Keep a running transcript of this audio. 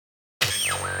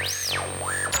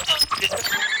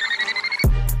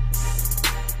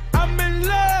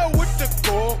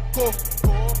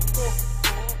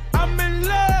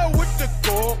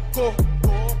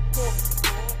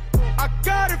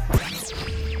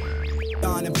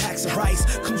bags of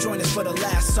rice. Come join us for the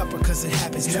Last Supper, cause it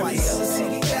happens twice. Every other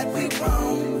city that we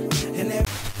roam, and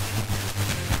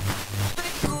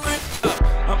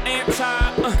I'm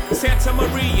anti Santa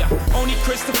Maria. Only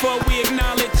Christopher we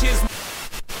acknowledge his.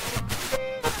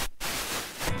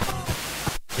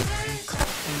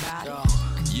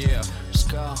 Yeah, let's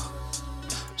go.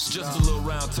 It's just a little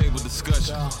round table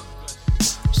discussion.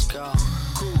 Let's go.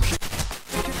 Cool kid.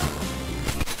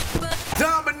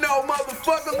 Domino,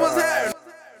 motherfuckers, what's happening?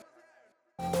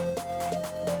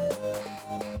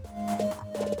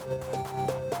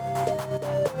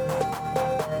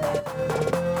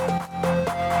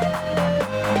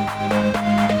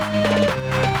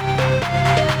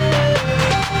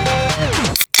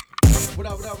 What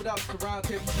up? It's the Round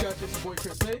Table Discussion. It's your boy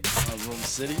Chris May. Room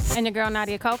City. And your girl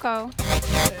Nadia Coco. And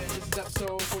this is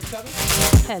episode 47.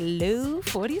 Hello,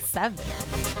 47. I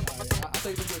thought you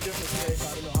were doing different today, so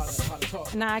I didn't know how to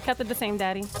talk. Nah, I kept it the same,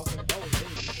 daddy.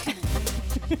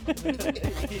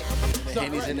 Okay.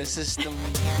 Henny's in the system.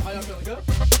 How y'all feeling good?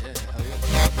 Yeah, hell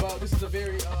yeah. Well, this is a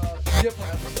very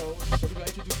different episode. So we're going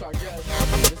to introduce our guest.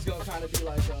 This is going to kind of be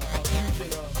like a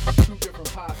fusion of two different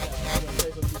podcasts. I'm going to say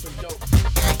it's going to be some dope.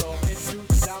 So I'm introducing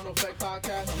the Domino Effect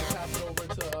Podcast. I'm going to pass it over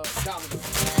to Domino.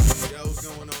 Yo, what's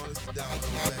going on? It's the Domino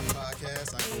Effect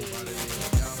Podcast. I go by the name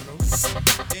of Domino.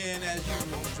 And as you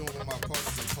know, I'm joined with my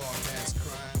partners in podcast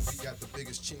crime. We got the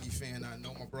biggest Chingy fan I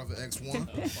know, my brother X1.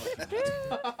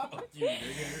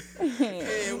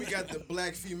 And we got the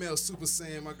black female Super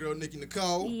Saiyan, my girl Nikki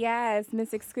Nicole. Yes,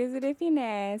 Miss Exquisite if you're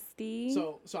nasty.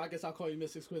 So I guess I'll call you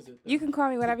Miss Exquisite. You can call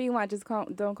me whatever you want, just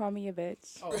don't call me a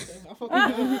bitch. Oh, okay. I fuck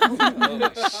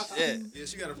with you. Shit. Yeah,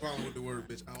 she got a problem with the word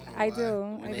bitch. I don't know I why. do.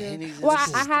 When the Henny's in Well, the I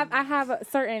system. have a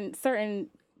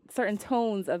certain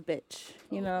tones of bitch.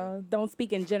 You know, don't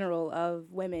speak in general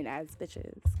of women as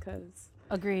bitches, cause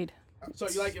Agreed. So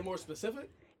you like it more specific?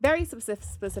 very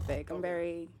specific. I'm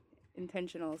very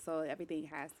intentional, so everything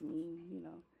has to mean, you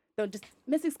know. Don't just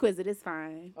Miss Exquisite is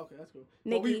fine. Okay, that's cool.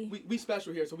 Nikki. Well, we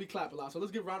special here, so we clap a lot. So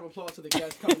let's give a round of applause to the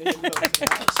guests coming in.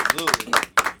 Absolutely.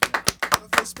 I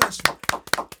feel special.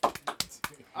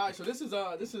 All right, so this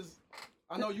is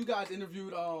I know you guys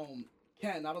interviewed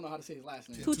Ken. I don't know how to say his last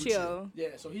name. Tuccio.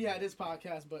 Yeah, so he had his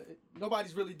podcast, but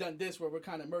nobody's really done this where we're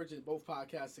kind of merging both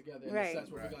podcasts together in a Right.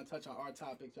 sense where we're gonna touch on our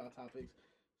topics, y'all topics.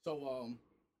 So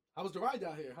how was the ride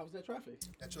down here? How was that traffic?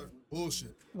 That truck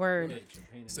bullshit. Word.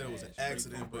 Said it was an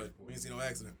accident, but we didn't see no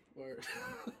accident. Word.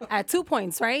 At 2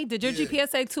 points, right? Did your Yeah.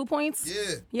 GPS say 2 points?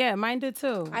 Yeah. Yeah, mine did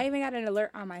too. I even got an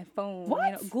alert on my phone. What?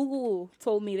 You know, Google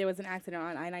told me there was an accident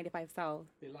on I-95 South.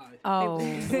 They lied. Oh,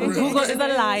 Google is a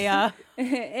liar.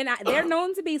 And they're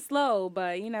known to be slow,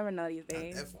 but you never know these Not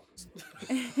days. that far.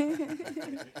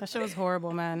 That shit was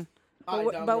horrible, man. All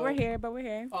right, But we're here.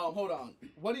 Hold on.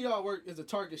 What do y'all work as a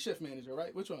Target shift manager,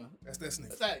 right? Which one? That's that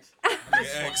nigga. That's X.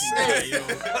 Yo,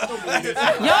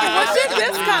 what's your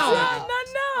discount?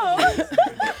 No.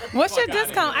 What's your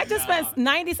discount? I just spent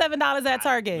 $97 at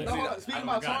Target. No, hold on. Speaking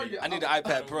about Target, I need the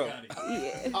iPad Pro.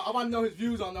 I want to know his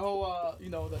views on the whole,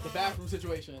 the bathroom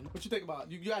situation. What you think about?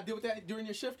 You got to deal with that during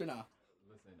your shift or not?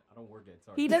 I don't work at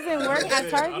Target. He doesn't work at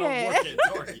Target. I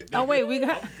don't work at Target. Oh, wait, we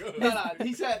got... No.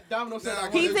 He said, Domino said, Nah,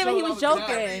 I He wanted said to he show was I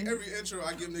joking. Every intro,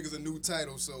 I give niggas a new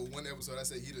title. So one episode, I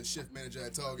said he the shift manager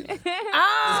at Target.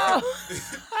 Oh!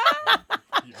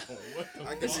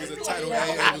 I guess he's a title A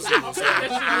episode. So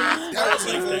that was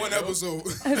him for one episode.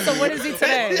 So what is he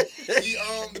today? He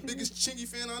the biggest Chingy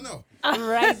fan I know.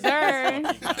 Right there.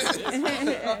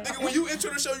 Nigga, when you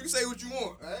intro the show, you can say what you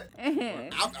want,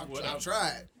 right? I'll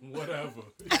try it. Whatever.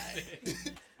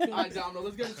 All right, Domino,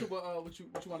 let's get into what you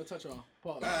want to touch on.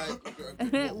 Pause.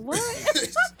 What?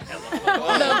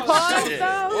 Oh, The pause, shit.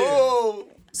 though? Oh.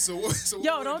 So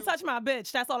Yo, don't touch my bitch.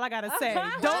 That's all I gotta say.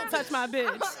 Don't touch my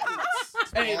bitch.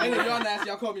 Hey, y'all nasty.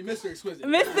 Y'all call me Mr. Exquisite.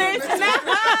 Mr.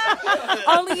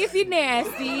 Only if you're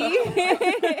nasty.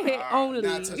 Only.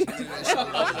 Not touching that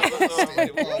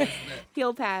shit.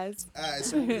 He'll pass. Alright,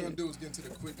 so what we're gonna do is get into the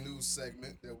quick news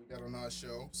segment that we got on our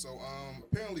show. So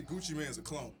apparently Gucci Mane's a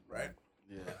clone, right?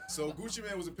 Yeah. So Gucci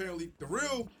Mane was apparently, the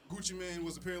real Gucci Mane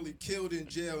was apparently killed in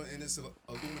jail in this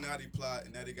Illuminati plot,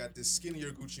 and now they got this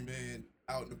skinnier Gucci Mane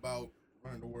out and about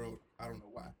running the world. I don't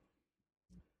know why.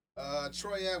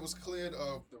 Troy Ave was cleared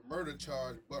of the murder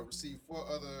charge, but received 4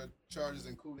 other charges,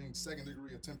 including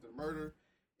second-degree attempted murder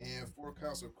and 4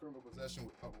 counts of criminal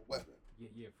possession of a weapon.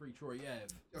 Yeah, free Troy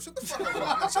Ave. Yo, shut the fuck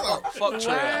up. Chill out. Fuck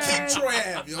Troy Ave. Keep Troy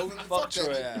Ave, yo. Fuck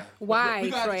Troy Ave. Why, We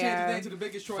got to Troy change the name Ave? to the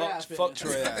biggest Troy Ave. Fuck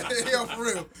Troy Ave. Yo, for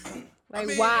real. Like, I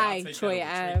mean, why, Troy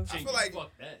Ave? I feel like Fuck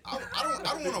that. I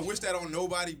don't want to wish that on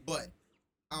nobody, but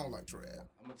I don't like Troy Ave.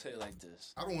 I'm gonna tell you like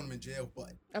this. I don't want him in jail,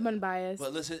 but I'm unbiased.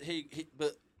 But listen,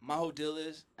 but my whole deal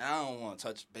is, and I don't want to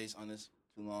touch base on this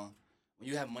too long. When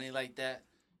you have money like that,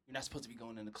 you're not supposed to be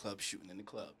going in the club shooting in the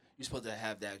club. You're supposed to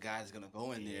have that guy that's gonna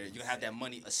go in there. You're gonna have that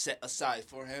money set aside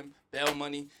for him. Bail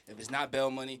money. If it's not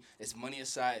bail money, it's money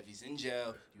aside. If he's in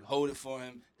jail, you hold it for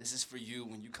him. This is for you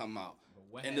when you come out.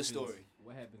 End the story.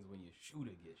 What happens when your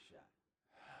shooter gets shot?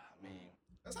 I mean,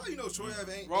 That's how you know Troy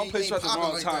Ave ain't wrong place ain't at the popping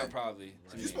wrong like time, that. probably.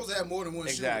 You're supposed to have more than one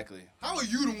Exactly. shooter. How are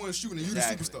you the one shooting and you the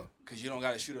superstar? Because you don't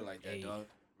got a shooter like that, dog.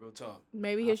 Real talk.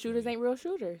 Maybe his shooters ain't real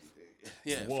shooters.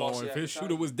 Yeah. Well, false if his advertising.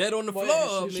 shooter was dead on the Well,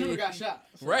 floor, his shooter man. got shot.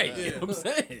 So- Right, Yeah. you know what I'm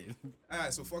saying? All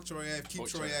right, so fuck Troy Ave. Keep Fuck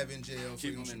Troy Troy Ave in jail so Keep you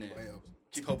him don't shoot in there. nobody else.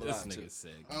 Keep hope This alive, too. nigga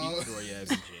said, keep Um, Troy Ave in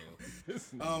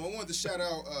jail. I wanted to shout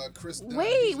out Chris Dunn.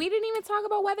 Wait, we didn't even talk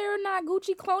about whether or not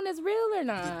Gucci clone is real or The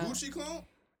not. Gucci clone?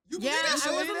 You believe Yeah, that I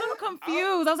shit? was a little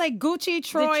confused. I was like, Gucci,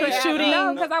 Troy The tra- shooting.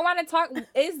 No, because I want to talk. Do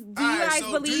you guys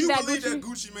so believe do you that believe Gucci? that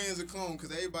Gucci Mane's a clone?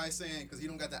 Because everybody's saying because he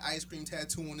don't got the ice cream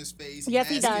tattoo on his face. Yes,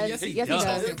 he asking- does. Yes, Yes, he does.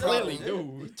 Talking Clearly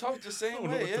problem. do. He talked the I same don't know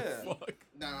way, what yeah. the fuck.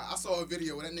 Nah, I saw a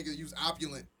video where that nigga used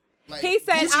opulent. Like, He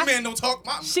said, Gucci Man don't talk.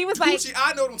 she was like- Gucci,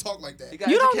 I know don't talk like that. He got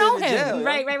You don't know educated in him. jail,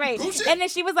 Right, yo. right, right. Gucci- And then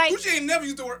she was like, Gucci ain't never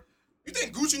used the word. You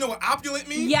think Gucci know what opulent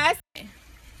means? yes.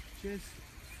 Just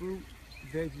fruit,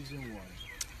 veggies, and water.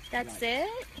 That's it?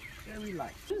 Very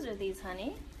light. Whose are these,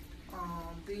 honey?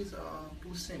 These are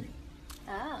Buscemi.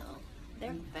 Oh,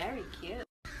 they're very cute.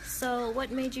 So,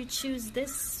 what made you choose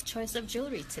this choice of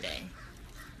jewelry today?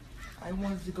 I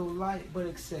wanted to go light but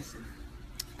excessive.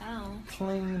 Oh,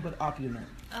 Clean but opulent.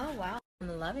 oh wow.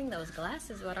 I'm loving those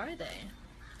glasses. What are they?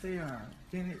 They are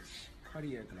vintage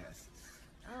Cartier glasses.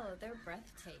 Oh, they're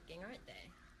breathtaking, aren't they?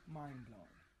 Mind blowing.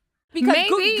 Because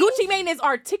Maybe. Gucci Mane is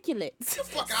articulate.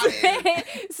 Fuck out of here.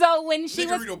 So when she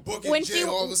Nigga was read a book when in she jail,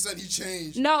 all of a sudden he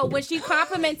changed. no, when she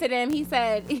complimented him, he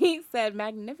said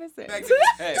magnificent.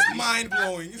 Hey, Mind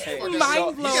blowing.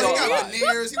 Mind blowing. He got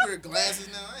veneers. He wear glasses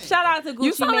now. I ain't- Shout out to Gucci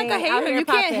You sound like a Mane, out hater. here You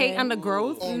can't popping. hate on the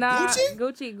growth. Oh, Nah, Gucci?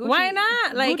 Gucci. Why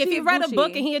not? Like, if Gucci he is read a Gucci.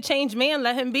 book and he a changed man,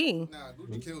 let him be. Nah,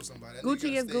 Gucci killed somebody. That Gucci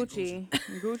nigga is gotta stay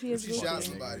Gucci. Gucci is Gucci shot Gucci.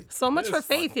 somebody. So much for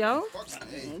faith, yo. Fuck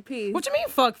hey, Peace. What you mean,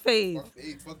 fuck faith? fuck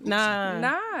Faith, fuck Gucci. Nah.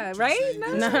 Nah, right?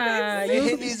 Nah, you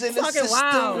Henny's in the fucking system.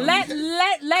 wild. Let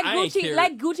I ain't Gucci care.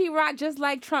 let Gucci rock just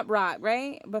like Trump rock,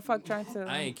 right? But fuck Trump too.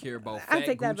 I ain't care about I fat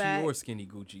take that Gucci back. or skinny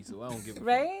Gucci, so I don't give a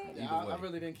Right? fuck. Yeah, Either way. I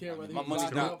really didn't care whether he My was money's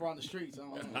locked not- up or on the streets. I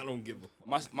don't know. I don't give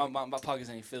a fuck. My pockets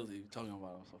ain't filthy. You talking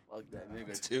about him, so fuck that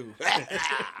nigga too.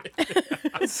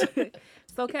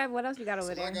 So Kev, what else you got over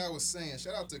So there? like I was saying,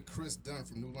 shout out to Chris Dunn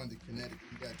from New London, Connecticut.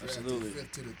 He got drafted Absolutely.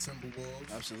 5th to the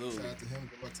Timberwolves. Absolutely. Shout out to him.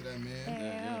 Good luck to that man.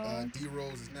 Yeah. D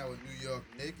Rose is now a New York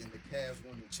Knick, and the Cavs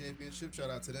won the championship. Shout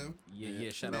out to them. Yeah,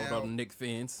 shout out Now- all the Knicks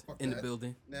fans Fuck in the that.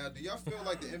 building. Now, do y'all feel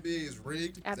like the NBA is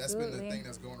rigged? That's been the Absolutely. thing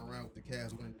that's going around with the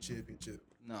Cavs winning the championship.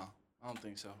 No, I don't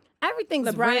think so. Everything's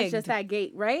LeBron is rigged. just that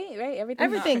gate, right? Right?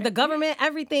 Everything, the government,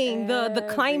 everything, the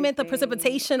climate, the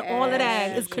precipitation, all of that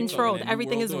is Everything. controlled. Talking that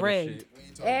Everything New is World Order rigged. shit. We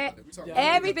ain't talking about that. We talking about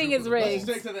Everything the is dribble. rigged.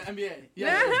 Let's stick to the NBA.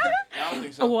 Yeah, I don't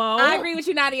think so. Well, I agree with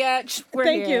you, Nadia. We're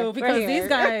thank here. you, We're because here. these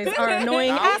guys are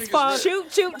annoying I don't as think it's fuck. rigged.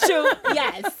 Shoot, shoot, shoot.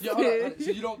 Yes. Yo, hold on.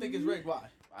 So you don't think it's rigged? Why?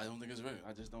 I don't think it's rigged.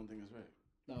 I just don't think it's rigged.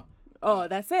 No. Oh,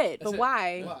 that's it. That's But it.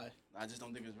 why? Why? I just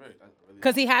don't think it's rigged. I really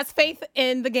Because he has faith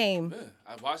in the game. yeah.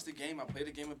 I watched the game. I played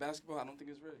the game of basketball. I don't think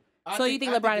it's rigged. So you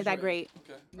think LeBron is it's that rigged. great?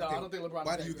 Okay. No, I don't think LeBron.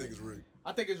 Why is do you that think great. it's rigged?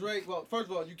 I think it's rigged. Well, first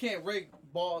of all, you can't rig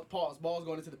balls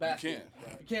going into the basket.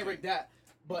 You can't rig that.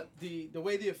 But the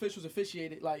way the officials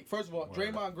officiated, like, first of all,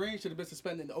 Draymond Green should have been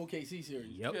suspended in the OKC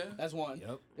series. Yep. Yeah. That's one.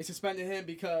 Yep. They suspended him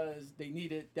because they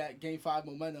needed that Game 5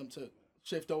 momentum to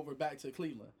shift over back to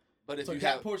Cleveland. But if So you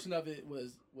that have, portion of it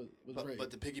was rigged.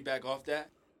 but to piggyback off that,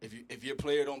 if your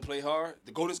player don't play hard,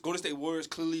 the Golden State Warriors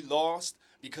clearly lost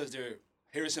because their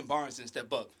Harrison Barnes didn't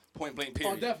step up. Point blank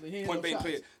period. definitely. He ain't Point no blank shots.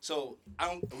 period. So I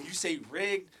don't. When you say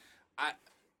rigged,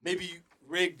 maybe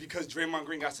rigged because Draymond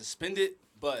Green got suspended,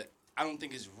 but I don't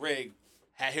think it's rigged.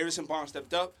 Had Harrison Barnes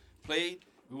stepped up, played,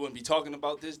 we wouldn't be talking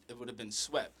about this. It would have been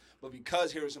swept. But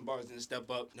because Harrison Barnes didn't step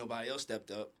up, nobody else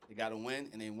stepped up. They got to win,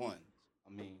 and they won.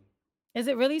 I mean, Is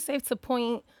it really safe to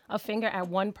point a finger at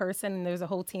one person and there's a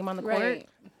whole team on the court? Right.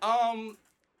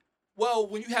 well,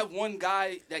 when you have one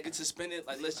guy that gets suspended,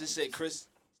 like let's just say Chris.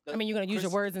 I mean, you're going to use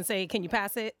your words and say, can you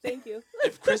pass it? Thank you.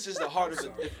 If Chris is the heart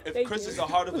of if Chris you. is the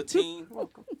heart of a team,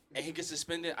 and he gets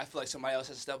suspended, I feel like somebody else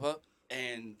has to step up,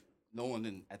 and no one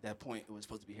didn't. At that point, it was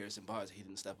supposed to be Harrison Barnes. He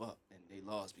didn't step up, and they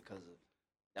lost because of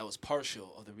that was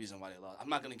partial of the reason why they lost. I'm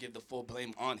not gonna give the full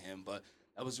blame on him, but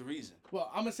that was the reason.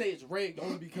 Well, I'm gonna say it's rigged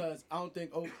only because I don't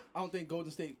think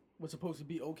Golden State was supposed to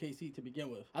be OKC to begin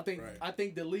with. I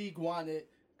think the league wanted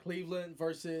Cleveland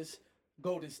versus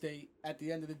Golden State at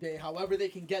the end of the day. However they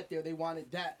can get there, they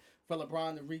wanted that for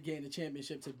LeBron to regain the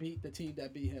championship to beat the team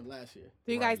that beat him last year.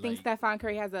 Do you guys think Stephon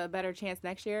Curry has a better chance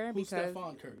next year? Who's Because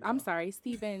Stephon Curry? I'm sorry,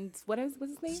 Stevens. what's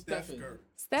his name? Steph Curry.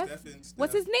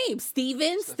 What's his name?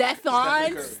 Steven? Stephen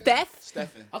Stephon? Curry. Steph? Stephen.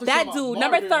 I thought you That were dude, talking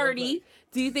number about 30. Marvin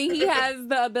Do you think he has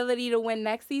the ability to win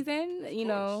next season? You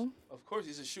know, Of course,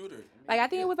 he's a shooter. like I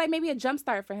think it was like maybe a jump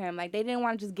start for him. Like they didn't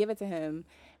want to just give it to him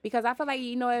because I feel like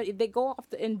if they go off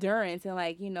the endurance and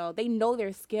like they know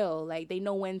their skill. Like they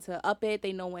know when to up it.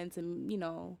 They know when to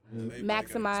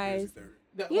maximize.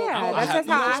 Yeah, that's just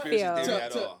how I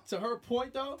feel. To her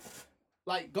point though,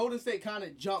 like Golden State kind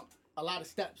of jumped a lot of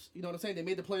steps. You know what I'm saying? They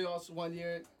made the playoffs one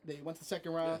year. They went to the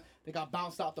second round. Yeah. They got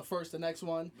bounced out the next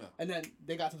one. Yeah. And then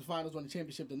they got to the finals, won the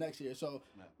championship the next year. So,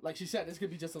 like she said, this could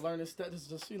be just a learning step. This is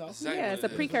just, Exactly it's a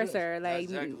precursor.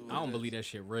 Like, I don't believe that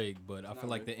shit rigged, but I feel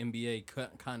like the NBA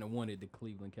kind of wanted the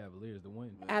Cleveland Cavaliers to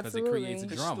win. Because it creates a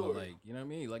drama. Like, you know what I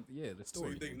mean? Like, the story.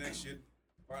 So you think next year,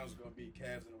 finals going to be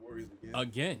Cavs and the Warriors again?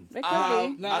 Again.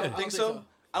 I don't think so.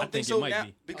 I don't think so now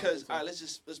be. because all right,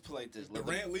 let's put like this.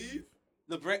 Durant leave?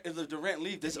 If Durant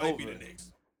leave, this might over. be the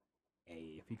Knicks.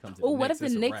 Hey, if he comes to oh, the what Knicks, if the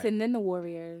it's a Knicks wrap. and then the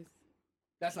Warriors?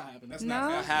 That's not happening. That's not No,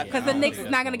 gonna happen. because the Knicks is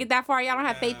not gonna get that far. Y'all don't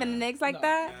have faith in the Knicks like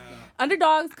that.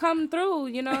 Underdogs come through,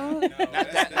 Not like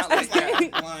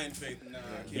that. Blind faith.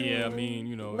 Yeah, I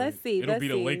mean, Let's see. It'll be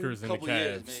the Lakers and the Couple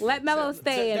years, Cavs. maybe. Let Melo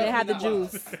stay and they have the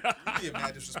juice. You be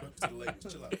mad disrespectful to the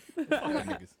Lakers. Chill out. Fuck them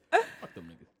niggas. Fuck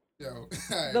them niggas. Yo,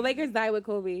 The Lakers died with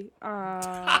Kobe.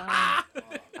 I'm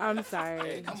sorry.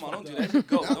 Hey, come on, don't do that.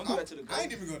 Go. Don't do that to the I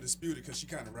ain't even gonna dispute it because she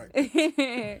kind of right.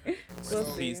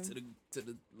 We'll Peace see. to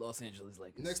the Los Angeles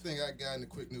Lakers. Next thing I got in the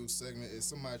quick news segment is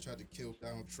somebody tried to kill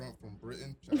Donald Trump from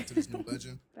Britain. Shout out to this new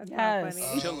legend. That's Yes. not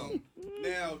funny. Kill him.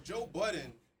 Now, Joe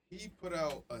Budden, he put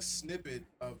out a snippet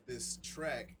of this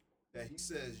track that he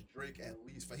says Drake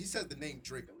he says the name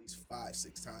Drake at least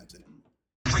 5-6 times in it.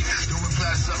 Don't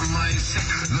reply something I ain't say.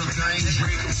 Look, I ain't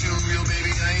Drake. I'm still real,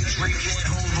 baby. I ain't Drake.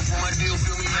 At home before my deal,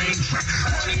 feel me, I ain't Drake.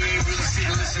 Money ain't really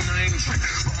sitting, listen, I ain't Drake.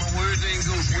 But my words ain't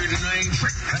ghost weird and I ain't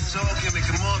Drake. That's all gimmick,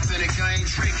 I'm authentic, I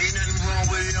ain't Drake. Ain't nothing wrong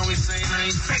with it, only saying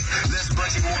I ain't fake. Less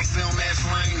budget, more film, ass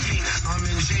flying geek. I'm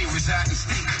in J, reside in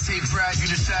Steak. Take pride, you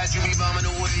decide you be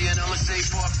bombing away. And I'ma stay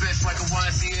far-fetched like a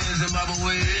YCN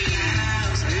Zimbabwe.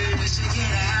 Yeah, we should get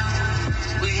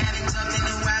out. We haven't talked in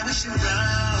a while, we should go.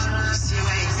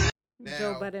 Now,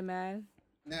 Joe Budden, man.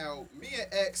 Now, me and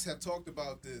X have talked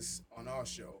about this on our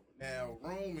show. Now,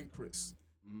 Rome and Chris,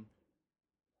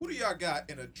 who do y'all got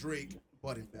in a Drake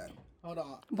Budden battle? Hold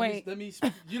on. Wait. Let me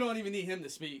speak. You don't even need him to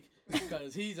speak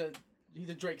because he's a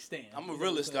Drake stan. I'm a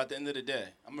realist at the end of the day.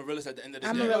 I'm a realist, too,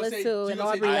 You and gonna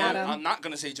Aubrey say got him. I'm not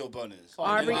gonna say Joe Budden is.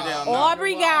 Aubrey At the end of the day, I'm not.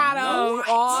 Aubrey got him.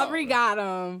 Aubrey got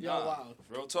him. Yo, wow.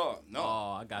 Real talk. No.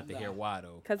 Oh, I got to hear why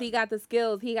though. Cause he got the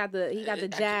skills, he got the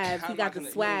jabs, he got the You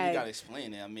swag. gotta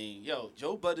explain it. I mean,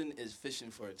 Joe Budden is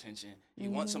fishing for attention. He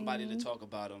wants somebody to talk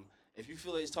about him. If you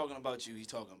feel like he's talking about you, he's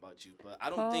talking about you. But I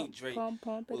don't think Drake pump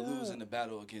it will lose up. in the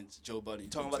battle against Joe Budden. You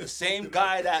talking about the same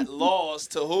guy that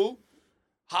lost to who?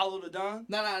 Hollow the Don?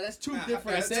 Nah, that's two different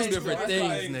that's things. Two different bro.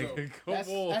 things, That's nigga. Come That's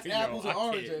on. apples yo, and I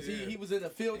oranges. can't. He was in a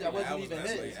field that wasn't even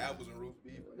That's his. like apples and roast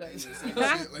beef.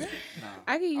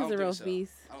 I could use don't a think roast so.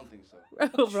 beef. I don't think so.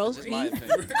 Roast That's my beef.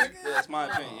 opinion. Yeah, that's my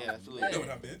opinion. Yeah, absolutely. You know what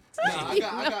I meant?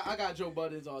 Nah, I got Joe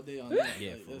Buddens all day on that.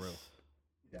 Yeah, Like, for this- real.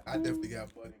 Yeah, I definitely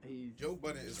got Budden. Joe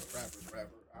Budden is a rapper's rapper.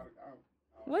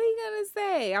 What are you gonna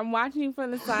say? I'm watching you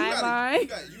from the You sideline.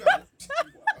 gotta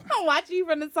I'm watching you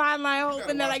from the sideline,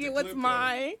 hoping that watch I get the what's clip, though.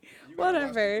 mine. you gotta watch the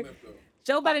Whatever. clip, though.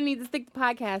 Joe Budden needs to stick to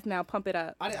podcast now. Pump it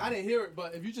up. I didn't hear it,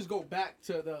 but if you just go back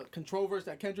to the control verse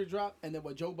that Kendrick dropped, and then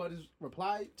what Joe Budden's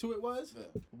reply to it was,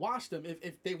 watch them.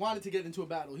 If they wanted to get into a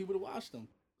battle, he would have watched them.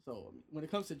 So when it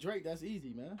comes to Drake, that's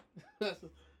easy, man.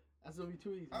 that's gonna be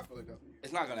too easy. I feel like that's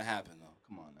It's not gonna happen though.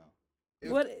 Come on now.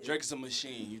 What? Drake is a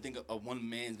machine. You think a one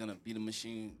man's gonna beat a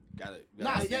machine? Got it.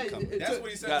 Nah, yeah, That's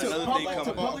what he said. Got another thing to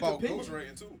coming. public About opinion.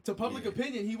 ghostwriting too. To public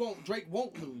opinion, Drake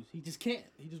won't lose. He just can't.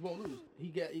 He just won't lose.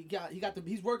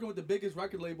 He's working with the biggest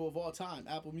record label of all time,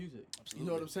 Apple Music. Absolutely. You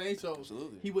know what I'm saying? So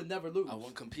Absolutely. he would never lose. I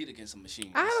won't compete against a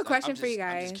machine. I have a I'm question for you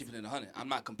I'm guys. just keeping it 100. I'm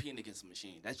not competing against a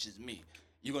machine. That's just me.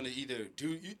 You're gonna either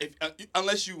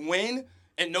unless you win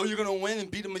and know you're gonna win and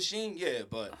beat a machine. Yeah,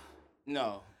 but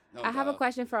no. I have a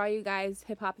question for all you guys,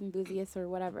 hip hop enthusiasts or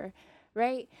whatever,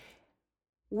 right?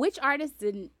 Which artist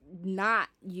did not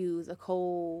use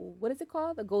what is it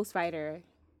called? A ghostwriter.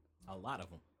 A lot of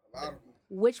them. A lot of them.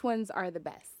 Which ones are the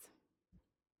best?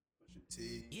 Pusha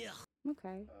T. Yeah.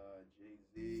 Okay.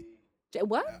 Jay-Z.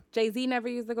 What? Jay-Z never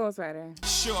used a ghostwriter.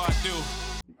 Sure I do.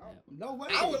 No way.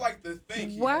 I would like to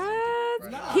think. What?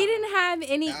 He didn't have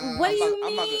any. What do you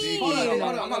I'm not mean?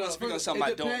 I'm not gonna speak on something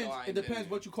I don't know. It depends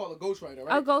what you call a ghostwriter,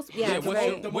 right? A ghost, yeah.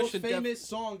 The most famous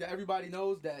song that everybody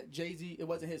knows that Jay-Z, it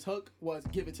wasn't his hook, was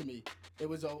 "Give It to Me." It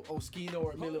was Oskino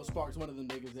or Emilio Sparks, one of them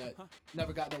niggas that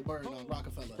never got no burn on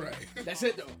Rockefeller. Right. That's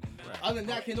it though. Other than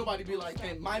that, can't nobody be like,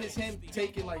 and minus him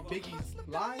taking like Biggie's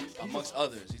lines. Amongst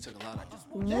others, he took a lot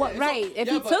of them. What, right. If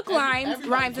he took rhymes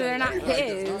that are not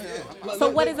his. So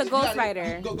what is a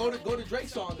ghostwriter? Go to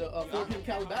Drake's song, the 4 P.M.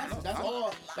 Calabasas. That's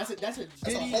all. That's a That's a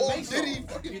Diddy whole and Diddy song.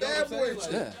 fucking You know bad what I'm boy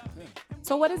saying? shit. Like,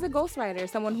 So what is a ghostwriter?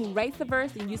 Someone who writes the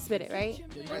verse and you spit it, right?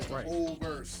 Writes the whole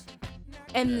verse.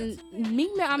 And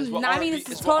Meek Mill, It's what I mean, R&B this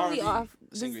is it's what totally R&B off.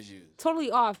 Singers use.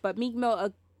 Totally off, but Meek Mill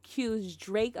accused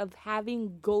Drake of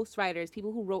having ghostwriters,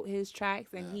 people who wrote his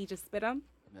tracks and he just spit them.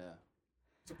 Yeah.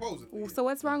 Supposedly. So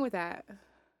what's wrong with that?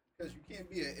 Because you can't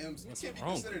be an MC. You can't be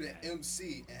considered an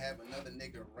MC and have another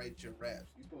nigga write your raps.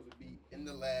 You're supposed to be in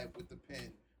the lab with the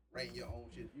pen, writing your own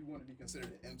shit. You want to be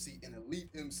considered an MC, an elite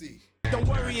MC. Don't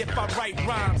worry if I write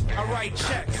rhymes, I write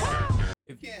checks.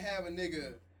 You can't have a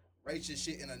nigga write your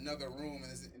shit in another room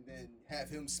and then have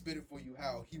him spit it for you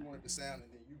how he wanted to sound,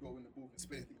 and then you go in the booth and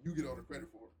spit it. You get all the credit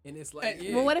for it. And it's like,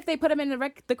 Well, what if they put him in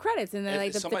the credits and then like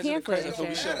If the somebody's in the pamphlet? credits, and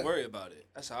we shit? shouldn't worry about it.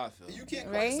 That's how I feel. You can't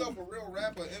call Right? yourself a real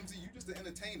rapper, MC. You just an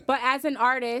entertainer. But as an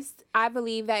artist, I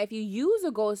believe that if you use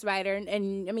a ghostwriter,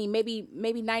 and I mean maybe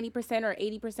 90% or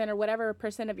 80% or whatever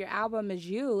percent of your album is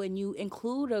you, and you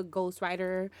include a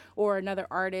ghostwriter or another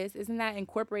artist, isn't that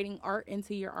incorporating art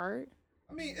into your art?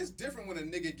 I mean, it's different when a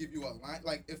nigga give you a line.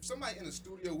 Like, if somebody in the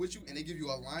studio with you and they give you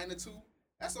a line or two,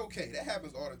 that's okay. That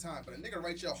happens all the time. But a nigga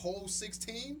write your whole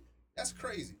 16, that's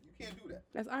crazy. You can't do that.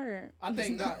 That's art. I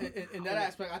think in that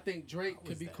aspect, I think Drake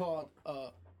could be called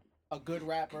a good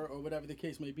rapper or whatever the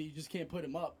case may be. You just can't put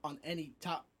him up on any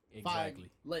top 5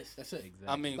 list. That's it. Exactly.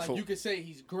 I mean, Like you could say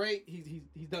he's great.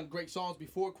 He's done great songs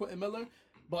before Quentin Miller.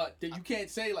 But you can't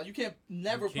say you can't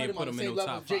never put him on the same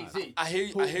level as Jay-Z. I hear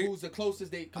you. Who's the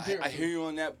closest they compare? I hear you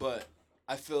on that, but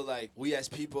I feel like we as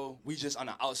people, we just on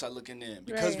the outside looking in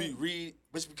because we read.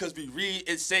 Just because we read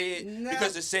it, say it,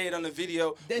 because it say it on the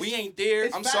video, we ain't there.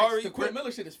 I'm facts. sorry. The Quentin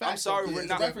Miller shit is facts. I'm sorry, we're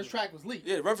not. The reference track was leaked.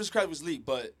 Yeah, the reference track was leaked,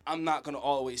 but I'm not gonna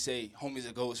always say homie's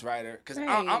a ghostwriter because Right.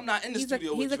 I'm not in the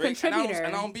studio with Drake, and contributor.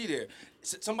 I don't be there.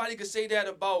 Somebody could say that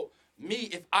about me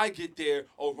if I get there.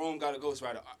 Oh, Rome got a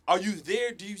ghostwriter. Are you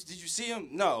there? Did you see him?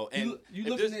 No. And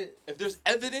if there's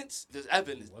evidence, there's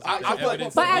evidence. But as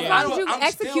long as you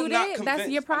execute it, that's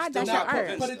your pride, that's your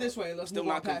art. Put it this way, let's move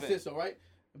on past this, all right?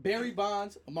 Barry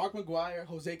Bonds, Mark McGwire,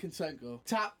 Jose Canseco,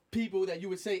 top people that you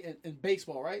would say in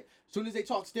baseball, right? As soon as they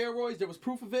talk steroids, there was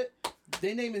proof of it.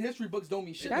 They name in history books don't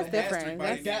mean shit. That's different.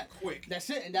 That's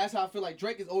it, and that's how I feel like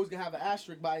Drake is always gonna have an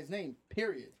asterisk by his name.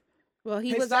 Period. Well,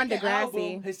 he was on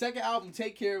Degrassi. His second album,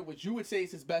 Take Care, which you would say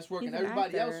is his best work, He's and an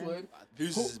everybody actor. else would.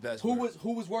 This is his best Who work.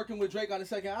 was working with Drake on the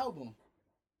second album?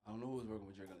 I don't know who was working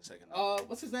with Drake on the second album.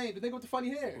 What's his name? The nigga with the funny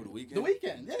hair. Who, The Weeknd? The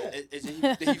Weeknd,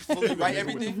 yeah. Did he fully write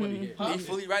everything? Huh? Did he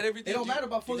fully write everything? It don't matter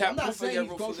about Do you fully. have I'm not proof that he saying he's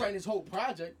wrote fully? ghostwriting his whole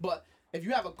project, but if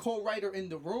you have a co-writer in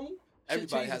the room, shit Everybody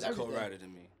changes has a everything. co-writer to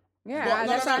me. Yeah, Well,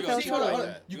 that's how I no, feel no, too. no, no, no.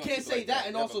 You You can't don't keep say it that like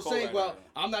and that. You have also a say, co-writer. well,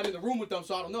 I'm not in the room with them,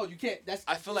 so I don't know. You can't. That's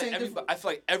I feel like same everybody. difference. I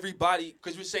feel like everybody,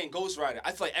 because we're saying ghostwriter.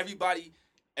 I feel like everybody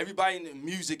in the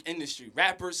music industry,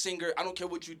 rapper, singer, I don't care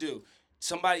what you do.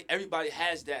 Everybody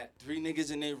has that 3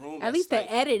 niggas in their room. At least they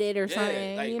edit it or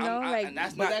something, like, you know? Like, and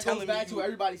that's But not that telling goes me back to you. what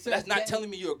everybody says. That's not telling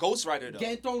me you're a ghostwriter though.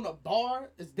 Getting thrown a bar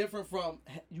is different from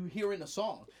you hearing a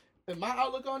song. And my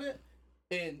outlook on it,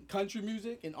 in country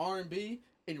music, in R&B,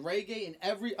 in reggae, in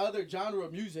every other genre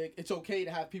of music, it's okay to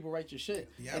have people write your shit.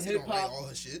 Beyonce And don't write all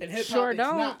her shit. And hip hop, Sure it's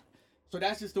don't. not. So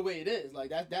that's just the way it is.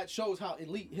 Like that shows how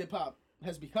elite hip hop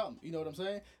has become. You know what I'm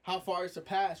saying? How far it's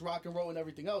surpassed rock and roll and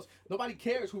everything else. Nobody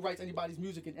cares who writes anybody's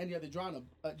music in any other genre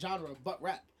but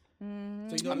rap. So you know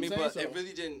what I I'm mean, saying? but So- it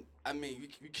really didn't. I mean,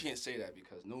 we can't say that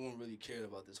because no one really cared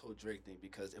about this whole Drake thing.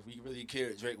 Because if we really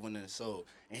cared, Drake went in the soul,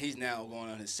 and he's now going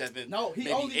on his 7th,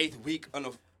 maybe 8th week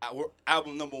on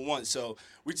album #1. So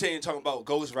we're talking about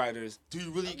ghostwriters. Do you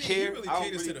really care? He really I don't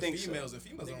caters really to the think females, so. and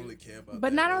females don't really care about But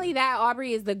that. not only that,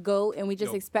 Aubrey is the GOAT, and we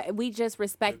just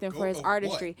respect him for GOAT his of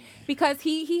artistry because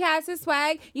he has his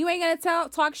swag. You ain't gonna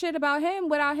talk shit about him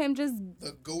without him just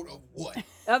The GOAT of what?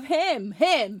 of him.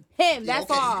 That's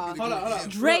okay, all. you can Hold on.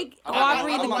 Drake,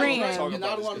 Aubrey, the I'm not Graham. gonna talk And I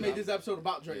about don't want to this make this episode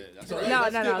about Drake. Yeah, So right. No,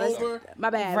 let's no, skip no. over. My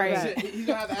bad. Right. my bad. He's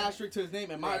gonna have an asterisk to his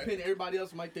name. In my opinion, everybody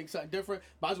else might think something different.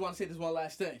 But I just want to say this one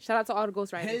last thing. Shout out to all the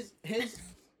ghostwriters.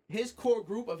 His core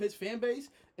group of his fan base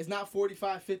is not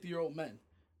 45, 50-year-old men,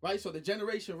 right? So the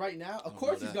generation right now, of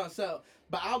course he's gonna sell,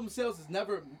 but album sales has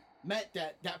never meant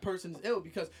that person is ill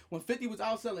because when 50 was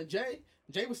outselling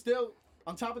Jay was still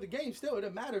on top of the game. Still, it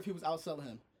didn't matter if he was outselling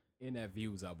him. And that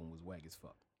Views album was whack as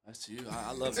fuck. That's you.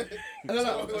 I love it.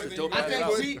 No. That's a dope I ass think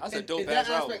album. That's a dope in ass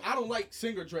that album. aspect, I don't like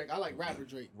singer Drake. I like rapper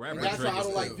Drake. Rapper And that's Drake why I is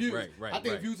don't like cool. Views. Right, I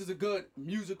think right. Views is a good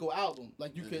musical album.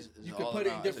 Like you It's could all put it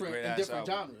around. in It's a different great-ass album.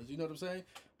 genres. You know what I'm saying?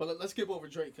 But let's skip over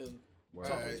Drake because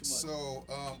Alright, so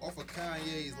off of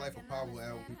Kanye's Life of Pablo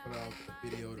album, we put out a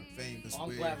video, The Famous.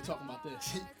 I'm glad we're talking about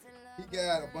this. He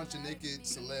got a bunch of naked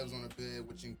celebs on the bed,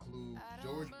 which include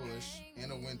George Bush,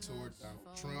 Anna Wintour,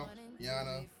 Donald Trump,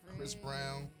 Rihanna, Chris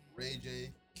Brown, Ray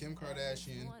J, Kim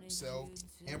Kardashian, himself,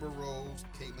 Amber Rose,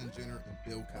 Caitlyn Jenner, and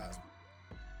Bill Cosby.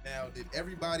 Now, did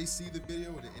everybody see the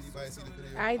video? Or did anybody see the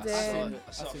video? I did.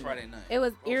 I saw it Friday night. It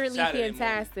was eerily Saturday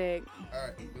fantastic. All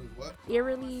right, it was what?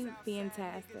 Eerily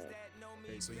fantastic.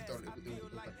 Okay, so you thought it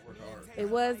was like a work of art. It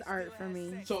was art for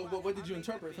me. So, what did you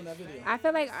interpret from that video? I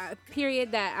feel like,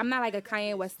 period, that I'm not like a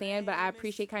Kanye West stan, but I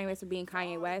appreciate Kanye West for being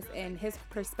Kanye West, and his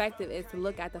perspective is to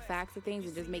look at the facts of things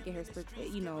and just making his,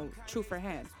 true for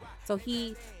him. So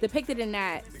he depicted in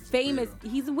that famous,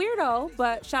 he's a weirdo,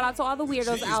 but shout out to all the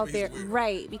weirdos out there,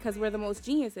 right? Because we're the most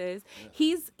geniuses.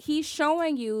 He's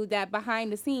showing you that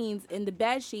behind the scenes in the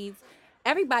bed sheets,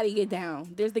 everybody get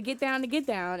down. There's the get down,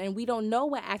 and we don't know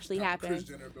what actually happened. Kris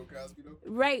Jenner, Bill Cosby, though?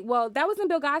 Right. Well, that wasn't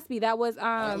Bill Cosby. That was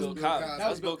That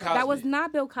was Bill Cosby. That was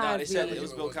not Bill Cosby. No, they said it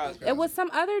was Bill Cosby. It was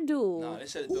some other dude. No, they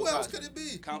said it was Bill Who else Cosby. could it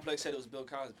be? Complex said it was Bill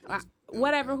Cosby.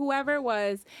 Whatever, whoever it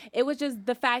was just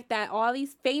the fact that all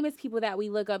these famous people that we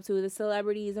look up to, the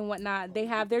celebrities and whatnot, they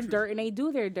have their dirt and they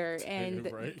do their dirt, and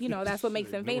that's what makes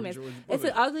them famous. It's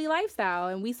an ugly lifestyle,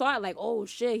 and we saw it like, oh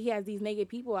shit, he has these naked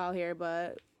people out here,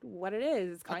 but what it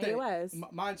is, Kanye West.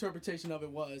 My interpretation of it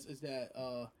is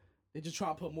that they just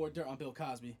trying to put more dirt on Bill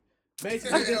Cosby.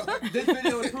 Basically, this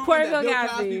video is proving that Bill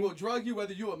Cosby will drug you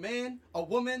whether you're a man, a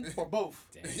woman, or both.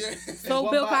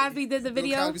 So Bill Cosby did the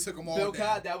video. Bill Cosby took them all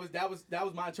down. That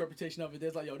was my interpretation of it.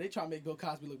 There's like, yo, they trying to make Bill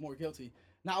Cosby look more guilty.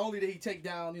 Not only did he take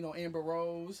down, Amber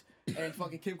Rose and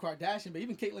fucking Kim Kardashian, but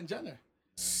even Caitlyn Jenner.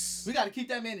 We got to keep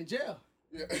that man in jail.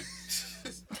 Yeah.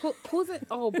 Who's in?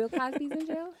 Oh, Bill Cosby's in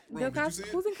jail. Bill Cosby.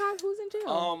 Who's in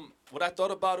jail? What I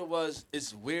thought about it was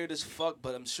it's weird as fuck,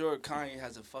 but I'm sure Kanye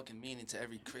has a fucking meaning to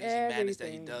every crazy madness that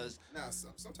he does. Nah,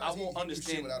 sometimes I won't he understand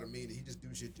do shit without a meaning. He just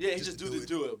do shit. Yeah, he just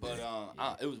do it. But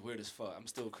it was weird as fuck. I'm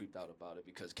still creeped out about it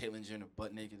because Caitlyn Jenner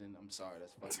butt naked, and I'm sorry,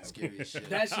 that's fucking scary as shit.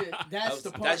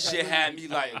 That shit had me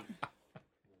like,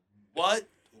 what?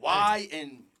 Why?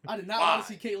 And I did not want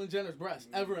to see Caitlyn Jenner's breast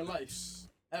ever in life.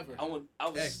 Ever.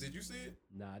 X, did you see it?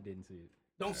 Nah, I didn't see it.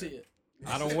 Don't see it.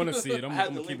 I don't want to see it. I'm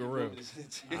gonna keep it real.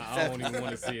 I don't even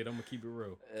want to see it. I'm gonna keep it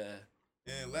real. Yeah.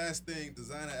 And last thing,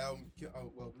 designer album,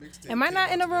 mixtape. Am I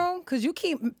not in the room? Because you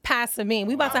keep passing me.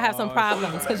 We about to have some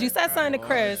problems. Because you said something to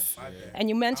Chris, and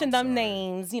you mentioned them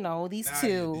names. These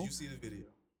two. Did you see the video?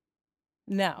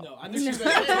 No. I knew she was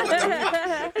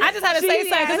I just had to say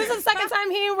something because this is the second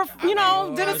time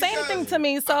he, didn't say anything to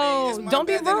me. So don't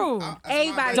be rude.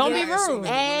 Don't be rude.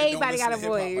 Everybody got a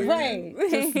voice. Right.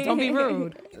 Just don't be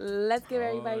rude. Let's give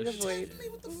everybody the voice.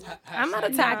 I'm not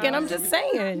attacking. I'm just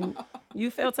saying. You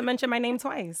failed to mention my name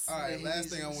twice. All right.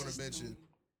 Last thing I want to mention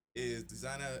is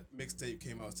designer mixtape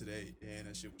came out today, and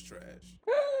that shit was trash.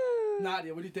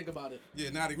 Nadia, what do you think about it? Yeah,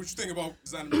 Nadia, what you think about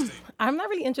designer mixtape? I'm not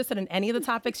really interested in any of the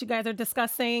topics you guys are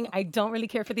discussing. I don't really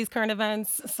care for these current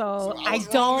events, so I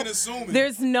don't.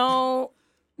 There's no,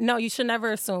 you should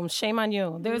never assume. Shame on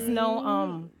you. There's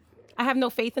no, I have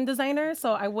no faith in designers,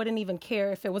 so I wouldn't even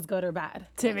care if it was good or bad.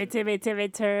 Timmy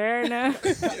Turner. I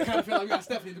kind of feel like we got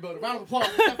Stephanie to build a round of applause.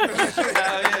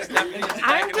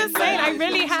 I'm just saying,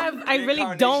 I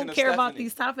really don't care about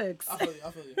these topics. I feel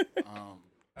you.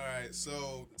 All right,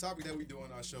 so the topic that we do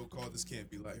on our show called This Can't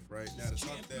Be Life, right? Now, the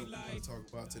topic that we're going to talk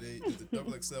about today is the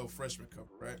Double XL freshman cover,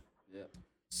 right? Yeah.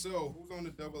 So, who's on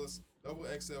the Double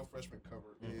XL freshman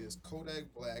cover is Kodak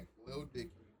Black, Lil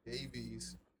Dicky, Dave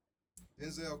East,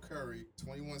 Denzel Curry,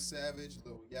 21 Savage,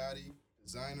 Lil Yachty,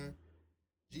 Designer,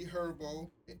 G Herbo,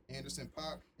 Anderson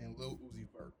 .Paak, and Lil Uzi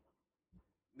Vert.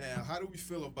 Now, how do we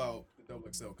feel about the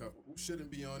Double XL cover? Who shouldn't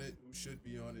be on it? Who should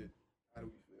be on it? How do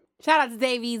we feel? Shout out to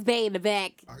Davies Bay in the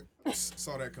back. I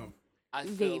saw that coming. I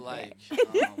feel like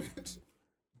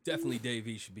definitely Dave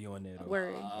East should be on there.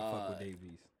 Word. Fuck with Dave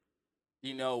East.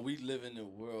 We live in a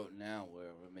world now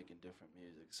where we're making different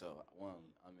music. So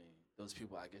those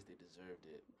people, I guess they deserved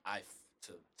it.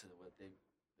 To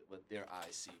what their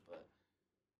eyes see, but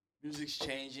music's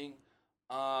changing.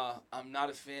 I'm not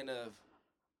a fan of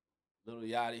Lil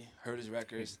Yachty. Heard his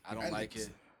records. I don't like it.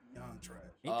 Young trash.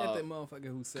 Ain't that motherfucker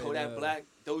who said Kodak Black,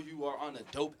 though you are on a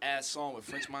dope ass song with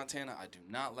French Montana, I do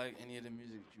not like any of the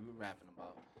music you were rapping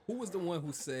about. Who was the one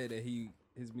who said that he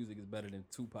his music is better than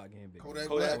Tupac and Biggie.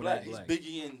 Kodak Black. He's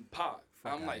Biggie and Pac.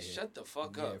 I'm like, shut the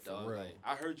fuck up, dog. Like,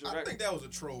 I heard your record. I think that was a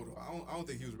troll, though. I don't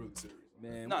think he was really serious.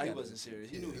 Man, no, he wasn't serious.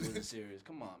 He knew he wasn't serious.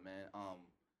 Come on, man.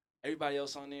 Everybody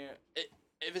else on there,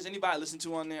 if it's anybody I listen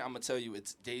to on there, I'm gonna tell you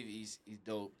it's Dave East. He's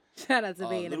dope. Shout out to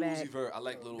Big in the Lil Bag. Uzi Vert. I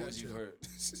like Lil Uzi Vert.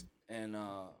 And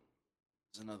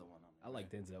there's another one. I like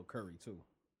Denzel Curry too.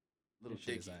 Lil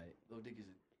Dicky. Lil Dicky's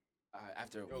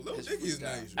after Lil Dicky is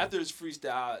nice. After his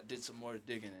freestyle, I did some more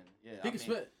digging in. Yeah, He can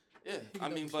spit. Yeah, I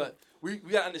mean, but we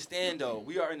gotta understand though,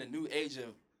 we are in a new age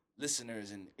of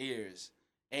listeners and ears.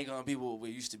 Ain't gonna be what we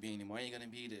used to be anymore. Ain't gonna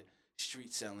be the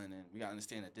street selling, and we gotta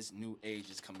understand that this new age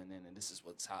is coming in, and this is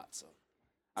what's hot. So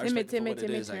I respect it for what it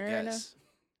is,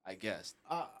 I guess.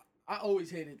 I always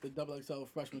hated the XXL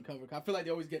freshman cover. I feel like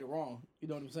they always get it wrong. You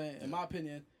know what I'm saying? In my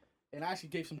opinion, and I actually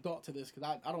gave some thought to this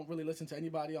because I don't really listen to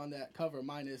anybody on that cover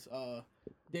minus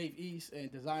Dave East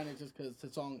and Designer just because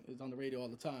the song is on the radio all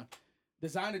the time.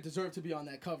 Designer deserved to be on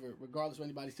that cover regardless of what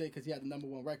anybody say because he had the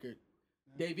 #1 record.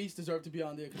 Dave East deserved to be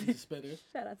on there because he's a spitter.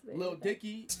 Shout out to Dave. Lil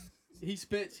Dicky, he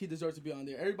spits. He deserves to be on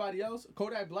there. Everybody else,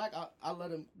 Kodak Black, I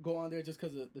let him go on there just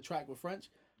because of the track with French.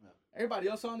 Everybody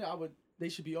else on there, they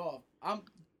should be off.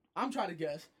 I'm trying to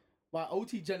guess why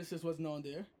OT Genesis wasn't on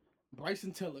there,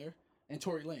 Bryson Tiller, and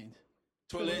Tory Lanez.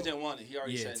 Tory Lanez didn't want it. He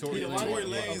already said Tory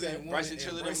Lanez ain't want Bryson it.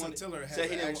 Tiller Bryson Tiller has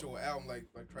an actual album. Like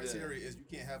criteria is you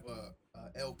can't have a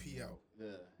LP out.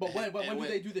 Yeah. But when did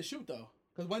they do the shoot though?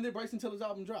 Because when did Bryson Tiller's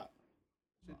album drop?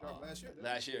 It dropped last year.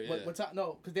 Last year, yeah. What time?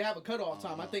 No, because they have a cutoff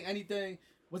time. I think anything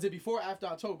was it before or after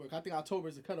October? I think October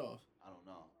is the cutoff.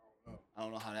 I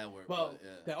don't know how that works. Well, but,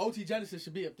 yeah. the OT Genesis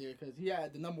should be up there because he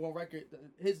had the #1 record.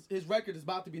 His record is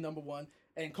about to be #1,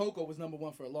 and Coco was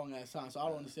 #1 for a long ass time. So I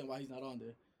don't understand why he's not on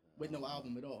there with no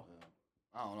album at all.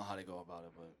 I don't know how they go about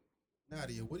it, but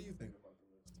Nadia, what do you think about the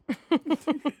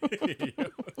list?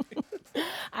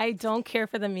 I don't care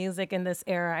for the music in this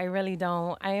era. I really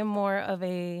don't. I am more of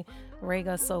a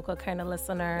Rega Soca kind of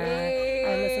listener.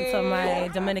 I listen to my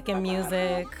Dominican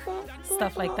music,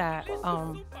 stuff like that.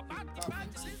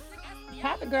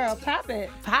 Pop it, girl. Pop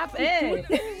it. Pop it.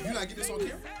 You not get this on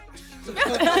camera?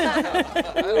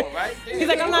 He's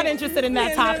like, I'm not interested in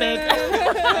that topic.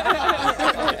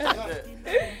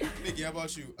 Nikki, how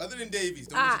about you? Other than Davies,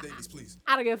 don't mention Davies, please.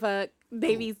 I don't give a fuck.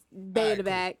 Davies, Bay in the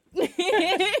back.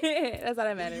 That's all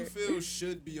that matters. Who do you feel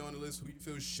should be on the list? Who you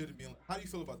feel shouldn't be on? How do you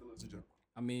feel about the list in general?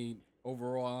 I mean,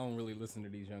 overall, I don't really listen to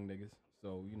these young niggas.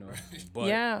 So, you know,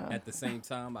 but at the same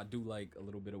time, I do like a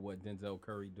little bit of what Denzel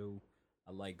Curry do.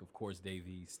 I like, of course, Dave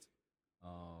East.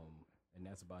 And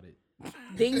that's about it.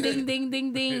 Ding, ding, ding,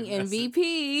 ding, ding.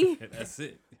 MVP. That's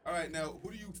it. All right, now,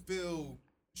 who do you feel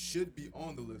should be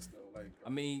on the list, though? Like, I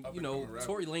mean, you know,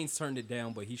 Tory Lanez turned it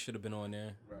down, but he should have been on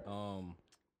there. Right.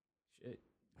 Shit.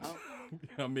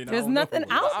 I mean, there's nothing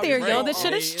out there, yo. This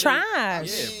shit is trash.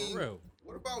 Yeah, for real.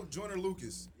 What about Joyner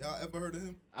Lucas? Y'all ever heard of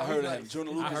him? I heard of him.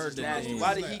 Joyner Lucas is nasty.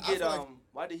 Why did he get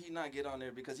why did he not get on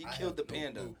there? Because he killed the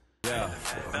panda. Yeah,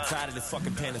 I'm tired of the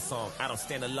fucking panda song. I don't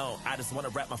stand alone. I just wanna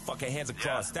wrap my fucking hands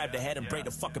across, stab the head and break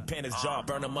the fucking panda's jaw,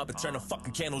 burn them up and turn the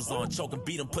fucking candles on, choke and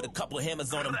beat him, put a couple of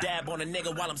hammers on him, dab on a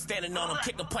nigga while I'm standing on him,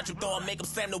 kick him, punch him, throw him, make him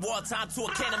slam the wall, time to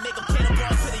a cannon, make him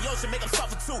cannonballs to the ocean, make him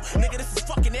suffer too. Nigga, this is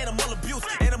fucking animal abuse,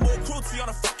 animal cruelty on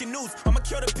the fucking news. I'ma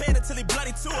kill the panda till he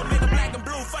bloody too, I make him black and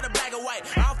blue for the black and white.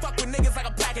 I don't fuck with niggas like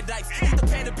a pack of dice. Eat the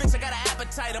panda, bitch, I got an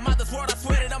appetite. I'm out this world, I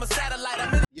swear that I'm a satellite.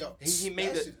 I'm in Yo, he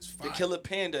made the killer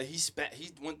panda. He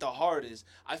went the hardest.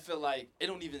 I feel like it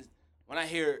don't even. When I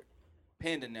hear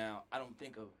panda now, I don't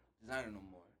think of Designer no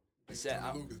more.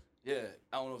 Yeah,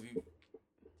 I don't know if you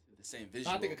the same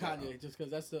visual. I think of Kanye just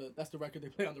because that's the record they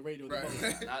play on the radio. Right.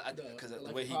 Because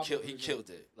the way he killed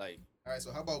it. Like. All right,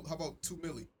 so how about 2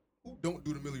 Milli? Who don't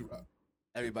do the Milli Rock?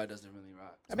 Everybody does the Milli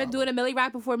Rock. I've been doing a Milli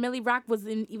Rock before Milli Rock was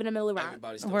even a Milli Rock.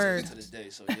 Everybody still does it to this day.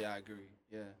 So yeah, I agree.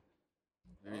 Yeah,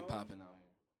 very popping out here.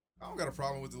 I don't got a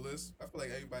problem with the list. I feel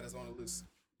like everybody that's on the list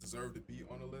deserve to be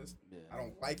on the list. Yeah. I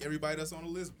don't like everybody that's on the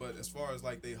list, but as far as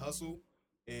like they hustle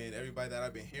and everybody that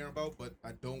I've been hearing about, but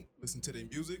I don't listen to their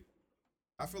music,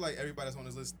 I feel like everybody that's on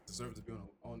this list deserves to be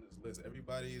on this list.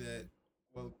 Everybody that,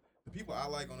 well, the people I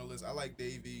like on the list, I like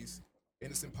Davies,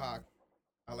 Innocent Pac,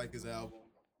 I like his album,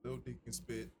 Lil Dick can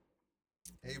spit.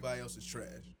 Everybody else is trash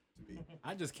to me.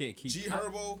 I just can't keep. G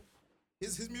Herbo,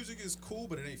 his music is cool,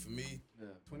 but it ain't for me. Yeah.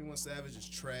 21 Savage is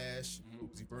trash.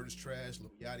 Uzi Vert is trash.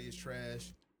 Lil Yachty is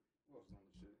trash. Who else on the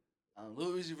shit?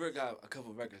 Lil Uzi Vert got a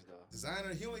couple records though.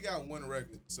 Designer, he only got 1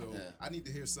 record, so I need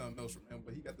to hear something else from him.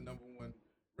 But he got the #1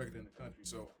 record in the country,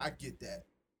 so I get that.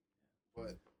 But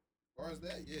as far as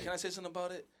that, yeah. Can I say something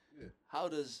about it? Yeah. How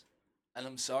does? And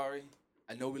I'm sorry,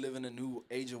 I know we live in a new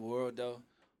age of world though.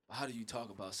 how do you talk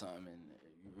about something and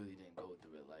you really didn't go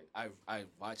through it? Like I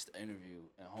watched the interview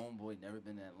and homeboy never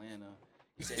been to Atlanta.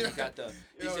 He said he got the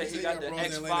he got the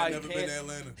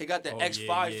X5. He got the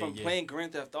X5 from playing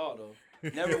Grand Theft Auto.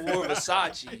 Never wore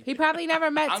Versace. He probably never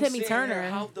met Timmy Turner.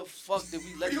 How the fuck did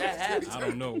we let that happen? I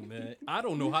don't know, man. I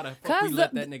don't know how the fuck we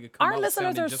let that nigga come our out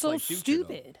listeners are just so like Future,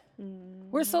 stupid.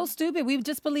 We're so stupid. We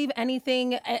just believe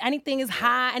anything. Anything is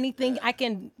high. Anything I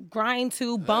can grind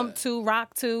to, bump to,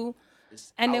 rock to.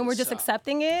 And then we're just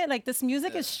accepting it. Like, this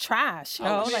music is trash,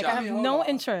 yo. Like, I have no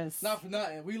interest. Not for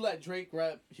nothing. We let Drake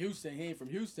rap Houston. He ain't from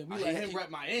Houston. We let him rap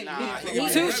Miami.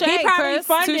 Touche, he probably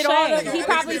funded all the. He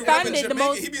probably funded the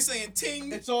most. He be saying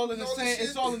ting. It's all in the same.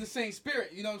 It's all in the same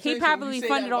spirit. You know what I'm saying? He probably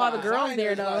funded all the girls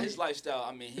there though. His lifestyle.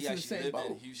 I mean, he actually lived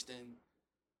in Houston.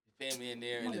 Family in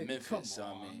there and in Memphis. So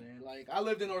I mean, like I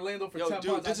lived in Orlando for 10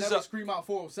 months. I never scream out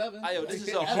 407. This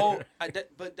is a whole.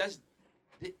 But that's.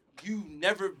 You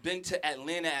never been to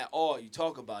Atlanta at all. You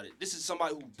talk about it. This is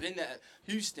somebody who been to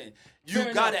Houston.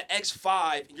 You got an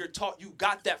X5 and you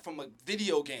got that from a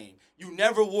video game. You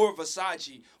never wore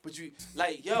Versace, but you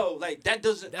that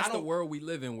doesn't. That's the world we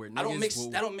live in where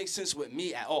niggas that don't make sense with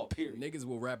me at all. Period. Niggas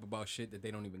will rap about shit that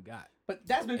they don't even got. But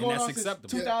that's been going on since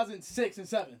 2006 and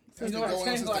 7. That's been going on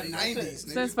since the 90s.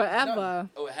 Since forever.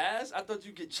 Oh, it has? I thought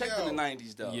you get checked in the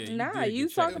 90s though. Yeah, you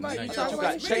talk about many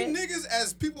niggas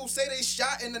as people say they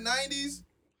shot in the 90s.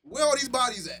 Where all these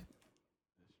bodies at?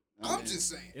 I'm just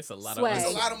saying. It's a lot of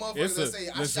motherfuckers that say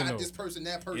I shot this person,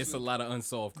 that person. It's a lot of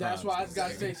unsolved crimes. That's why I just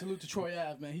gotta say salute to Troy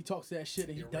Ave, man. He talks that shit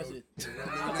and he does it. Real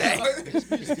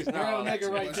nigga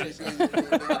right there.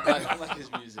 I like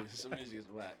his music. Some music is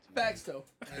whack. Facts though.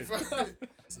 It's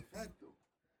a fact though.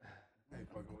 I ain't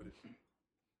fucking with it.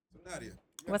 So Nadia,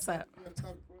 what's up? You got a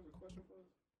topic for us? A question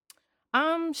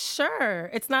for us?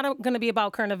 Sure. It's not going to be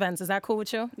about current events. Is that cool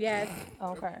with you? Yes.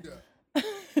 Okay. Yeah.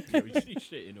 She's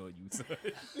shitting on you, son.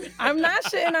 I'm not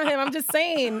shitting on him. I'm just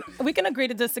saying we can agree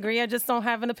to disagree. I just don't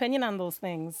have an opinion on those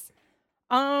things.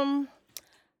 I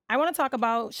want to talk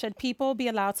about, should people be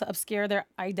allowed to obscure their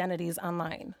identities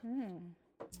online?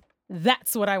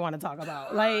 That's what I want to talk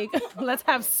about. Like, let's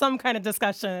have some kind of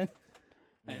discussion.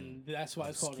 And that's why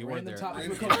it's called Obscure Random their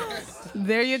Topics.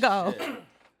 There you go.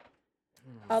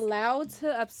 Allowed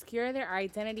to obscure their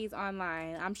identities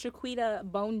online. I'm Shaquita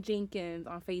Bone Jenkins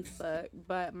on Facebook,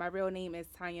 but my real name is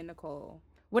Tanya Nicole.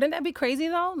 Wouldn't that be crazy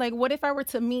though? Like, what if I were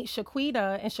to meet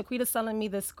Shaquita and Shaquita's telling me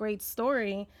this great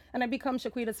story and I become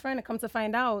Shaquita's friend and come to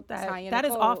find out that that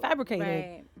is all fabricated?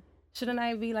 Right. Shouldn't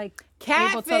I be like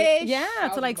catfish?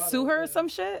 To like sue her or some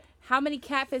shit? How many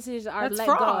catfishes are That's let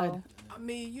fraud. go? I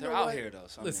mean, you They're know out what? here though.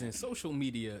 So Listen, social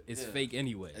media is fake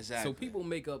anyway. Exactly. So people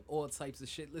make up all types of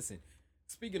shit. Listen,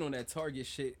 speaking on that Target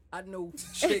shit, I know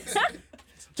chicks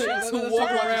who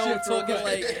walk around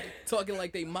talking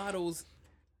like they models,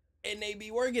 and they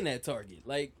be working at Target.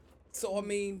 Like, so I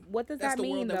mean, what does that's that the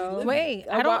mean world that we though? live Wait,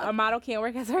 in. A model can't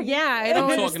work at Target. Yeah, I don't I'm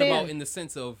talking understand. about in the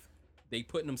sense of they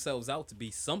putting themselves out to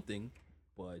be something,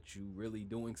 but you really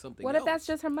doing something What else. if that's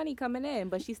just her money coming in,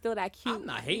 but she's still that cute? I'm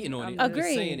not hating on it. I'm just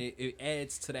saying it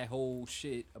adds to that whole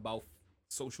shit about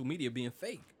social media being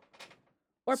fake.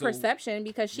 Or perception,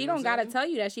 because she don't gotta tell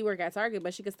you that she work at Target,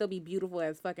 but she could still be beautiful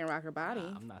as fucking rock her body.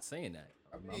 I'm not saying that.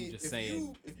 I'm just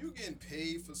saying. If you getting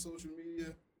paid for social media,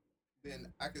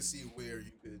 then I can see where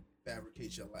you could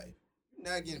fabricate your life.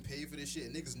 You're not getting paid for this shit,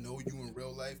 and niggas know you in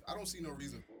real life. I don't see no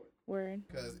reason for it. Word.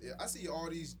 Because I see all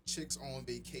these chicks on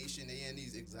vacation, they in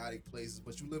these exotic places,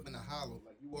 but you live in a hollow.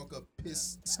 Like, you walk up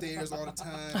piss stairs all the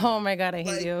time. Oh my God, I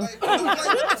hate you.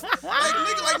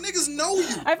 Niggas know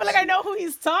you. I feel like I know who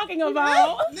he's talking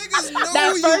about. Niggas know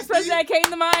that you. First person that came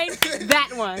to mind, that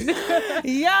one.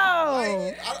 Yo.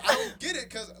 I don't get it,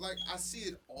 because, like, I see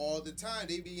it all the time.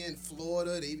 They be in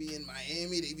Florida, they be in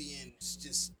Miami, they be in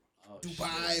just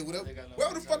Dubai, whatever.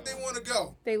 Wherever the fuck they want to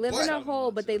go. They live in a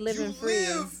hole, but they live in free.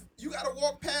 You gotta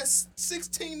walk past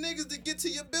 16 niggas to get to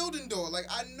your building door. Like,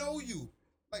 I know you.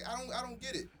 Like, I don't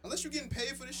get it. Unless you're getting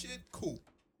paid for this shit, cool.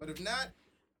 But if not,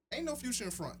 ain't no future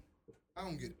in front. I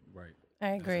don't get it. Right. I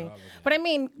agree. But I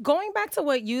mean, going back to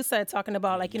what you said, talking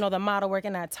about like, you know, the model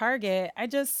working at Target, I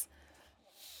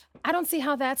don't see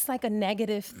how that's like a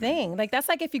negative thing. Like, that's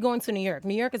like if you go into New York.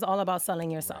 New York is all about selling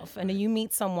yourself. And then you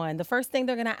meet someone. The first thing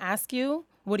they're going to ask you,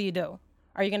 what do you do?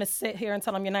 Are you going to sit here and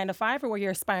tell them you're 9 to 5 or where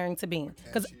you're aspiring to be?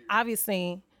 Because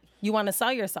obviously you want to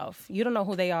sell yourself. You don't know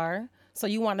who they are. So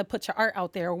you want to put your art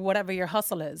out there or whatever your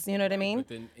hustle is. You know what I mean? But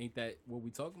then ain't that what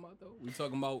we talking about, though? We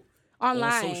talking about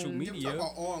online. On social media. Yeah, we talking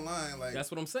about online. Like, that's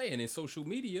what I'm saying. In social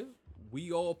media,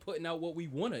 we all putting out what we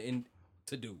want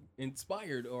to do,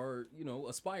 inspired or, you know,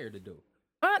 aspire to do.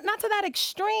 Not to that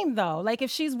extreme, though. Like,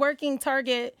 if she's working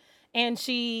Target and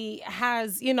she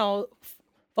has, you know,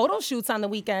 photo shoots on the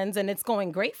weekends and it's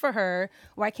going great for her,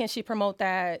 why can't she promote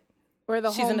that? Or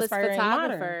the she's an homeless aspiring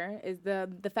photographer modern? is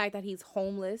the fact that he's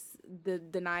homeless,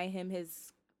 deny him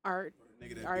his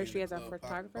artistry as a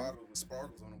photographer. Bottle with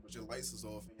sparkles on them, but your lights is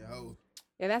off in your house.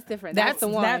 Yeah, that's different. That's the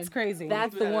one. That's crazy.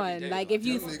 That's the one. Like if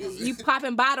you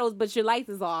popping bottles but your lights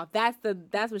is off. That's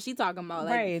what she talking about.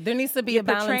 Like, right. There needs to be a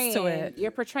balance to it. You're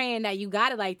portraying that you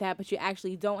got it like that, but you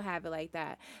actually don't have it like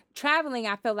that. Traveling,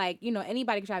 I feel like, you know,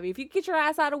 anybody can travel. If you get your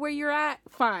ass out of where you're at,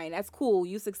 fine. That's cool.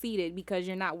 You succeeded because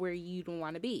you're not where you don't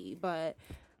want to be. But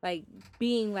like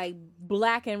being like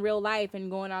black in real life and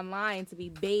going online to be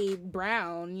Babe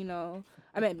Brown, you know,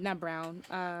 I mean not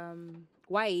brown,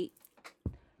 white.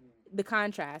 The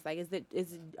contrast, like,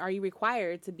 are you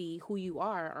required to be who you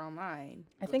are online?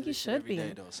 I think you should be,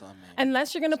 day, though, so, I mean,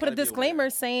 unless you're gonna put a disclaimer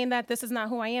saying that this is not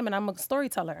who I am and I'm a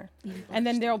storyteller, and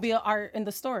then there'll be an art in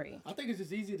the story. I think it's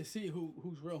just easy to see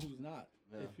who's real, who's not.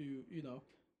 Yeah.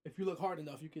 If you look hard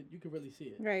enough, you could really see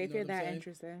it. Right, if you're that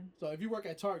interested. So if you work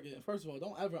at Target, first of all,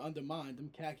 don't ever undermine them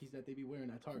khakis that they be wearing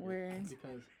at Target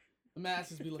because the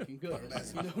masses be looking good.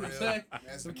 You know what I'm saying?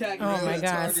 Oh my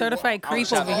God, certified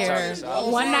creep over here.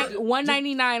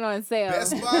 $199 on sale.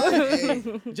 Best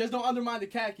Buy. Just don't undermine the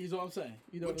khakis. Is what I'm saying.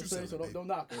 You know what I'm saying? So don't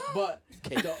knock it. But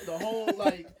the whole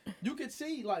like you could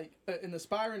see like an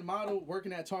aspiring model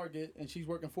working at Target and she's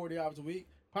working 40 hours a week.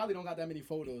 Probably don't got that many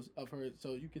photos of her,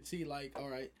 so you could see like, all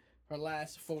right, her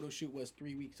last photo shoot was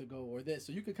 3 weeks ago or this.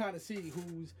 So you could kind of see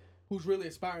who's really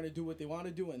aspiring to do what they want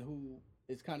to do and who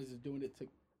is kind of just doing it to.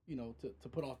 You know, to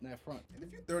put off in that front. And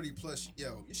if you're 30 plus,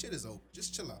 yo, your shit is open.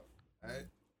 Just chill out, all right?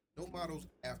 No models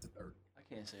after 30. I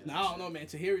can't say that. No, I don't know, man.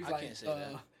 Tahiri's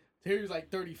like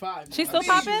 35. She's still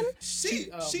popping? She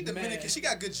Dominican. She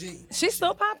got good genes. She's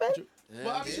still popping? Yeah.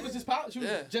 Well, I mean, she was just popping. She was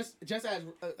just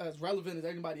as relevant as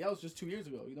anybody else just 2 years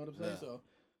ago. You know what I'm saying? So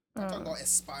I'm talking about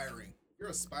aspiring. You're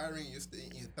aspiring. You're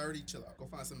 30. Chill out. Go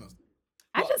find something else.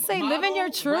 I just say live in your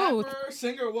truth. Rapper,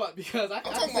 singer, what? Because I'm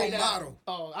talking about model.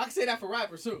 Oh, I can say that for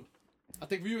rappers too. I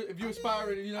think if you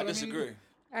aspire, you know what I mean?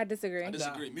 I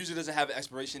disagree. Music doesn't have an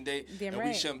expiration date. Damn and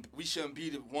right. we shouldn't be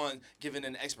the one giving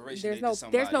an expiration date to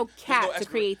somebody. There's no cap to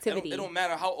creativity. It don't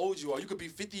matter how old you are. You could be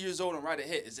 50 years old and write a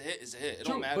hit. It's a hit. It's a hit. It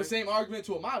True, don't matter. But same argument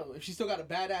to a model. If she's still got a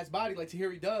badass body like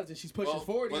Tahiri does and she's pushing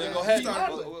 40, well, then go ahead.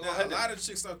 A lot of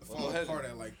chicks start to fall apart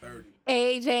at like 30.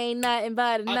 Age ain't nothing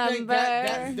but a number. I think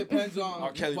that depends on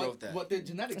what their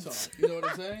genetics are. You know what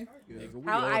I'm saying?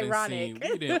 How ironic.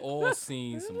 We done all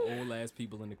seen some old ass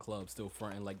people in the club still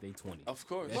fronting like they 20. Of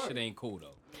course. That shit ain't cool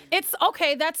though. It's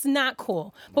okay, that's not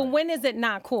cool. But when is it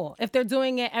not cool? If they're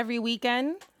doing it every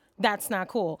weekend, that's not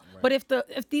cool. Right. But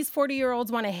if these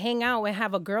 40-year-olds want to hang out and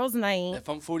have a girls' night, if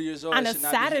I'm 40 years old on a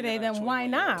Saturday, then why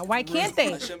not? Why can't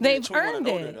they? They've earned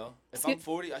it. If I'm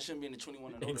 40, I shouldn't be in the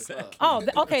 21 and older club. Oh,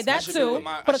 okay, that too.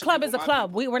 But a club is a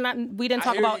club. We didn't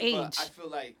talk about age. I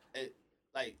feel like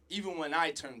even when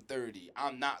I turn 30,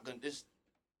 I'm not gonna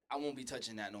I won't be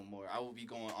touching that no more. I will be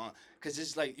going on because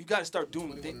it's like you gotta start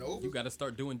doing things. You gotta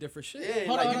start doing different shit. Yeah,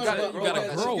 you gotta grow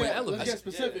and elevate. Let's get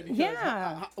specific.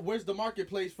 Yeah. Where's the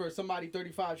marketplace for somebody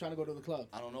 35 trying to go to the club?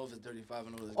 I don't know if it's 35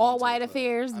 and older. All white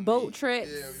affairs, boat trips.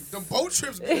 Yeah, the boat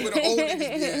trips where the old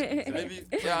niggas be.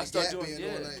 Maybe I start doing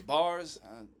bars.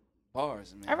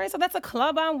 Bars, man. All right, so that's a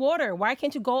club on water. Why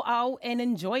can't you go out and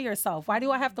enjoy yourself? Why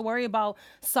do I have to worry about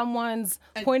someone's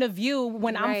point of view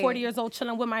when I'm 40 years old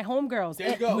chilling with my homegirls?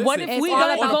 There you go. What if we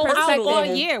didn't go out all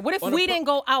year? What if we didn't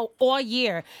go out all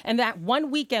year and that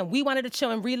one weekend we wanted to chill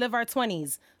and relive our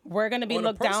 20s? We're going to be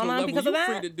looked down on because of that?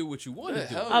 You're free to do what you want to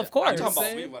do. Of course. I'm talking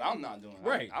about me, but I'm not doing that.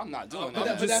 Right. I'm not doing that.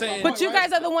 I'm just saying. But you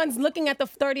guys are the ones looking at the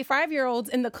 35-year-olds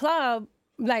in the club.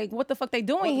 Like, what the fuck they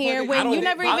doing here when you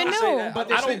never even knew?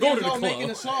 But I don't go to the club.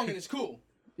 Making a song and it's cool.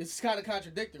 It's kind of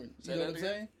contradictory. You know what I'm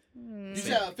saying? You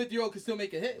said a 50-year-old can still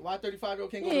make a hit. Why a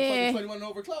 35-year-old can't go to a fucking 21 and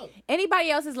over club?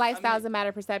 Anybody else's lifestyle is a matter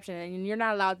of perception, and you're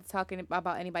not allowed to talk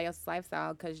about anybody else's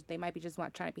lifestyle because they might be just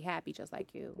trying to be happy just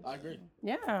like you. I agree.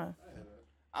 Yeah.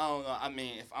 I don't know. I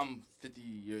mean, if I'm 50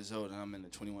 years old and I'm in the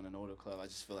 21 and older club, I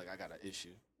just feel like I got an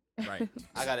issue. Right.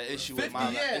 I got an issue 50, with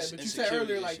my but you said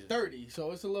earlier like 30,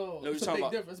 so it's a little, it's a big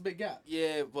difference, it's a big gap.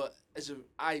 Yeah, but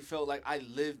I felt like I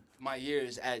lived my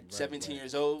years at 17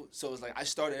 years old, so it's like I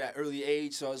started at early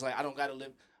age, so I was like I don't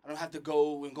have to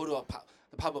go to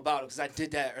the pop a bottle because I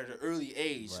did that at an early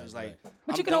age. So it's like,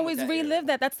 but you can always relive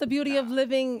that. That's the beauty of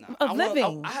living.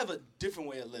 Living. I have a different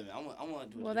way of living. I want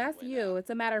to do it. Well, that's you.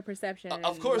 It's a matter of perception.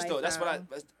 Of course, though. That's what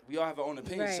we all have our own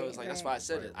opinions. So it's like that's why I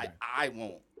said it. I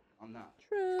won't. I'm not.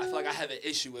 True. I feel like I have an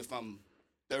issue if I'm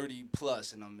 30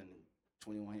 plus and I'm in a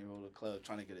 21-year-old club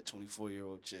trying to get a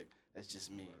 24-year-old chick. That's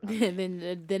just me. then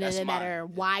it doesn't matter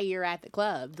why you're at the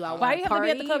club. Do I Why want you to have to be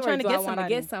party at the club trying to or do get I want to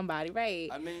somebody? get somebody? Right.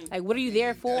 I mean, like, what are you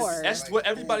there for? That's what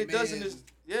everybody does in this.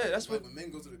 Yeah, that's what. When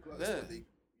men go to the club,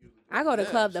 I go to the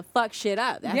club to fuck shit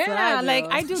up. That's what I do. like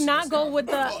I do not go with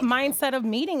the mindset of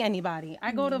meeting anybody.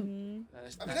 I go to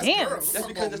dance. That's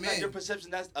because that's not your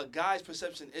perception. That's a guy's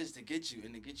perception is to get you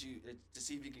and to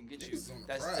see if he can get you.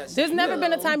 That's There's never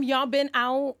been a time y'all been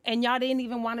out and y'all didn't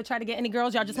even want to try to get any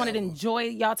girls. Y'all just wanted to enjoy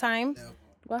y'all time.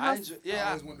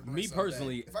 Me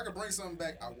personally, if I could bring something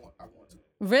back, I want to.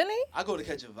 Really? I go to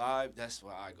catch a vibe. That's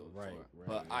what I go for.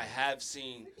 But I have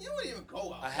seen. You don't even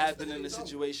go out. I have been in a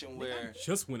situation where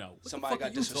just went out. Somebody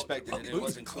got disrespected and it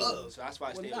wasn't club. cool. So that's why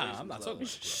I stayed away from the club.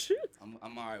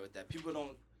 I'm alright with that. People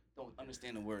don't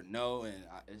understand the word no, and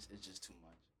it's just too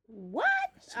much. What?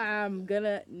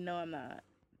 No, I'm not.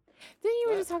 Then you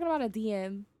were just talking about a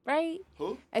DM, right?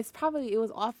 Who? It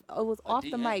was off the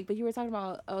DM? mic, but you were talking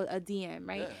about a DM,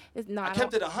 right? Yeah. It's not. I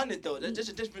kept it 100 though. That's just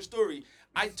a different story.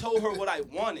 I told her what I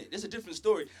wanted. It's a different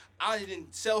story. I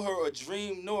didn't sell her a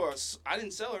dream, I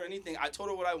didn't sell her anything. I told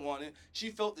her what I wanted. She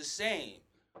felt the same,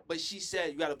 but she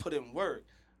said you got to put in work.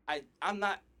 I'm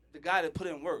not the guy that put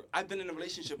in work. I've been in a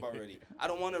relationship already. I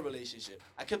don't want a relationship.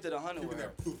 I kept it 100 with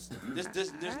her.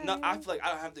 I feel like I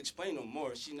don't have to explain no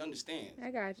more. She understands.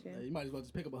 I got you. You might as well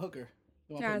just pick up a hooker.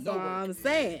 That's what I'm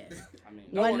saying. I mean,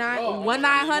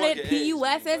 1-900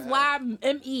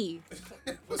 PUSSYME.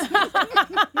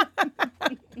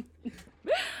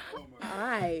 All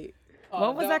right.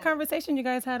 What was that conversation you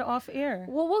guys had off air?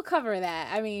 Well, we'll cover that.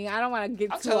 I mean, I don't want to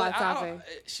get too off topic.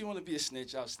 She want to be a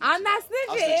snitch. I'm not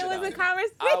snitching. It was a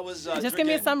conversation. I was just give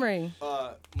me a summary.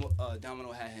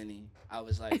 Domino had Henny. I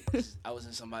was like, I was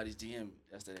in somebody's DM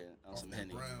yesterday on some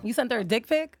Henny. You sent her a dick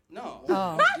pic? No.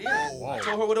 Oh. Yeah. I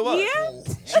told her what it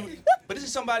was. Yeah. But this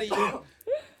is somebody.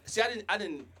 See, I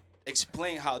didn't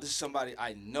explain how this is somebody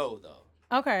I know though.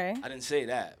 Okay. I didn't say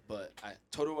that, but I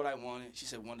told her what I wanted. She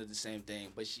said wanted the same thing,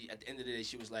 but at the end of the day,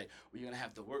 she was like, "Well, you're gonna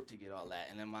have to work to get all that."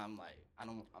 And then I'm like, I'm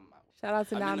not. Shout out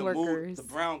to non-workers. The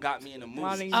Brown got me in the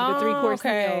mood. The 3-course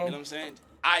meal. You know what I'm saying?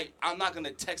 I'm not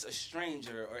gonna text a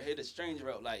stranger or hit a stranger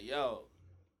up like, "Yo,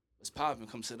 what's poppin'?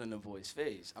 Come sit on the boy's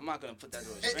face." I'm not gonna put that to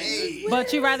a stranger.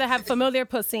 But you rather have familiar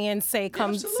pussy and say,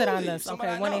 "Come sit on this."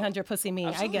 Somebody Okay, 1-800-PUSSY-ME.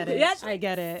 I get it. Yes. I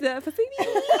get it.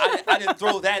 I didn't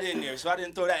throw that in there, so I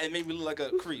didn't throw that. It made me look like a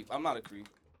creep. I'm not a creep.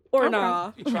 Or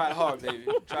nah. You try hard, baby.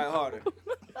 Try harder.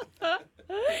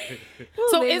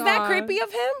 So is that creepy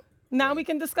of him? Now we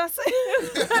can discuss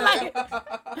it.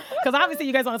 Because obviously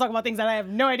you guys want to talk about things that I have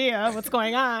no idea what's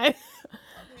going on. I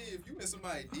mean, if you in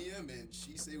somebody DM and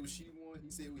she say what she want,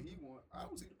 he say what he want, I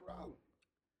don't see the problem.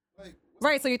 Like,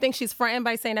 right, so you think she's fronting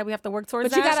by saying that we have to work towards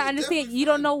But that? you gotta understand, you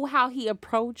don't know how he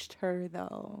approached her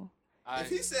though. If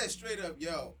he said straight up,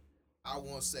 "Yo, I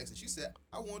want sex," and she said,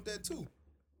 "I want that too,"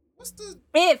 what's the?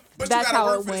 But that's you gotta how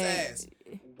work it for this went. ass.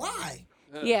 Why?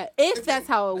 Yeah, if that's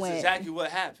how it That's went. exactly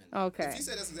what happened. Okay. If he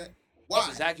said that's exactly That's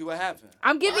exactly what happened.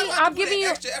 I'm giving you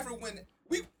extra effort when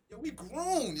we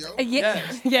grown, yo. Yeah.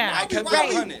 I kept it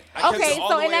Right. 100. I kept Okay, it all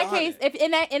so the in way that 100. case, if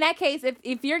in that case,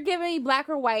 if you're giving me black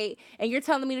or white and you're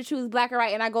telling me to choose black or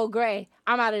white and I go gray,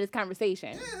 I'm out of this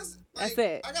conversation. That's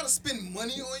it. I gotta spend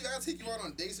money on you. I gotta take you out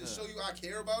on dates and show you I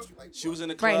care about you. Like, She was in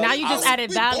the club. Right, now you just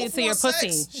added value to your want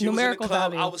pussy. sex. She Numerical was in the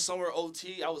club. value. I was somewhere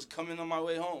OT. I was coming on my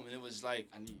way home, and it was like,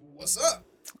 I need. What's up?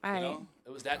 You know,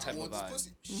 it was that type I want of this vibe.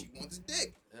 pussy. She wants this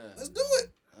dick. Yeah. Let's do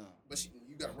it. But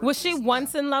you gotta work Was for she this.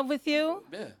 once in love with you?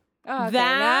 Yeah. Okay,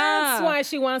 That's nah. why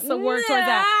she wants to work towards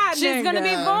that. She's gonna be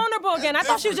nigga. vulnerable again. I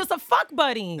thought she was just a fuck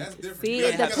buddy. That's different. See, We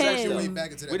it gotta depends. segue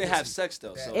back into that We didn't have pussy. sex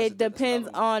though. So It depends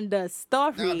on the Nah,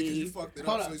 because you story. fucked it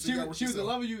Hold up. on. So you gotta work She was in yourself.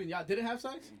 love with you and y'all didn't have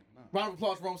sex? Round of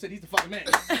applause for Rome said he's the fucking man.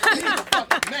 He's the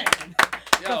fucking man.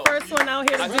 The first one out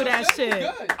here to do that shit.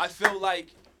 Good. I feel like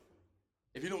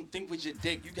if you don't think with your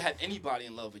dick, you can have anybody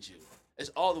in love with you. It's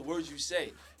all the words you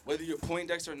say. Whether you're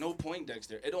Poindexter or no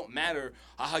Poindexter, it don't matter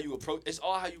how you approach. It's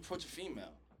all how you approach a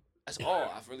female. That's all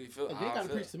I really feel. They how I gotta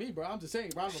feel. preach to me, bro. I'm just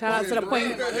saying. Round of Shout out to the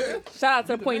applause. Shout out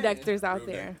to the Poindexters out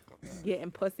there getting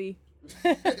pussy.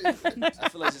 I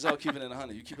feel like it's all keeping it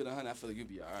 100. You keep it 100, I feel like you'll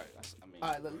be all right. I mean, All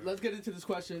right, let's get into this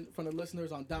question from the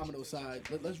listeners on Domino's side.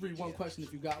 Let's read one question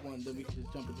if you got one, then we can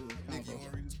just jump into the Nick, you convo.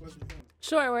 wanna read this question?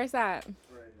 Sure, where's that?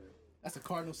 That's a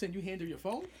cardinal sin. You handle your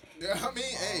phone? Yeah, I mean,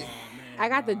 hey. I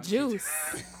got the juice.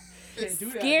 Can't do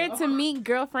that. Scared though. to meet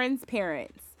girlfriend's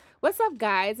parents. What's up,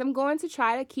 guys? I'm going to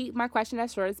try to keep my question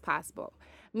as short as possible.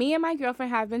 Me and my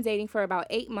girlfriend have been dating for about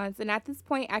 8 months, and at this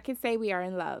point, I can say we are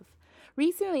in love.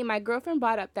 Recently, my girlfriend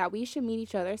brought up that we should meet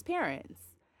each other's parents.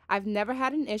 I've never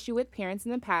had an issue with parents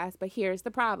in the past, but here's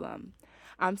the problem.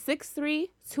 I'm 6'3",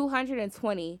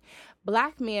 220,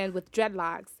 black man with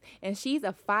dreadlocks, and she's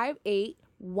a 5'8",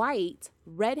 white,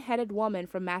 red-headed woman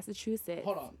from Massachusetts.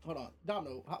 Hold on.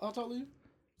 Domino, how tall are you?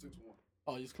 6'1".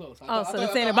 Oh, you're close. So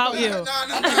it's saying about you.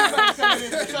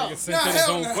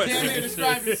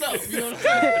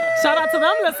 Shout out to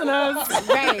them listeners.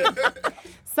 Right.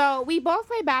 So we both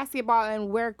play basketball and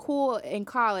we're cool in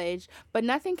college, but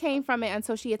nothing came from it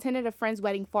until she attended a friend's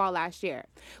wedding fall last year.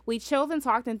 We chilled and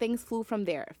talked and things flew from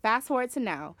there. Fast forward to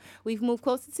now. We've moved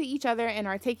closer to each other and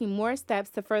are taking more steps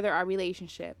to further our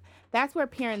relationship. That's where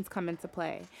parents come into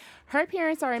play. Her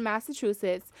parents are in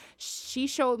Massachusetts. She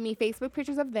showed me Facebook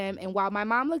pictures of them, and while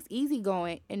mom looks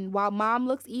easygoing,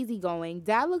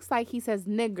 Dad looks like he says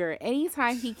nigger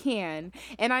anytime he can,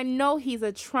 and I know he's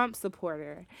a Trump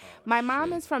supporter. My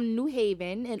mom is from New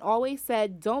Haven and always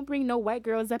said, don't bring no white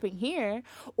girls up in here,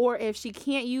 or if she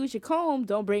can't use your comb,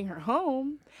 don't bring her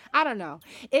home. I don't know.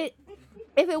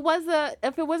 If it was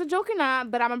a joke or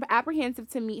not, but I'm apprehensive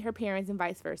to meet her parents and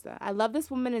vice versa. I love this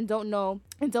woman and don't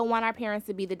want our parents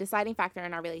to be the deciding factor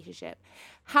in our relationship.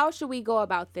 How should we go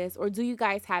about this, or do you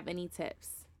guys have any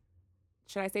tips?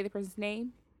 Should I say the person's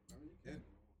name?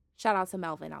 Shout out to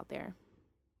Melvin out there.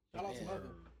 Shout out to Melvin.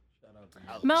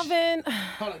 Melvin.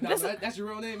 Hold on, that's your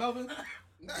real name, Melvin?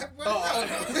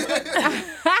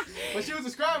 But she was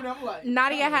describing it, I'm like.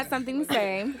 Nadia had something to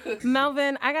say.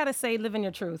 Melvin, I gotta say, live in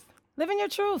your truth. Live in your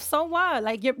truth. So what?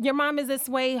 Like your mom is this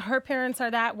way, her parents are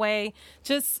that way.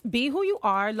 Just be who you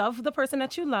are, love the person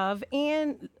that you love,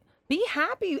 and be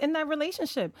happy in that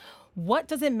relationship. What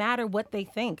does it matter what they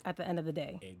think at the end of the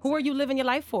day? Exactly. Who are you living your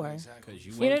life for? Exactly.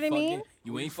 You know what I mean?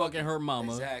 You ain't fucking her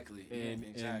mama. Exactly. And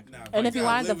if you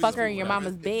wanted to fuck her in your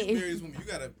mama's bed. You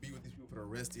gotta be with these people for the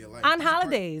rest of your life. On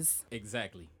holidays.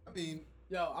 Exactly. I mean,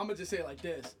 yo, I'm gonna just say it like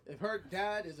this: if her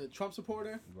dad is a Trump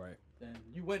supporter, right, then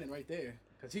you winning right there.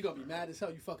 Cause he gonna be mad as hell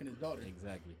you fucking his daughter.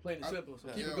 Exactly. Plain and simple. So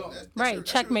keep it going. Right.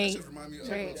 Checkmate. That remind me of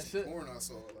some porn I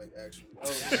saw, like actually.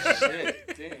 Oh shit!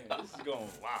 Damn, this is going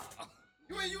wow.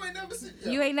 You ain't never seen.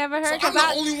 You ain't never heard. So I'm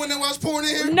the only one that watch porn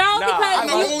in here. No, because I'm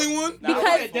the only one.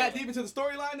 Because that deep into the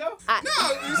storyline though.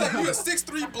 No, he's like you a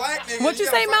 6'3" black nigga. What you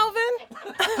say, Melvin? You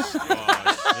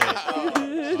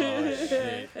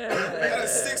got a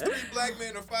 6'3" black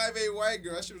man, a 5'8" white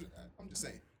girl. I'm just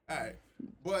saying. All right.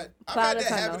 But I've had that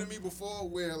happen to me before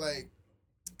where, like,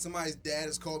 somebody's dad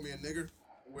has called me a nigger.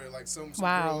 Where, like, some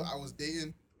girl I was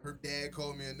dating, her dad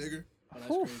called me a nigger.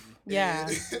 Oh, that's crazy. Yeah.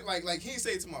 like, he didn't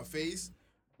say it to my face,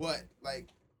 but, like,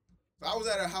 so I was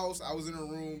at her house. I was in her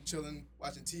room chilling,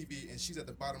 watching TV, and she's at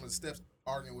the bottom of the steps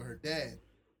arguing with her dad.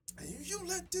 And you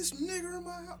let this nigger in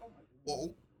my house? I'm like,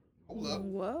 whoa. Hold up.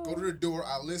 Whoa. Go to the door.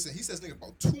 I listen. He says nigga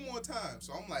about 2 more times.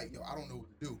 So I'm like, yo, I don't know what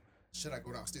to do. Should I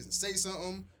go downstairs and say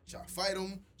something? Should I fight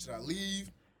him? Should I leave?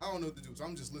 I don't know what to do. So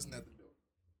I'm just listening at the door.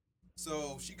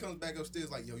 So she comes back upstairs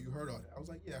like, yo, you heard all that? I was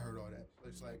like, yeah, I heard all that. So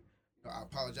she's like, you know, I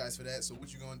apologize for that. So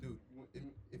what you gonna do?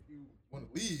 If you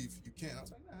want to leave, you can. I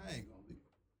was like, nah, I ain't gonna leave.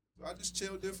 So I just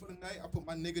chilled there for the night. I put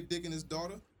my nigga dick in his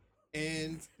daughter,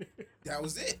 and that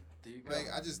was it. There you go. Like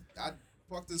I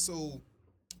fucked her so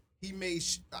I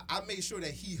made sure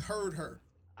that he heard her.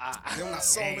 Then when I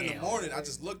saw him in the morning, I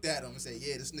just looked at him and said,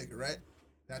 yeah, this nigga, right?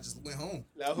 And I just went home.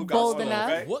 Bold enough.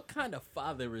 Right? What kind of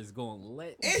father is going to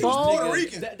let? And he was Puerto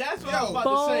Rican. That's what I was about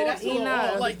to say. That's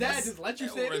enough. like that. Just let you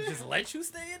stay there. Just let you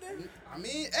stay in there. I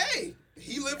mean, hey,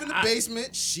 he live in the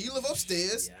basement. She live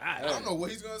upstairs. I don't know what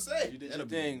he's gonna say. You did your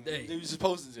thing. You were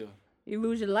supposed to do. You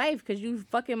lose your life because you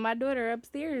fucking my daughter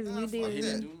upstairs. Nah, You fuck did.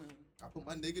 that. I put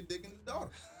my nigga dick in his daughter.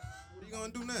 What are you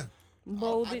gonna do now?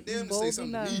 Bold, I dare him to bold say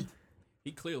something enough. to me.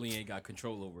 He clearly ain't got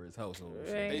control over his household.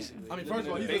 So. Right. Basically. I mean, first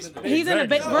of all, He's in the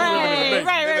big right.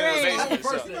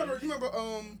 You remember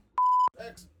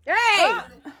X?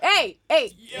 Hey.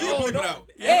 You bleep it out.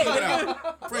 Hey. Bleep it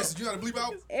out. Francis, you gotta bleep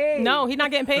out? Hey. No, he's not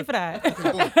getting paid for that.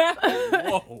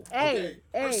 Whoa. Hey.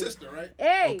 Her sister, right?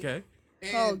 Hey. Okay.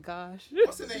 And Oh gosh.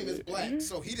 what's her name is black,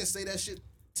 so he didn't say that shit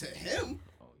to him.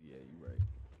 Oh yeah, you right.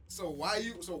 So why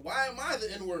am I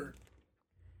the N-word?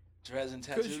 Dreads and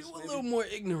tattoos. Because you a little more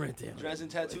ignorant than Dreads and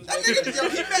tattoos. That nigga, yo,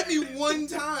 he met me one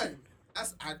time.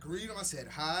 I greeted him. I said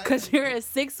hi. Cause you're a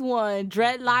 6'1",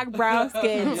 dreadlock, brown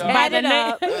skin, By the tatted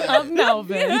up. name of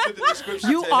Melvin.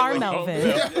 You are Melvin.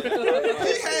 He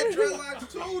had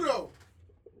dreadlocks too, though.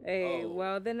 Hey,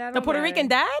 well then that The don't Puerto matter. Rican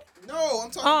dad? No,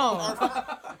 I'm talking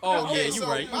about our Oh yeah, Okay, you so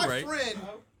right. You my right. friend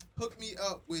hooked me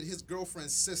up with his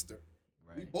girlfriend's sister.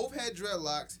 We both had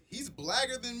dreadlocks. He's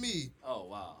blacker than me, Oh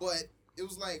wow. but it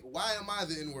was like, why am I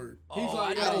the N-word? He's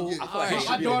like, I didn't yo, get it. I feel like he should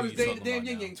my be daughter's the dating lead the damn talking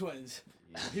Yin about Yang twins.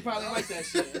 He probably like that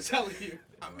shit. I'm telling you.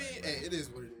 I mean, hey, it is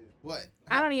what it is. But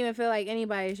I don't even feel like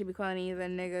anybody should be calling these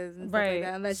niggas and stuff like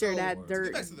that unless you're that dirt.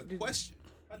 Get back to the question.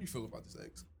 How do you feel about this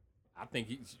ex? I think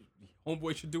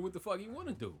homeboy should do what the fuck he want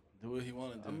to do. Do what he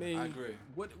want to do. I mean, I agree.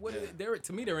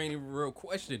 To me, there ain't even a real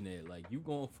question there. Like, you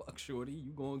gonna fuck shorty,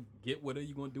 you gonna get with her,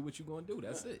 you gonna do what you gonna do.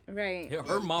 That's it. Right.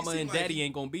 Her mama and daddy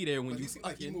ain't gonna be there when you seem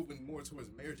like you moving more towards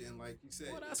marriage, and like you said,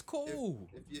 well, that's cool.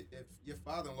 If your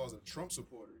father-in-law's a Trump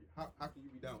supporter, how can you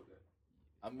be down with that?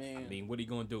 I mean, what he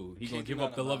gonna do? He gonna give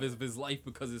up the love of his life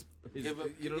because his you know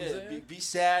what I'm saying? Be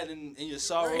sad in your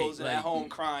sorrows and at home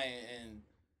crying and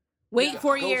wait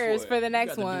 4 years for the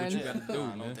next one.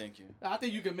 No, thank you. I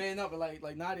think you can man up, and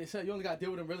like Nadia said, you only got to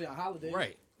deal with them really on holidays.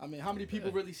 Right. I mean, how many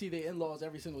people really see their in-laws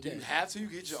every single day? You have to. You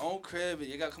get your own crib, and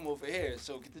you got to come over here.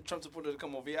 So get the Trump supporter to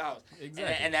come over your house.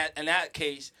 Exactly. And in that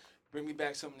case, bring me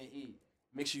back something to eat.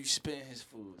 Make sure you spend his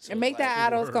food. So and make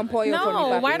that arroz con pollo.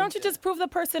 No, why don't you just prove the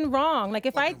person wrong? Like,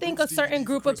 if I think a certain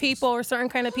group of people or certain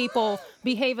kind of people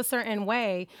behave a certain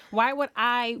way, why would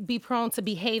I be prone to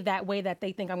behave that way that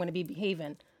they think I'm going to be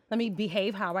behaving? Let me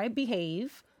behave how I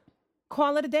behave.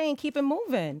 Call it a day and keep it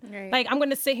moving. Right. Like, I'm going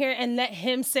to sit here and let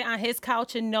him sit on his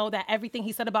couch and know that everything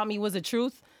he said about me was the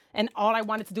truth. And all I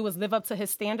wanted to do was live up to his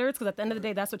standards, because at the end of the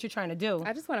day, that's what you're trying to do.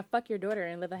 I just want to fuck your daughter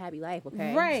and live a happy life,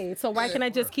 okay? Right. So why can't I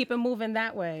just keep it moving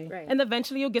that way? Right. And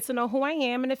eventually you'll get to know who I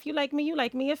am. And if you like me, you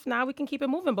like me. If not, we can keep it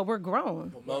moving. But we're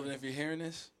grown. Well, Melvin, if you're hearing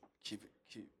this, keep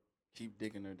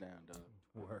digging her down, dog.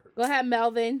 Go ahead,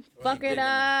 Melvin. Fuck it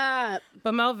up.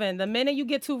 But Melvin, the minute you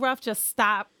get too rough, just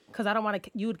stop, because I don't want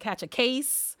you to catch a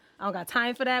case. I don't got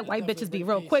time for that. White bitches be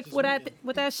real quick with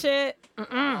that shit. I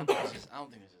don't think it's just white.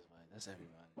 That's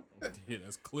everybody. Yeah,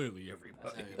 that's clearly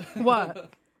everybody.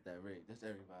 What? That rate. That's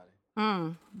everybody.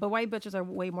 But white bitches are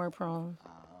way more prone I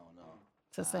don't know.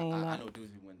 to saying I that. know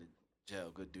dudes who went to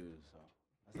jail, good dudes. So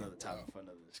that's another topic for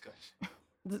another discussion.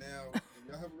 Now,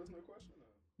 y'all have a listener question?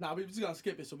 Nah, we're just gonna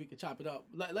skip it so we can chop it up.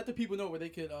 Let the people know where they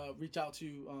could reach out to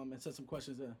you and send some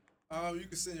questions in. You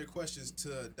can send your questions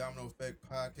to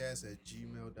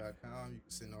dominoeffectpodcast@gmail.com. You can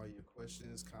send all your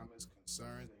questions, comments,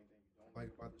 concerns, anything you don't like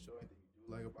about the show, anything you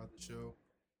do like about the show,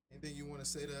 anything you want to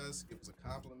say to us, give us a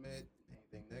compliment,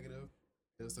 anything negative,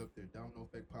 hit us up there,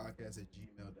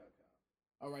 dominoeffectpodcast@gmail.com.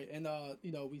 All right, and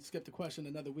we skipped the question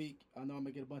another week. I know I'm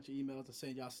gonna get a bunch of emails that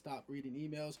saying y'all stop reading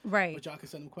emails. Right. But y'all can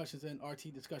send them questions in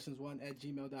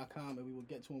rtdiscussions1@gmail.com, and we will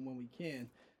get to them when we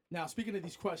can. Now, speaking of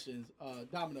these questions,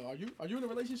 Domino, are you in a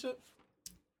relationship?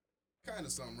 Kind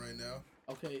of something right now.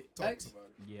 Okay. Talk to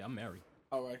somebody. Yeah, I'm married.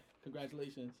 All right.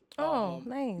 Congratulations. Oh,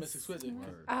 nice. Mr. Exquisite.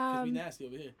 Because we nasty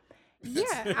over here.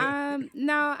 Yeah.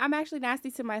 No, I'm actually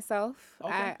nasty to myself.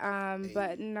 Okay.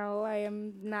 But no, I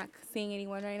am not seeing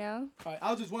anyone right now. All right. I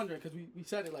was just wondering, because we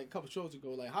said it like a couple shows ago.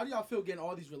 Like, how do y'all feel getting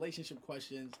all these relationship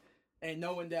questions and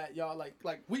knowing that y'all like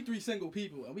we three single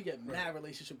people and we get mad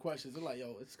relationship questions? They're like,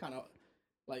 yo, it's kind of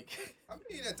like. I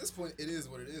mean, at this point, it is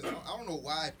what it is. I don't know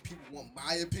why people want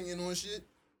my opinion on shit,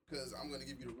 because I'm gonna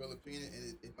give you the real opinion,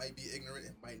 and it might be ignorant,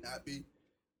 it might not be.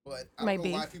 But I don't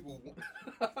know why people want,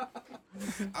 I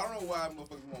don't know why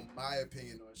motherfuckers want my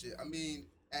opinion on shit. I mean,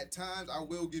 at times I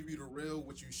will give you the real,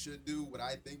 what you should do, what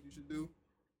I think you should do.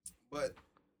 But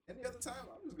any other time,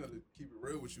 I'm just gonna keep it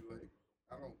real with you. Like,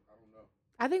 I don't know.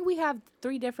 I think we have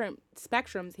 3 different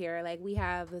spectrums here. Like, we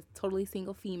have the totally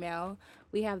single female,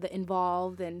 we have the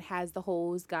involved and has the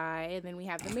hoes guy, and then we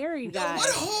have the married guy. What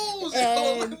hoes?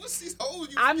 And What's these hoes?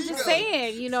 I'm just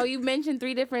saying, you mentioned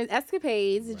 3 different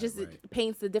escapades. It just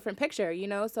paints a different picture,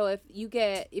 So if you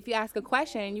ask a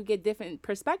question, you get different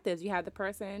perspectives. You have the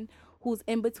person who's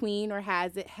in between or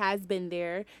has been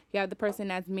there. You have the person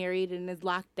that's married and is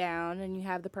locked down, and you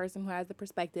have the person who has the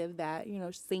perspective that,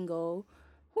 single.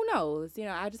 Who knows?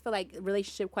 I just feel like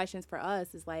relationship questions for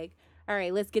us is like, all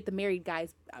right, let's get the married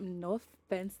guy's, no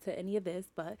offense to any of this,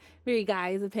 but married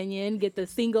guy's opinion, get the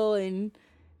single and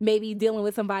maybe dealing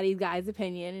with somebody's guy's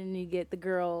opinion, and you get the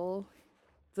girl's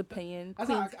opinion. That's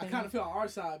how I kind of feel on our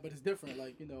side, but it's different.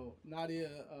 Like, Nadia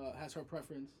has her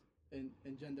preference in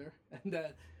gender, and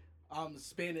that I'm a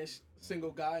Spanish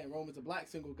single guy and Roman's a black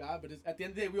single guy, but at the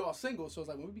end of the day, we're all single. So it's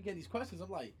like, when we begin these questions,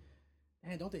 I'm like,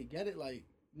 man, don't they get it? Like,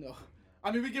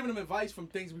 I mean, we're giving them advice from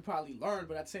things we probably learned,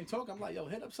 but at the same token, I'm like, yo,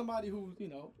 hit up somebody who's,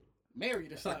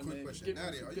 married or something, Quick man. question.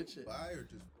 Nadia, are you shit. bi or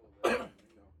just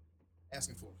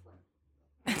asking for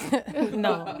a friend?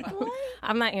 No,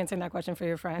 I'm not answering that question for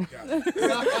your friend.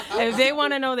 If they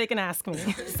want to know, they can ask me.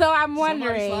 So I'm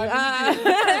wondering.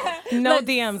 No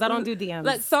DMs. I don't do DMs.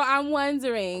 Look, so I'm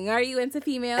wondering, are you into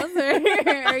females or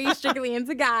are you strictly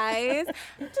into guys?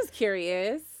 I'm just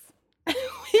curious.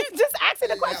 You just asking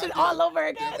the question all over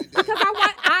again. Because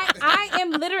I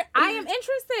am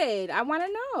interested. I want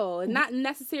to know. Not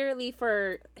necessarily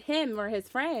for him or his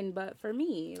friend, but for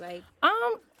me. Like,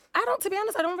 to be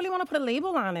honest, I don't really want to put a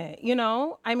label on it, you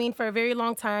know? I mean, for a very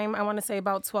long time, I want to say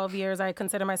about 12 years, I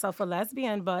consider myself a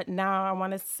lesbian, but now I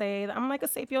want to say that I'm like a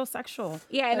sapiosexual.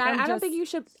 Yeah, and like, I don't think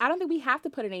I don't think we have to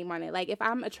put a name on it. Like, if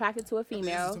I'm attracted to a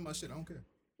female. Too much shit. I don't care.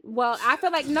 Well, I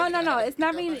feel like no. It's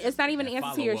not even an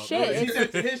answer to your shit. He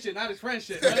said to his shit, not his friend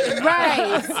shit.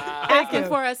 Right. Asking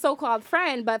for a so-called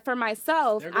friend, but for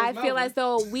myself, I feel as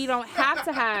though we don't have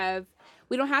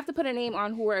to put a name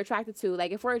on who we're attracted to.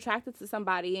 Like, if we're attracted to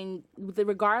somebody, and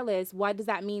regardless, what does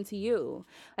that mean to you?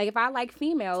 Like, if I like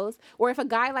females, or if a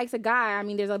guy likes a guy, I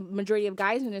mean, there's a majority of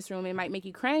guys in this room, it might make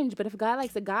you cringe, but if a guy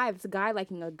likes a guy, it's a guy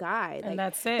liking a guy. Like, and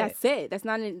that's it. That's it.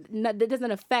 That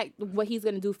doesn't affect what he's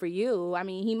going to do for you. I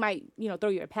mean, he might, throw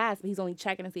you a pass, but he's only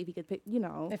checking to see if he could pick,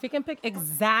 If he can pick,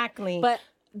 exactly. But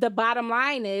the bottom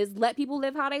line is let people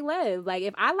live how they live. Like,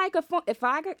 if I like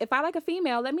a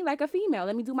female, let me like a female.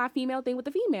 Let me do my female thing with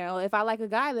the female. If I like a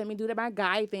guy, let me do my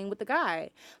guy thing with the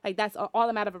guy. Like, that's all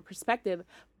a matter of perspective.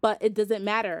 But it doesn't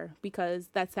matter because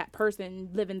that's that person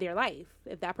living their life.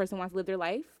 If that person wants to live their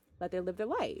life, let them live their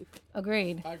life.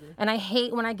 Agreed. I agree. And I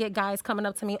hate when I get guys coming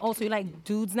up to me, oh, so you like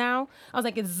dudes now? I was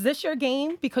like, is this your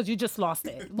game? Because you just lost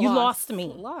it. You lost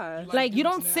me. Like, you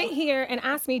don't sit here and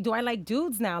ask me, do I like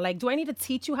dudes now? Like, do I need to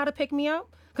teach you how to pick me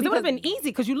up? Because it would have been easy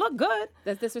because you look good.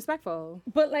 That's disrespectful.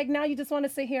 But, like, now you just want to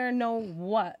sit here and know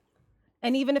what?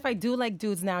 And even if I do like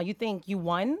dudes now, you think you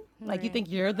won? Like, you think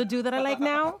you're the dude that I like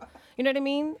now? You know what I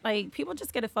mean? Like, people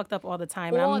just get it fucked up all the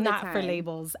time. And I'm not for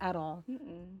labels at all.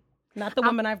 Not the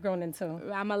woman I've grown into.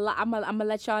 I'm gonna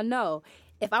let y'all know.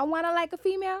 If I want to like a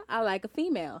female, I like a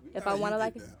female. If I want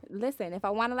to if I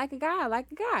want to like a guy, I like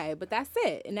a guy. But that's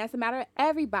it. And that's a matter of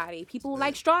everybody. People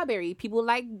like strawberry. People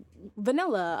like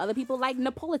vanilla. Other people like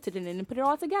Napolitan and put it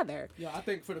all together. Yeah, I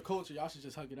think for the culture, y'all should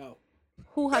just hug it out.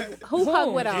 Who hug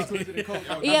what else?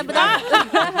 Yeah, but that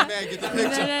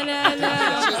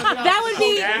would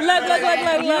be look.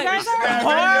 You guys are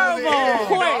horrible. Of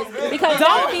course, because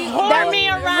don't whore me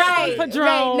around,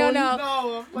 Padron. Right,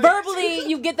 no. Verbally,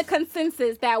 you get the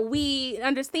consensus that we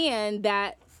understand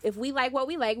that if we like what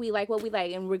we like, we like what we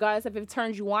like, and regardless of if it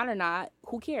turns you on or not,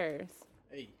 who cares?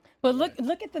 But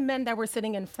look at the men that we're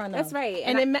sitting in front of. That's right.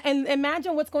 And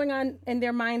imagine what's going on in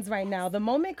their minds right now. The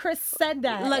moment Chris said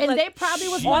that, look, they probably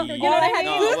was wondering, you know what I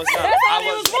mean? That's all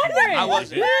they was wondering. I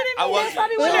was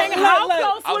wondering how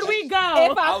close would we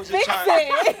go if I fix it.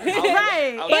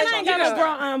 Right. You ain't got a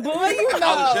bra on, boy. I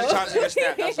was just trying to take a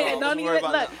snap. That's all. Don't even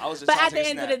look. But at the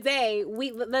end of the day,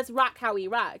 let's rock how we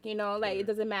rock. Like, it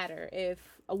doesn't matter if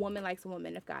a woman likes a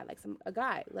woman, if a guy likes a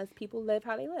guy. Let's people live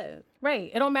how they live. Right.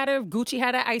 It don't matter if Gucci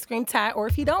had an ice cream tat or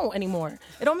if he don't anymore.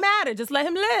 It don't matter. Just let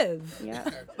him live. Yeah.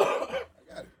 I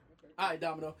got it. All right,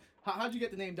 Domino. How'd you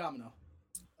get the name Domino?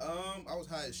 I was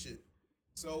high as shit.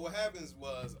 So what happens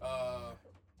was,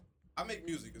 I make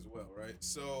music as well, right?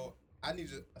 So I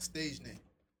needed a stage name.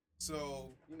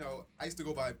 So, I used to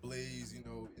go by Blaze, and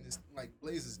it's like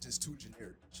Blaze is just too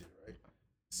generic and shit, right?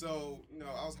 So,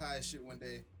 I was high as shit one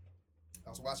day. I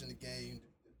was watching the game.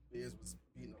 The Bears was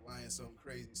beating the Lions, something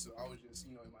crazy. So I was just,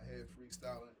 in my head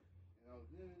freestyling.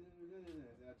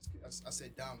 I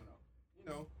said Domino.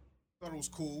 Thought it was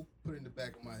cool. Put it in the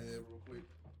back of my head real quick.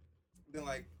 Then,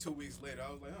 like 2 weeks later,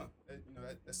 I was like,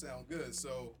 that sounds good.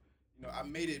 So, I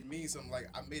made it mean something. Like,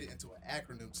 I made it into an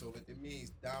acronym. So it means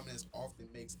dominance often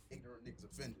makes ignorant niggas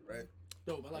offended, right?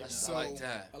 Dope. I like that. So, I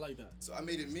like that. So I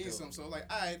made it mean something. So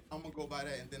like, all right, I'm gonna go by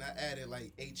that. And then I added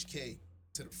like HK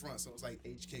to the front, so it was like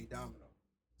HK Domino.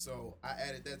 So I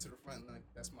added that to the front, and like,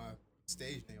 that's my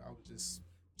stage name. I would just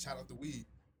shout out the weed.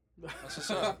 That's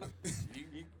what's up.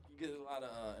 You get a lot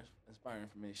of inspiring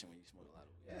information when you smoke a lot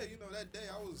of weed. Yeah, that day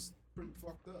I was pretty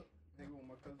fucked up, hanging with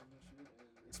my cousins and shit, and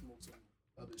they smoked some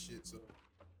other shit. So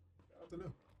shout out to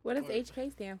them. What does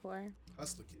HK stand for?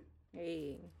 Hustler Kid.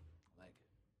 Hey.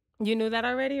 You knew that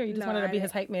already, or you just wanted to be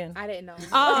his hype man? I didn't know.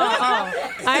 Oh.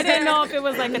 I didn't know if it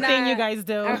was like a thing you guys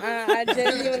do. I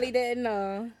genuinely didn't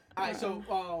know. All right, so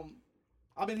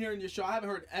I've been hearing your show. I haven't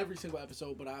heard every single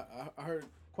episode, but I heard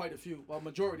quite a few, well,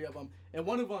 majority of them. And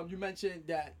one of them, you mentioned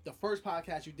that the first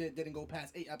podcast you didn't go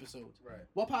past 8 episodes. Right.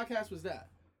 What podcast was that?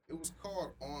 It was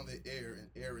called On the Air, and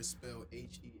air is spelled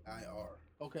HEIR.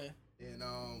 Okay. And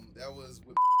that was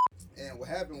with. And what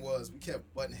happened was we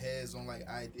kept butting heads on like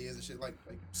ideas and shit, like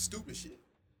stupid shit.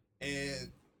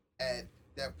 And at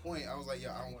that point, I was like,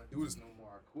 I don't want to do this no more.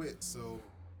 I quit. So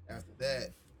after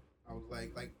that, I was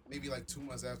like maybe 2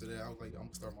 months after that, I was like, I'm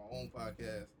gonna start my own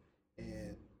podcast,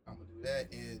 and I'm gonna do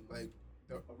that. And like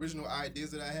the original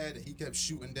ideas that I had that he kept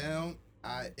shooting down,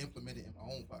 I implemented in my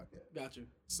own podcast. Gotcha.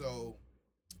 So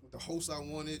with the host I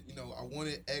wanted, I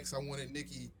wanted X, I wanted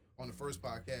Nikki on the first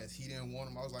podcast. He didn't want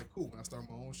him. I was like, cool. When I start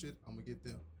my own shit, I'm gonna get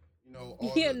them.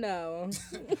 All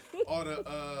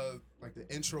the like the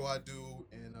intro I do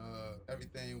and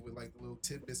everything with like the little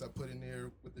tidbits I put in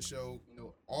there with the show.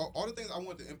 All the things I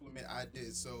wanted to implement, I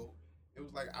did. So it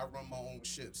was like I run my own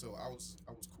shit. So I was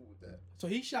cool with that. So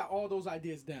he shot all those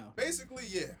ideas down. Basically,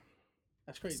 yeah.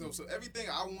 That's crazy. So everything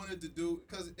I wanted to do,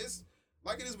 because it's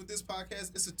like it is with this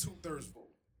podcast, it's a 2/3 vote.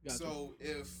 Gotcha. So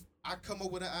if I come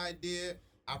up with an idea,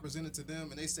 I present it to them,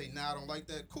 and they say, nah, I don't like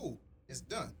that, cool, it's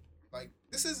done. Like,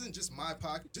 this isn't just my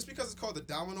podcast. Just because it's called The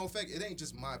Domino Effect, it ain't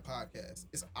just my podcast.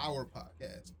 It's our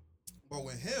podcast. But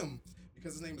with him,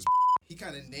 because his name is he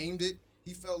kind of named it,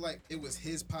 he felt like it was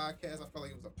his podcast. I felt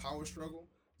like it was a power struggle.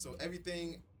 So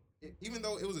everything, even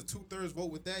though it was a 2/3 vote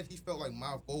with that, he felt like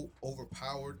my vote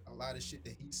overpowered a lot of shit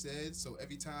that he said. So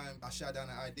every time I shot down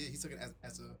an idea, he took it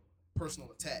as a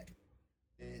personal attack.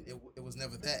 And it was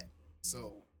never that.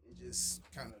 So it just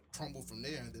kind of crumbled from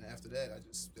there. And then after that, I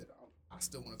just said, I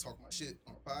still want to talk my shit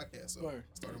on a podcast, so I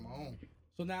started my own.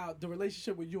 So now the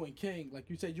relationship with you and King, like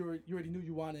you said, you already knew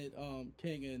you wanted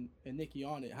King and Nikki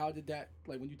on it. How did that,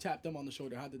 like when you tapped them on the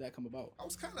shoulder, how did that come about? I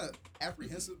was kind of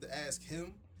apprehensive to ask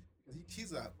him because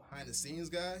he's a behind the scenes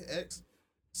guy, X.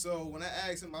 So when I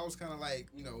asked him, I was kind of like,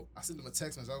 I sent him a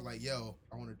text message. I was like, yo,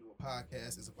 I want to do a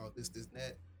podcast. It's about this, and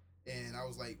that. And I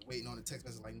was like waiting on the text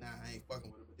message, like, nah, I ain't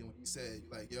fucking with it. But then when he said,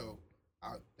 like, yo,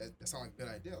 that sounds like a good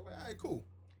idea, I was like, all right, cool.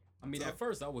 I mean, at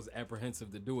first I was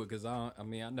apprehensive to do it because I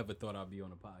never thought I'd be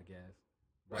on a podcast.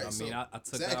 But right, I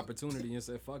took the opportunity and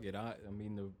said, fuck it. I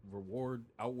mean, the reward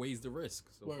outweighs the risk.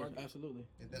 So absolutely.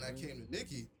 And then I came to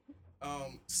Nikki.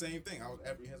 Same thing. I was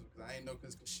apprehensive because I didn't know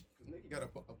because Nikki got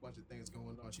a bunch of things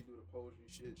going on. She do the poetry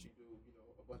shit. She do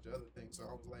a bunch of other things. So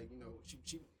I was like,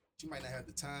 she might not have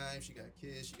the time. She got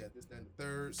kids. She got this, that, and the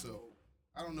third. So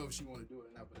I don't know if she want to do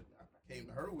it or not. But I came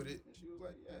to her with it, and she was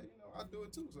like, yeah, I'll do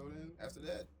it too. So then after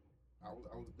that, I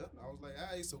was done. I was like,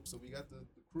 all right, so we got the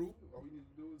crew. All we need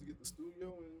to do is get the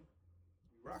studio and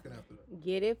we rocking after that.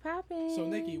 Get it popping. So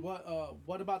Nikki,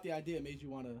 what about the idea made you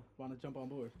wanna jump on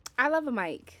board? I love a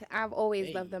mic. I've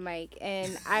always loved the mic,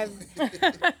 and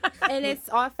and it's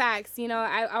all facts.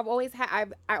 I've always I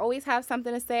always have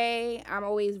something to say. I'm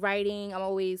always writing. I'm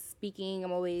always speaking.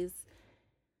 I'm always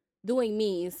doing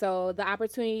me. So the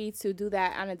opportunity to do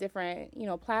that on a different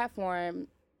platform,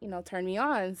 turned me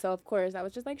on. So, of course, I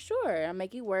was just like, sure, I'll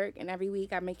make it work. And every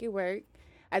week I make it work.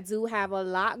 I do have a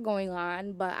lot going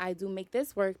on, but I do make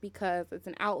this work because it's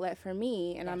an outlet for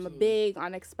me. And I'm big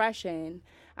on expression.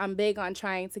 I'm big on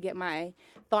trying to get my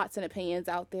thoughts and opinions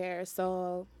out there.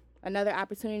 So another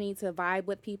opportunity to vibe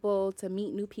with people, to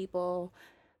meet new people,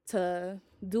 to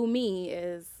do me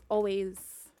is always,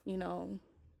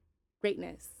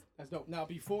 greatness. That's dope. Now,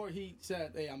 before he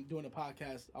said, hey, I'm doing a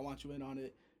podcast, I want you in on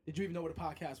it, did you even know what a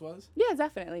podcast was? Yeah,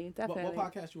 definitely. What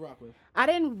podcast you rock with? I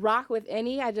didn't rock with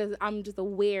any. I'm just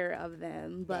aware of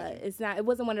them, but gotcha. It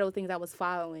wasn't one of those things I was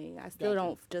following. I still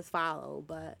don't just follow,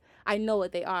 but I know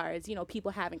what they are. It's,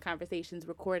 people having conversations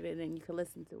recorded and you can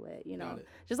listen to it,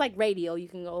 Just like radio, you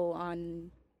can go on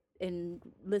and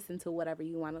listen to whatever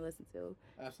you want to listen to.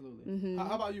 Absolutely. Mm-hmm.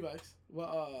 How about you, X?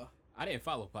 Well, I didn't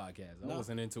follow podcasts. I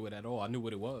wasn't into it at all. I knew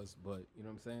what it was, but you know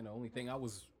what I'm saying? The only thing I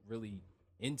was really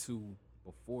into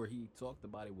before he talked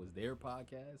about it was their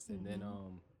podcast, and then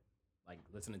like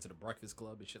listening to the Breakfast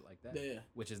Club and shit like that. Yeah.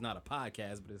 Which is not a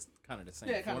podcast, but it's kind of the same.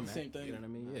 Yeah, kind of the same thing. You know what I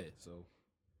mean? Yeah. So.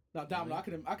 Now, Domino,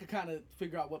 I could kind of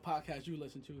figure out what podcast you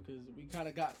listen to because we kind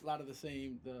of got a lot of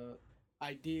the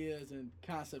ideas and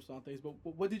concepts on things. But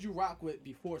what did you rock with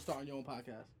before starting your own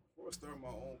podcast? Before starting my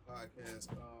own podcast,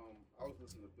 I was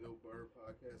listening to Bill Burr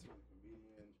podcast. He's a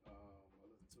comedian. I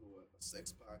listened to a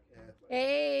sex podcast,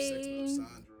 like Sex with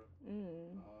Sandra.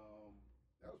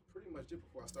 That was pretty much it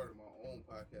before I started my own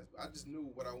podcast. But I just knew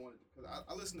what I wanted because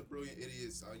I listened to Brilliant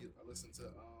Idiots. I listened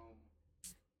to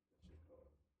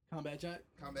Combat Jack.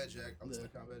 I listened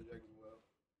to Combat Jack as well.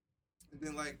 And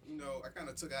then I kind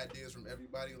of took ideas from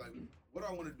everybody. Like, what do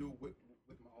I want to do with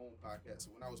my own podcast?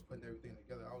 So when I was putting everything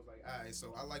together, I was like, all right,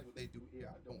 so I like what they do here.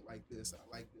 I don't like this. I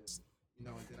like this. And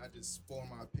then I just formed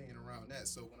my opinion around that.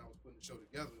 So when I was putting the show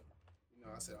together,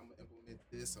 I said I'm gonna implement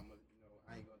this.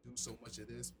 I ain't gonna do so much of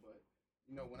this, but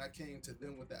when I came to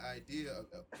them with the idea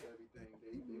of everything,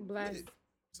 they did it.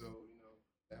 So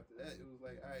after that, it was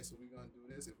like, all right, so we're gonna do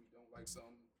this. If we don't like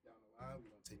something down the line,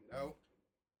 we're gonna take it out.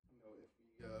 If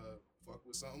we fuck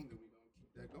with something, then we're gonna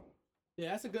keep that going.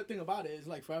 Yeah, that's a good thing about it. It's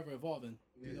like forever evolving.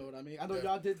 You know what I mean? I know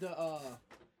y'all did the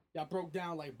y'all broke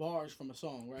down like bars from a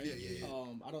song, right? Yeah.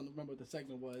 I don't remember what the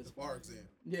segment was. The bar exam.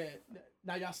 Yeah.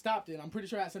 Now y'all stopped it. I'm pretty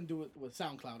sure it had something to do with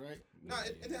SoundCloud, right? No,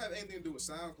 it didn't have anything to do with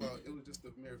SoundCloud. It was just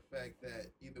the mere fact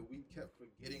that either we kept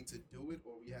forgetting to do it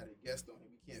or we had a guest on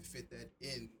and we can't fit that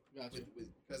in. Gotcha.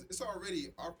 Because it's already,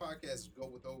 our podcasts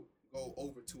go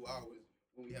over 2 hours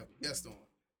when we have a guest on.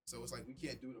 So it's like we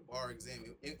can't do the bar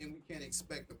exam and we can't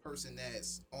expect the person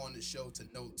that's on the show to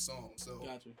know the song. So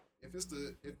gotcha.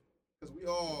 Because we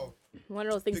all one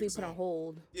of those things we put on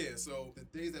hold. Yeah, so the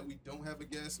days that we don't have a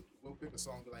guest, we'll pick a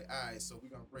song and be like, all right, so we're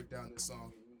going to break down this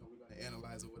song and, we're going to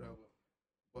analyze it, whatever.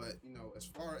 But, as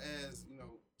far as,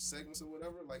 segments or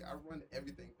whatever, like I run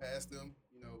everything past them,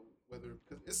 whether,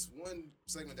 because it's one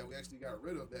segment that we actually got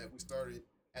rid of that we started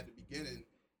at the beginning.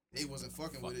 They wasn't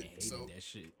fucking with it. So that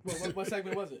shit. What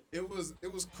segment was it? It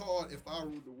was called If I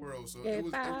Ruled the World. So it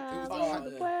was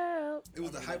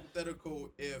the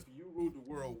hypothetical, if you ruled the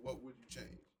world, what would you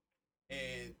change?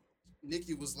 And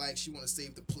Nikki was like, she want to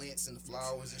save the plants and the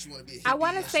flowers, and she want to be a hippie. I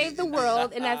want to save the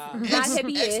world, and that's not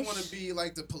hippie-ish. X want to be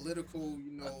like the political,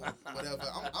 whatever.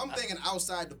 I'm thinking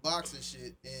outside the box and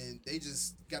shit, and they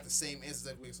just got the same answers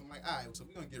every week. So I'm like, all right, so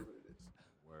we're going to get rid of this.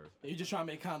 Word. You just trying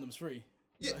to make condoms free.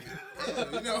 Yeah,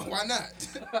 why not?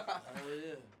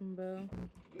 Bro.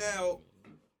 Now,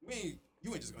 you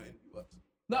ain't just going to interview us.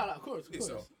 No, of course.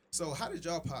 So how did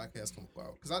y'all podcast come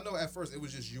about? Because I know at first it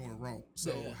was just you and Rome.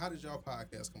 So how did y'all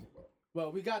podcast come about?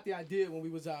 Well, we got the idea when we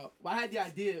was out. Well, I had the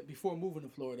idea before moving to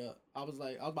Florida. I was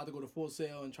about to go to Full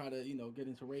Sail and try to, get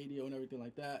into radio and everything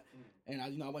like that. And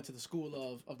I went to the school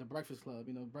of the Breakfast Club,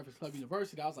 Breakfast Club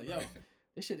University. I was like, yo,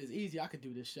 this shit is easy. I could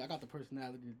do this shit. I got the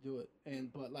personality to do it.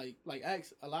 But like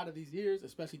X, a lot of these years,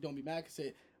 especially Don't Be Mad,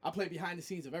 said I play behind the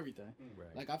scenes of everything.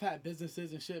 Right. Like I've had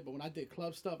businesses and shit, but when I did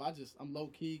club stuff, I'm low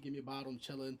key, give me a bottle, I'm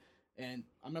chilling. And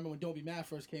I remember when Don't Be Mad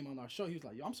first came on our show, he was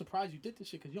like, yo, I'm surprised you did this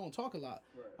shit because you don't talk a lot.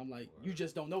 Right. I'm like, you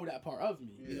just don't know that part of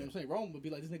me. Yeah. You know what I'm saying? Rome would be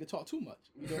like, this nigga talk too much.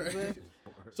 You know what I'm saying?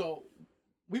 So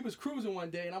we was cruising one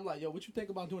day and I'm like, yo, what you think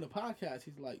about doing a podcast?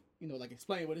 He's like, like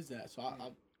explain what is that? So I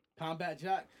Combat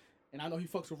Jack. And I know he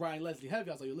fucks with Ryan Leslie heavy.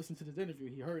 I was like, yo, listen to this interview.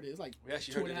 He heard it. It's like we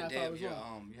actually 2.5 hours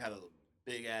long. You had a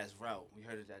big ass route. We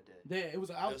heard it that day. Yeah, it was.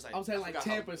 I was heading like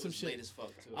Tampa or some shit. Late as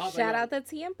fuck too. Shout out to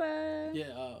Tampa.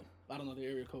 Yeah, I don't know the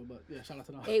area code, but yeah, shout out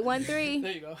to them. 813.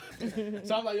 There you go.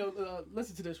 So I'm like, yo,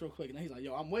 listen to this real quick. And he's like,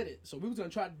 yo, I'm with it. So we was gonna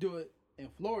try to do it in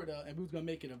Florida, and we was gonna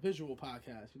make it a visual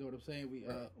podcast. You know what I'm saying? We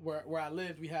where I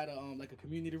lived, we had a like a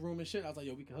community room and shit. I was like,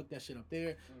 yo, we can hook that shit up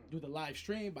there, do the live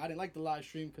stream. But I didn't like the live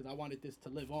stream because I wanted this to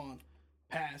live on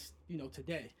past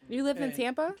today. You lived in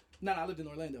Tampa? No, I lived in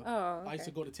Orlando. Oh, okay. I used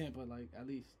to go to Tampa like at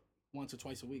least once or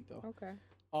twice a week though. Okay.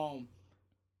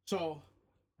 So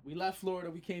we left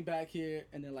Florida, we came back here,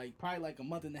 and then probably like a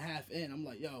month and a half in, I'm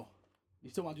like, yo,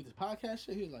 you still want to do this podcast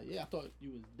shit? He was like, yeah, I thought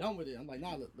you was done with it. I'm like,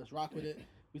 nah, let's rock with it.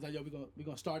 He's like, yo, we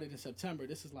gonna start it in September.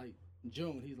 This is like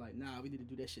June. He's like, nah, we need to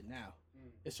do that shit now.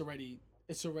 It's already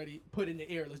put in the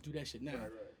air. Let's do that shit now.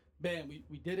 Right. Bam,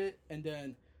 we did it, and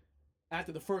then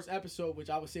after the first episode, which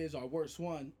I would say is our worst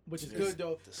one, which is good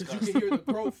though, because you can hear the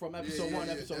growth from episode 1,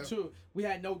 episode 2. We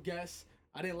had no guests.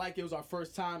 I didn't like it. It was our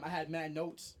first time. I had mad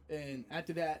notes, and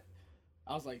after that,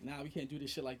 I was like, nah, we can't do this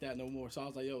shit like that no more. So I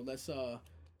was like, yo, let's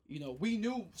we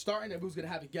knew starting that we was gonna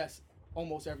have a guest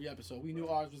almost every episode. We knew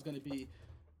ours was gonna be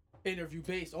interview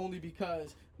based only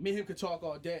because me and him could talk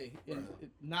all day, and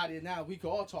Nadia now we could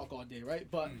all talk all day, right?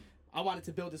 But I wanted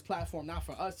to build this platform not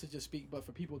for us to just speak, but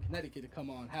for people in Connecticut to come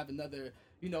on, have another,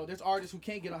 there's artists who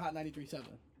can't get on Hot 93.7.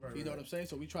 You know what I'm saying?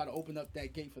 So we try to open up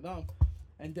that gate for them.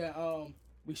 And then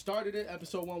we started it.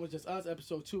 Episode 1 was just us.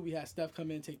 Episode 2, we had Steph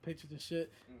come in, take pictures and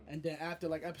shit. And then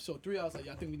after episode 3, I was like,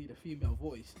 I think we need a female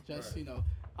voice. Just,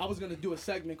 I was going to do a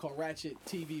segment called Ratchet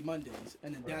TV Mondays.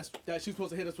 And then that she was supposed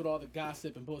to hit us with all the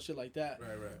gossip and bullshit like that.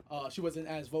 Right. She wasn't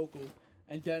as vocal.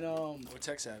 And then or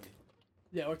tech savvy.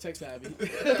 Yeah, or tech savvy.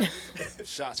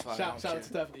 Shots fired. Shout out to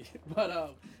Stephanie.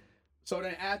 But so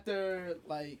then after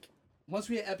once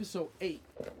we hit episode 8,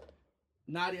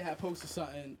 Nadia had posted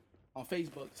something on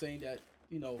Facebook saying that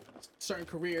certain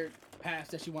career paths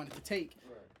that she wanted to take,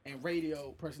 and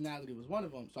radio personality was one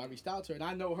of them. So I reached out to her, and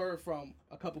I know her from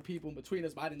a couple people in between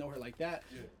us, but I didn't know her like that.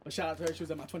 Yeah. But shout out to her. She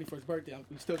was at my 21st birthday.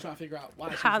 We still trying to figure out why.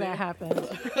 How that happened.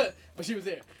 But she was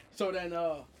there. So then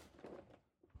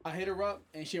I hit her up,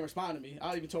 and she didn't respond to me.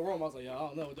 I even told Rome, I was like, yo, I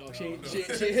don't know, dog. She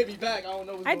hit me back. I don't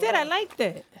know what's going on. I liked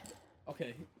it.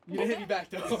 Okay. You didn't hit me back,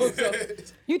 though. So,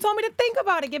 you told me to think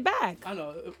about it, get back. I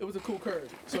know. It was a cool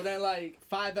curve. So then,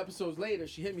 5 episodes later,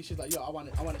 she hit me. She's like, yo, I want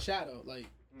a shadow.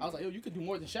 I was like, yo, you could do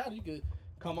more than shadow. You could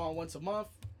come on once a month,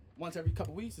 once every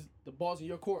couple weeks. The ball's in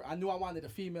your court. I knew I wanted a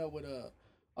female with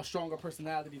a a stronger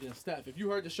personality than Steph. If you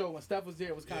heard the show when Steph was there,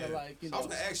 it was kind of like, you know. I was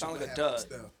gonna ask you sound what like a happened to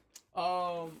dud.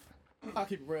 Steph. I'll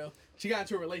keep it real. She got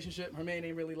into a relationship. Her man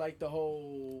ain't really like the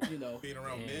whole, you know, Being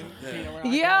around men. being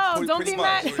around. Yo, don't be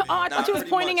mad. much. Oh, I thought you was pretty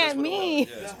pointing much, at that's what it me. was.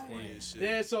 Yeah, it's funny.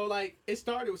 Yeah, so like it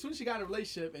started as soon as she got in a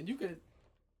relationship, and you could.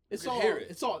 It's could all hear it.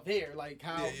 it's all there, like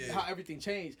how Yeah. how everything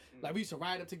changed. Like we used to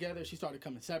ride up together. She started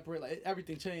coming separate. Like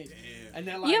everything changed. And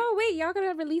then like Yo, wait, y'all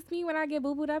gonna release me when I get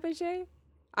boo booed up and shit?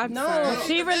 No,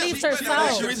 she released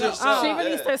herself. She released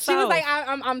herself. She was like,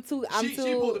 I'm too she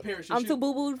pulled a parachute. I'm too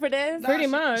boo booed for this. Pretty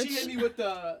much. She hit me with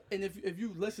the, and if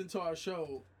you listen to our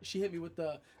show, she hit me with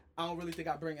the, I don't really think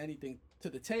I bring anything to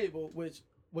the table, which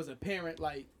was apparent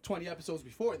like 20 episodes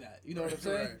before that. You know what I'm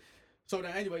saying? Right. So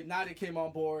then anyway, Nadia came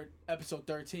on board episode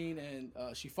 13,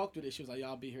 and she fucked with it. She was like,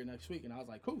 "Y'all be here next week," and I was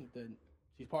like, "Cool." Then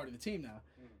she's part of the team now,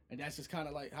 and that's just kind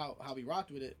of like how we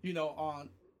rocked with it. You know, on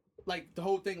like the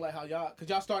whole thing, like how because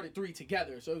y'all started 3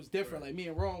 together, so it was different. Like me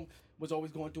and Rome was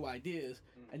always going through ideas,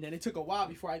 and then it took a while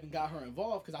before I even got her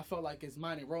involved because I felt like it's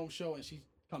mine and Rome's show, and she's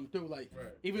coming through. Like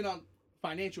even on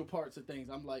financial parts of things,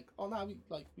 I'm like, "Oh no,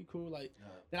 we cool." Like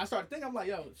then I started thinking, I'm like,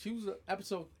 "Yo, she was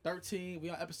episode 13, we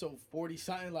on episode 40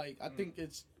 something." Like I think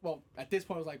it's at this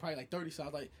point it was like probably like 30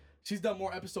 something. Like she's done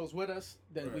more episodes with us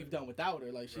than we've done without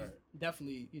her. Like she's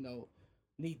definitely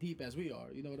knee deep as we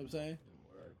are. You know what I'm saying?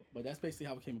 But that's basically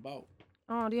how it came about.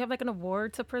 Oh, do you have like an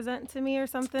award to present to me or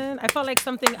something? I felt like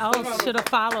something else should have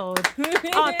followed.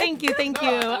 Oh, thank you.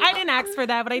 I didn't ask for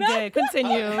that, but I did.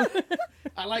 Continue.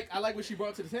 I like what she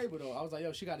brought to the table though. I was like,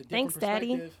 yo, she got a different Thanks,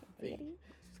 Daddy. perspective.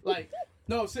 Like,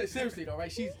 no, seriously though,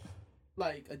 right? She's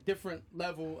like a different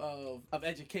level of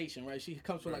education, right? She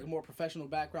comes from like a more professional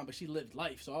background, but she lived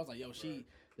life. So I was like, yo,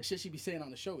 the shit she be saying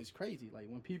on the show is crazy. Like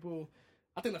when people,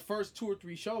 I think the first 2 or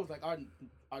 3 shows, like our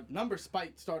number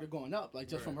spike started going up, like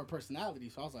just from her personality.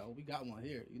 So I was like, oh, we got one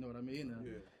here. You know what I mean?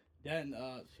 Then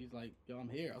she's like, yo, I'm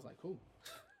here. I was like, cool.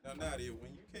 Now, Nadia,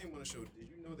 when you came on the show, did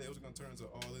you know that it was going to turn into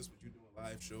all this with you doing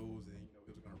live shows and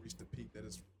it was going to reach the peak that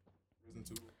it's risen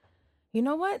to? You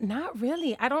know what? Not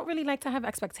really. I don't really like to have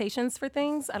expectations for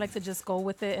things. I like to just go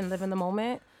with it and live in the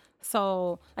moment.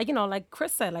 So, like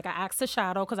Chris said, like I asked to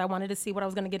shadow because I wanted to see what I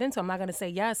was going to get into. I'm not going to say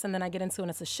yes, and then I get into it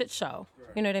and it's a shit show.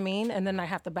 Right. You know what I mean? And then I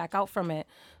have to back out from it.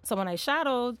 So when I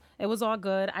shadowed, it was all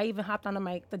good. I even hopped on the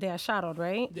mic the day I shadowed,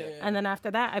 right? Yeah. And then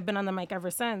after that, I've been on the mic ever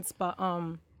since. But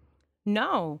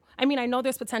no. I mean, I know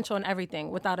there's potential in everything,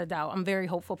 without a doubt. I'm a very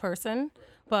hopeful person,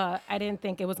 but I didn't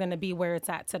think it was going to be where it's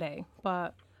at today.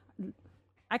 But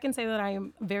I can say that I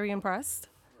am very impressed.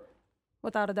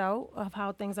 Without a doubt, of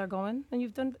how things are going, and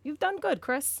you've done good,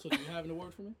 Chris. So do you have an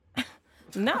award for me?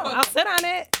 No, I'll sit on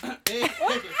it. Wait,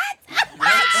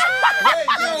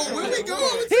 yo, where we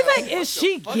going? He's like, is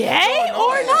she gay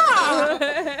or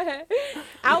not?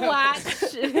 I'll watch.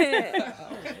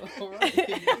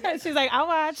 She's like, I'll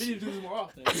watch. We need to do this more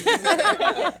often.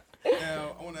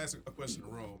 Now, I want to ask a question to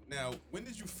Rome. Now, when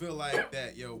did you feel like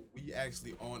that, yo, we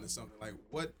actually on to something? Like,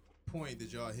 what point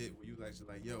did y'all hit where you was actually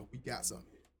like, yo, we got something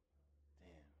here?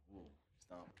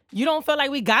 You don't feel like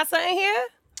we got something here?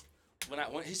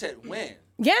 When he said when.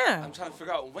 Yeah. I'm trying to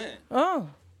figure out when. Oh.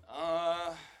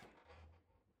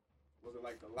 Was it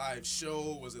like the live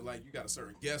show? Was it like you got a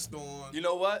certain guest on? You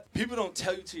know what? People don't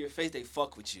tell you to your face they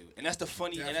fuck with you, and that's the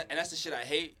funny, and that's the shit I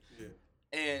hate. Yeah.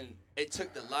 And it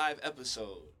took the live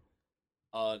episode.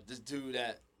 This dude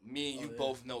that me and you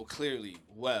both know clearly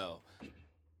well,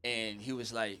 and he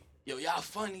was like, "Yo, y'all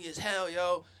funny as hell,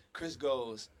 yo." Chris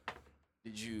goes,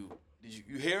 Did you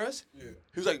hear us?" Yeah.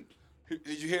 He was like,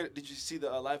 Did you see the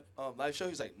live show?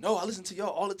 He was like, "No, I listen to y'all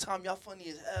all the time. Y'all funny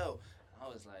as hell." And I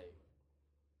was like,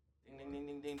 ding, ding, ding,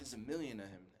 ding, ding. There's a million of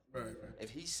him. Right. If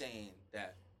he's saying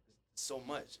that so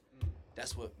much,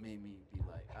 that's what made me be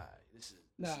like, all right, this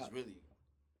is really.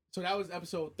 So that was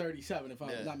episode 37, if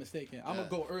I'm not mistaken. I'm going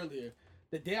to go earlier.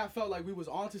 The day I felt like we was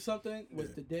onto something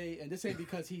was the day, and this ain't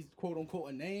because he's quote unquote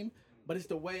a name, but it's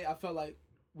the way I felt like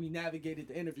we navigated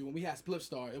the interview. When we had Split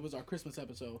Star, it was our Christmas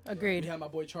episode. Agreed. We had my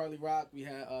boy Charlie Rock, we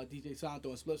had DJ Santo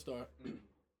and Split Star.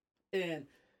 And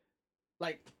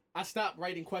like I stopped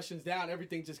writing questions down.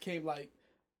 Everything just came like,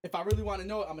 if I really want to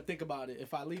know it, I'm gonna think about it.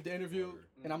 If I leave the interview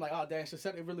and I'm like, oh damn,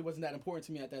 it really wasn't that important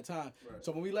to me at that time. Right.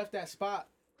 So when we left that spot,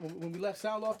 when we left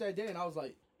Sound Loft that day, and I was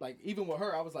like even with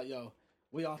her, I was like, yo,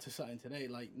 we on to something today.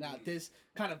 Like, this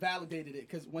kind of validated it.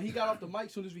 Because when he got off the mic,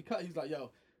 as soon as we cut, he was like,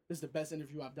 yo, this is the best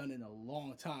interview I've done in a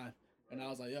long time. And I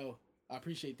was like, yo, I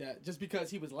appreciate that. Just because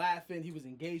he was laughing, he was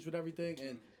engaged with everything.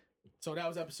 And so that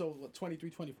was episode 23,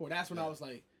 24. That's when I was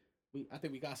like, I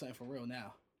think we got something for real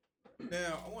now.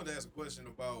 Now, I wanted to ask a question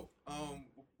about,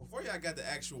 before y'all got the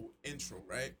actual intro,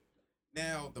 right?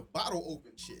 Now, the bottle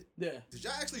open shit. Yeah. Did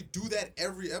y'all actually do that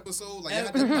every episode? Like, you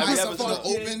had to buy something to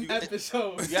open?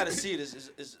 Episode. You gotta see this.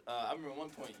 I remember one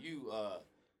point you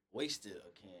wasted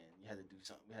a can. You had to do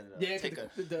something.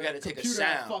 We had to take a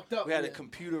sound. Fucked up, we had to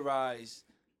computerize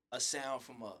a sound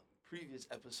from a previous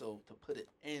episode to put it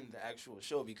in the actual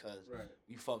show because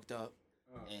we fucked up.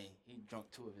 And he drunk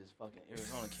 2 of his fucking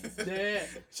Arizona cans.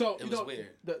 Yeah. So it was weird.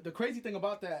 The crazy thing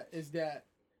about that is that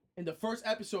in the first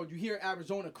episode you hear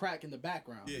Arizona crack in the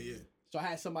background. Yeah. So I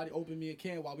had somebody open me a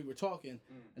can while we were talking,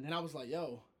 and then I was like,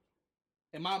 yo.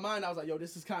 In my mind, I was like, yo,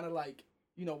 this is kind of like,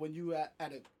 you know, when you at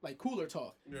a like cooler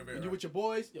talk. When you with your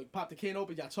boys, you pop the can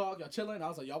open, y'all talk, y'all chilling. I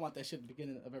was like, y'all want that shit at the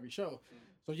beginning of every show.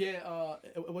 So yeah,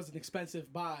 it was an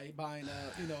expensive buying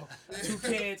 2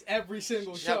 cans every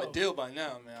single show. You have a deal by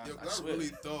now, man. Yo, I really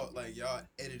thought like y'all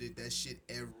edited that shit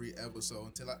every episode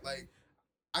until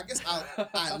I guess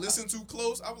I listened too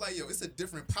close. I was like, yo, it's a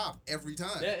different pop every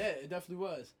time. Yeah, it definitely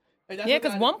was. Yeah,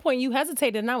 because one point you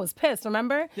hesitated and I was pissed.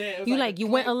 Remember? Yeah, you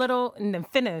went a little and then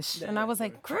finished, and I was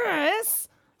like, Chris.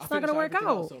 It's not gonna work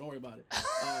out. So don't worry about it.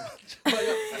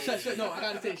 But no, I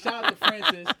gotta say, shout out to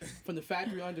Francis from the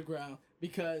Factory Underground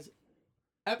because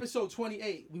episode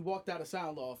 28, we walked out of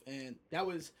Sound Loft, and that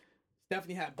was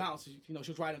Stephanie had bounced. You know,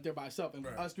 she was right up there by herself, and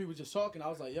us three were just talking. I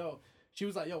was like, yo. She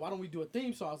was like, yo, why don't we do a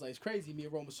theme song? I was like, it's crazy. Me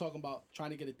and Rome was talking about trying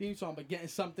to get a theme song, but getting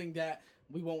something that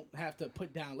we won't have to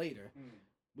put down later.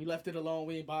 We left it alone.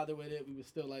 We ain't bothered with it. We was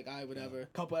still like, all right, whatever. A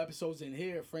couple episodes in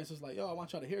here, Francis was like, yo, I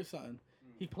want y'all to hear something.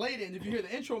 He played it, and if you hear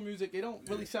the intro music, it don't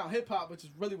really sound hip-hop, which is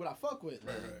really what I fuck with.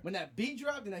 Right. When that beat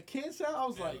dropped and that can sound, I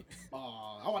was like,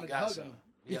 oh, I wanted to hug him.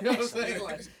 You know what I'm saying?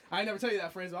 Like, I ain't never tell you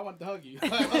that, Francis. I wanted to hug you.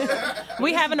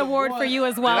 We have an award for you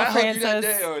as well, Francis. Did I hug you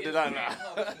that day, or did I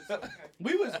not?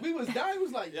 We was dying. We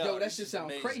was like, yo, that shit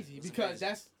sounds crazy because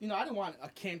that's, you know, I didn't want a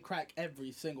can crack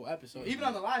every single episode. Even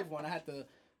on the live one, I had to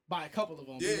buy a couple of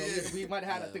them. We might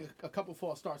have had, I think, a couple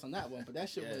false starts on that one, but that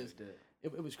shit was,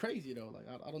 it was crazy though. Like,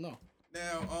 I don't know.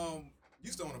 Now, you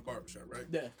used to own a barbershop, right?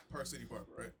 Yeah. Park City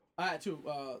Barber, right? I had two.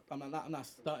 I'm not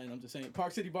stunting. I'm just saying.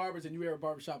 Park City Barbers and New Era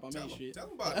Barbershop on Main Street. Tell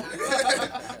them about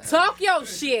it. Talk your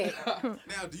shit.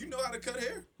 Now, do you know how to cut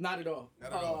hair? Not at all.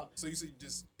 Not at all. So you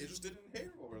just interested in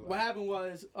hair, or like? What happened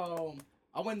was,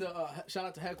 I went to shout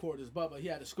out to headquarters, Bubba. He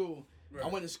had a school. Right. I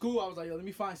went to school. I was like, yo, let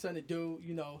me find something to do.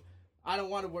 You know, I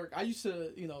don't want to work. I used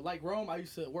to, you know, like Rome, I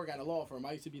used to work at a law firm.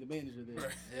 I used to be the manager there.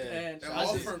 Right. Yeah. And that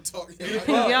law firm talk. Yo,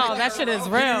 that shit is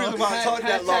real.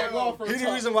 He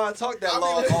the reason why I talk that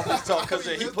law office talk, because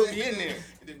he put me in there.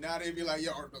 And then now they be like,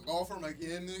 yo, the law firm, like,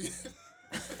 yeah, nigga.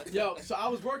 Yo, so I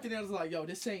was working there. I was like, yo,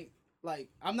 this ain't, like,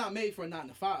 I'm not made for a 9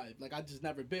 to 5. Like, I just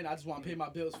never been. I just want to pay my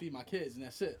bills, feed my kids, and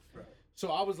that's it. Right.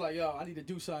 So I was like, yo, I need to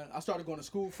do something. I started going to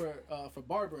school for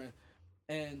barbering.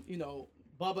 And, you know,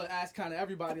 Bubba asked kind of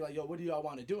everybody, like, yo, what do y'all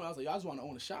want to do? And I was like, yo, I just want to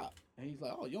own a shop. And he's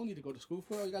like, oh, you don't need to go to school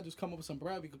for it. You got to just come up with some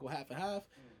bread. We could go half and half.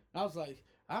 And I was like,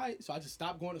 all right. So I just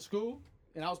stopped going to school.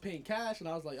 And I was paying cash. And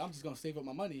I was like, I'm just going to save up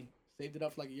my money. Saved it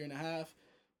up for like a year and a half.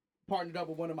 Partnered up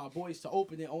with one of my boys to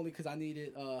open it only because I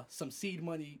needed some seed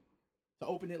money to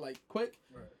open it, like, quick.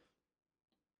 Right.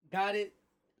 Got it.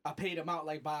 I paid him out,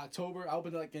 like, by October. I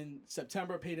opened it, like, in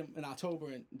September, paid him in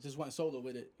October, and just went solo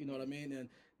with it. You know what I mean? And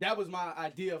that was my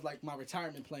idea of, like, my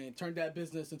retirement plan. Turned that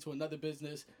business into another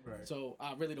business. Right. So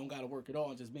I really don't got to work at all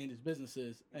and just manage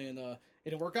businesses. And it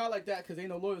didn't work out like that because ain't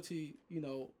no loyalty, you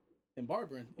know, in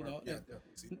barbering. You know? Yeah,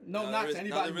 no knock to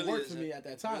anybody who worked for me at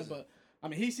that time, but I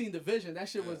mean, he seen the vision. That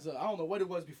shit was, I don't know what it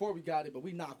was before we got it, but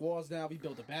we knocked walls down. We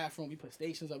built a bathroom. We put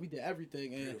stations up. We did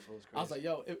everything. And I was like,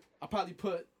 yo, I probably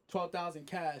put $12,000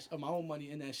 cash of my own money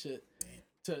in that shit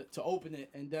to open it.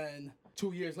 And then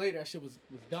 2 years later, that shit was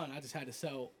done. I just had to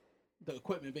sell the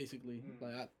equipment, basically.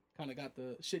 Like, I kind of got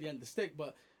the shitty end of the stick,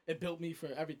 but it built me for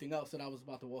everything else that I was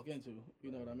about to walk into.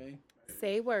 You know what I mean?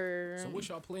 Say word. So what's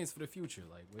y'all plans for the future?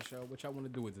 Like, what y'all want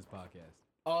to do with this podcast?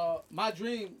 My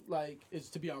dream, like,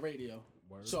 is to be on radio.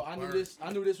 Word. So I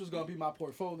knew this was gonna be my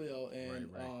portfolio, and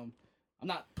right. I'm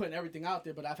not putting everything out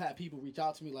there, but I've had people reach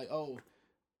out to me like, oh,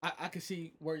 I can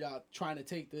see where y'all trying to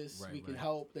take this. We can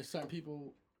help. There's certain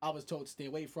people I was told to stay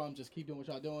away from. Just keep doing what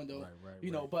y'all doing, though.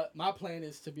 You know, but my plan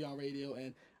is to be on radio,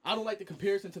 and I don't like the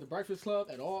comparison to the Breakfast Club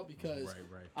at all because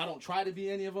I don't try to be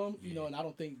any of them, you know, and I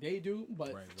don't think they do.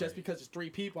 But just because it's 3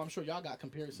 people, I'm sure y'all got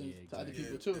comparisons to other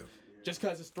people too. Just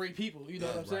because it's 3 people, you know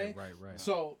what I'm saying? Right.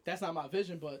 So that's not my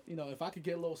vision, but, you know, if I could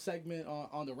get a little segment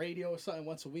on the radio or something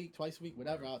once a week, twice a week,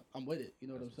 whatever, I'm with it. You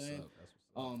know what I'm saying?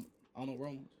 I don't know,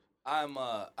 Rome.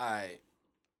 I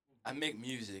make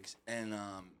music, and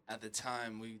at the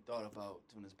time we thought about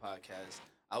doing this podcast,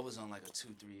 I was on like a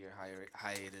 2-3 year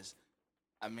hiatus.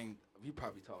 I mean, we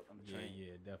probably talked on the train.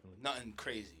 Yeah, definitely. Nothing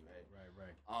crazy, right?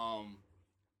 Right.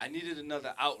 I needed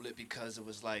another outlet because it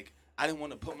was like I didn't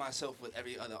want to put myself with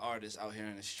every other artist out here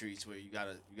in the streets where you got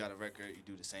a record, you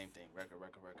do the same thing, record.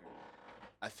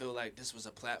 I feel like this was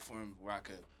a platform where I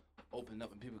could open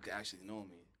up and people could actually know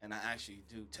me, and I actually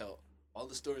do tell all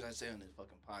the stories I say on this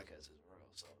fucking podcast is real.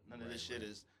 So none of this shit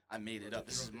is I made it up.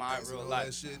 This is my real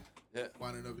life. Shit, yeah.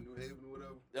 Winding up in New Haven or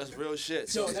whatever. That's real shit.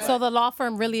 So the law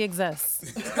firm really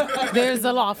exists. There's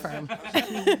a law firm.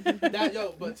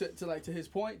 But to his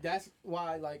point, that's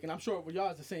why, like, and I'm sure with y'all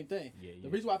it's the same thing. Yeah. The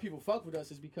reason why people fuck with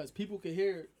us is because people can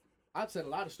hear. I've said a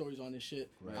lot of stories on this shit.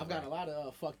 Right, I've gotten a lot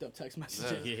of fucked up text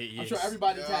messages. Yeah. I'm sure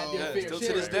everybody's had their fair share. Still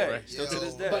to this day. Right? Still to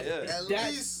this day. But at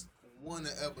least one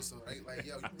episode, right? Like,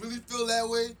 yo, you really feel that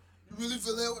way? You really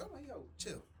feel that way? I'm like, yo,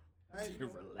 chill. Right?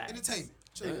 Relax. Entertainment.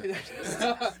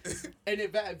 And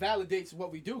it validates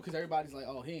what we do because everybody's like,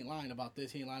 oh, he ain't lying about this,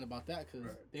 he ain't lying about that, because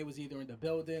they was either in the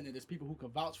building and there's people who can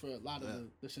vouch for a lot of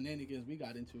the shenanigans we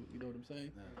got into. You know what I'm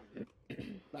saying?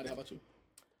 Nadia, how about you?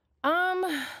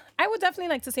 I would definitely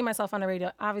like to see myself on the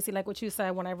radio. Obviously, like what you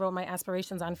said, when I wrote my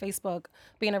aspirations on Facebook,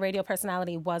 being a radio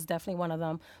personality was definitely one of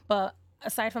them. But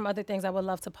aside from other things, I would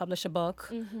love to publish a book.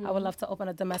 Mm-hmm. I would love to open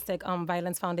a domestic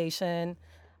violence foundation.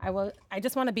 I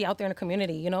just want to be out there in the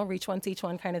community, you know, reach one, teach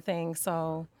one kind of thing.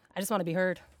 So I just want to be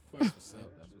heard.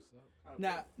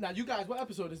 Now, you guys, what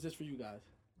episode is this for you guys?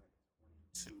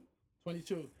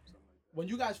 22. When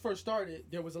you guys first started,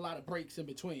 there was a lot of breaks in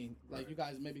between. Like you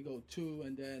guys maybe go 2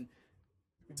 and then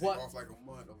take off like a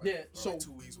month or like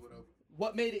 2 weeks or whatever.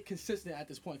 What made it consistent at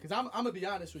this point? Because I'm gonna be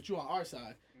honest with you on our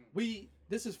side.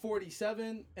 This is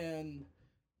 47 and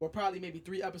we're probably maybe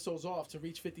 3 episodes off to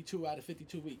reach 52 out of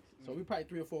 52 weeks. So we're probably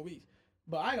 3 or 4 weeks.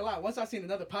 But I ain't gonna lie, once I seen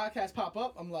another podcast pop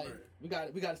up, I'm like, we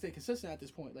got to stay consistent at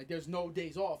this point. Like there's no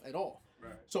days off at all.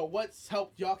 Right. So what's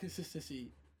helped y'all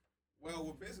consistency? Well,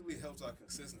 what basically helps our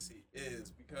consistency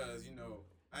is because, you know,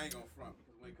 I ain't gonna front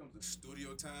because when it comes to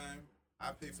studio time,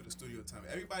 I pay for the studio time.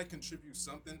 Everybody contributes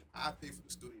something, I pay for the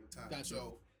studio time. Gotcha.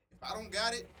 So if I don't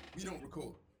got it, we don't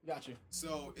record. Gotcha.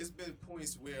 So it's been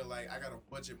points where like I gotta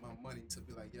budget my money to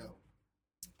be like, yo,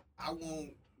 I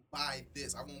won't buy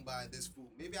this. I won't buy this food.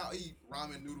 Maybe I'll eat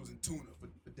ramen noodles and tuna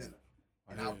for dinner,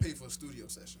 and I'll pay for a studio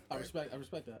session. Right? I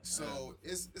respect that. So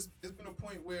it's been a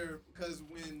point where because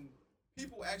when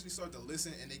people actually start to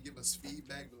listen and they give us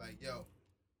feedback, be like, yo,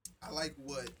 I like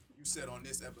what you said on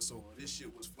this episode, or this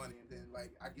shit was funny, and then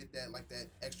like I get that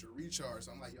extra recharge.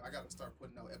 So I'm like, yo, I gotta start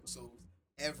putting out episodes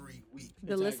every week.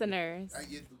 The listeners. I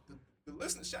get the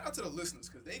listeners. Shout out to the listeners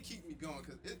because they keep me going.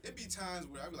 Because it be times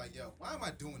where I be like, yo, why am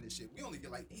I doing this shit? We only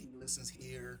get like 80 listens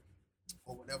here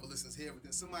or whatever listens here, but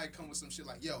then somebody come with some shit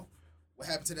like, yo, what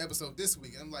happened to the episode this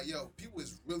week? And I'm like, yo, people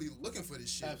is really looking for this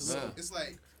shit. Absolutely. So it's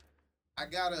like I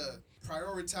gotta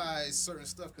prioritize certain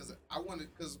stuff because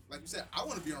like you said, I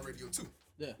want to be on radio too.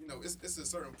 Yeah. You know, it's a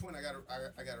certain point I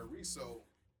gotta reach. So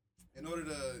in order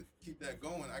to keep that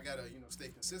going, I gotta stay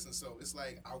consistent. So it's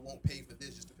like I won't pay for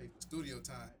this just to pay for studio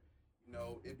time. You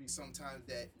know, it'd be sometimes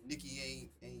that Nikki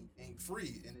ain't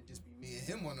free, and it just be me and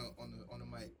him on the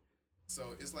mic.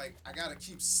 So it's like I gotta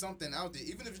keep something out there,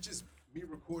 even if it's just me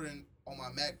recording on my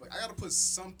MacBook. I gotta put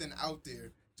something out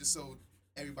there just so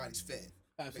everybody's fed.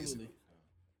 Absolutely. Basically.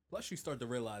 Plus, you start to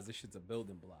realize this shit's a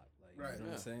building block. Like, right. You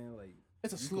know what I'm saying? Like,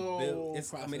 it's a slow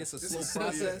process. I mean, it's a slow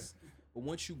process. But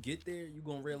once you get there, you're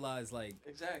going to realize, like,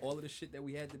 all of the shit that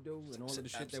we had to do and all of the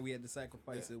shit that we had to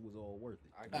sacrifice, it was all worth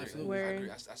it. I agree. Absolutely. I agree.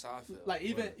 That's how I feel. Like,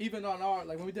 even on our,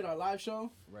 like, when we did our live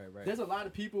show, right. There's a lot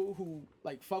of people who,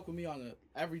 like, fuck with me on an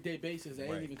everyday basis that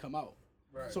ain't even come out.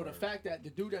 Right. So the fact that the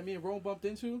dude that me and Rome bumped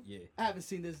into, I haven't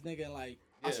seen this nigga in, like,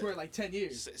 I swear, like 10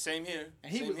 years. Same here.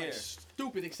 And he was, like,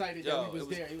 stupid excited that we was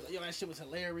there. He was like, yo, that shit was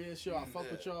hilarious. Yo, I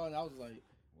fuck with y'all. And I was like,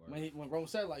 when Rome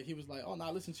said, like, he was like, oh, no, I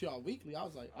listen to y'all weekly. I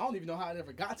was like, I don't even know how it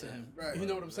ever got to him. Right, you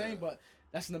know what I'm saying? But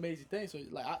that's an amazing thing. So,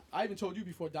 like, I even told you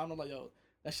before, Donald, like, yo,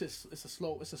 that shit's it's a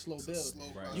slow build.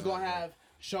 You're going to have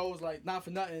shows like, not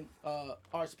for nothing,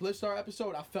 our Split Star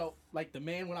episode, I felt like the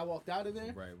man when I walked out of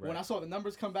there. Right. When I saw the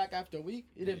numbers come back after a week,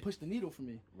 it didn't push the needle for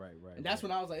me. Right. And that's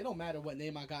when I was like, it don't matter what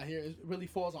name I got here. It really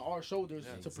falls on our shoulders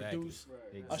to produce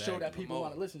a show that people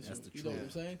want to listen to. You know what I'm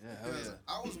saying? Yeah,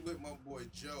 I was with my boy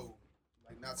Joe,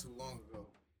 like, not too long ago.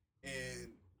 And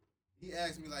he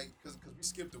asked me, like, because we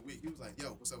skipped a week. He was like, yo,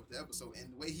 what's up with the episode?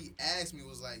 And the way he asked me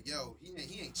was like, yo,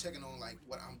 he ain't checking on, like,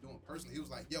 what I'm doing personally. He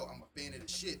was like, yo, I'm a fan of the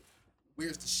shit.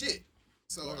 Where's the shit?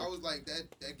 So I was like,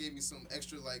 that gave me some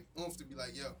extra, like, oomph to be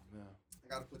like, yo, I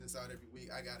got to put this out every week.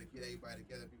 I got to get everybody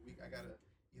together every week. I got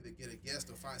to either get a guest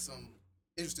or find something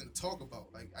interesting to talk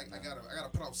about. Like, I gotta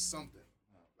put out something.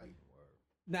 Like,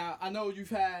 now, I know you've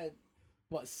had,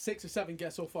 6 or 7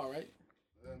 guests so far, right?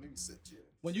 Maybe 6, yeah.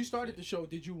 When you started the show,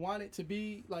 did you want it to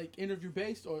be like interview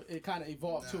based, or it kind of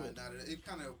evolved to it? It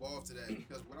kind of evolved to that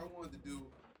because what I wanted to do,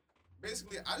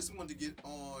 basically, I just wanted to get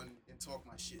on and talk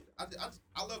my shit. I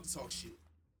love to talk shit.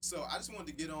 So I just wanted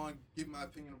to get on, give my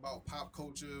opinion about pop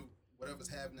culture, whatever's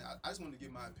happening. I just wanted to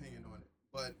give my opinion on it.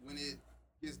 But when it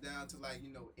gets down to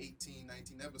 18,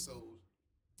 19 episodes,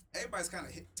 everybody's kind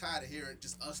of tired of hearing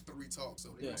just us three talk.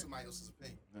 So they want somebody else's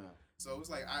opinion. Yeah. So it's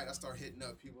like, all right, I start hitting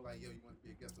up people like, yo, you want to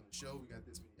be a guest on the show? We got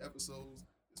this many episodes.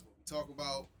 This is what we talk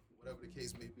about, whatever the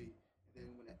case may be. And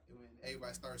then when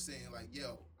everybody starts saying like,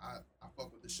 yo, I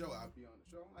fuck with the show, I'll be on the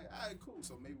show. I'm like, all right, cool.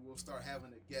 So maybe we'll start having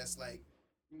a guest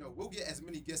we'll get as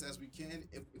many guests as we can.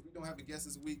 If we don't have a guest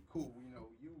this week, cool.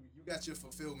 You got your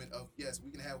fulfillment of guests.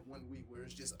 We can have 1 week where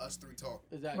it's just us three talking.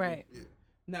 Exactly. Right. Yeah.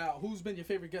 Now, who's been your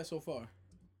favorite guest so far?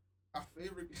 My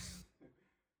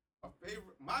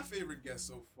favorite guest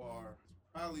so far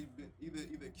probably been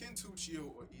either Ken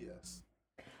Tuccio or ES.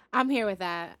 I'm here with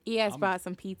that. ES brought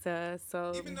some pizza,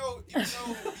 so even though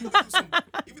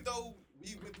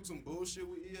we went through some bullshit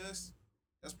with ES,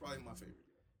 that's probably my favorite.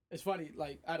 It's funny,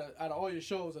 like out of all your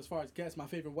shows, as far as guests, my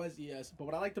favorite was ES. But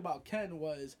what I liked about Ken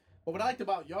was, but what I liked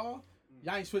about y'all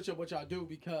ain't switch up what y'all do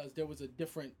because there was a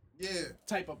different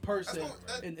type of person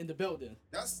in the building.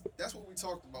 That's what we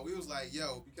talked about. We was like,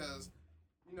 yo, because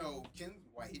Ken's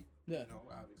white,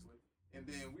 obviously, and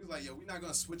then we was like, yo, we're not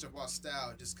gonna switch up our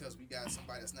style just because we got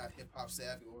somebody that's not hip hop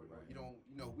savvy or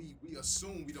we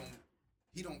assume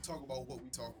he don't talk about what we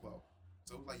talk about.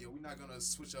 So it was like, yo, we're not gonna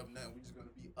switch up nothing. We're just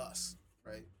gonna be us,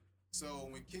 right? So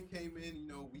when Ken came in,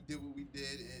 we did what we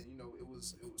did, and it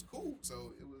was cool.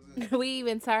 So it was. We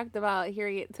even talked about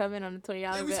Harriet Tubman on the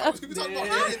 $20 bill. We talked about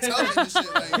Harriet Tubman and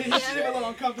shit. Like, he seemed a little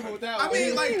uncomfortable with that. I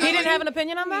mean, like he didn't have an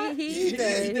opinion on that. He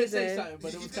did say something,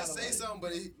 but it was kind of say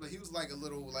something, but he was like a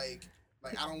little like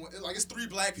I don't want it's 3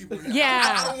 black people here.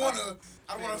 Yeah. I don't want to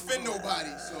offend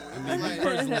nobody. So it was like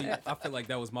personally, I feel like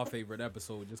that was my favorite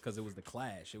episode just because it was the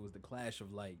clash. It was the clash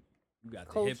of like. You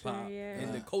got the hip hop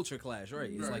and the culture clash,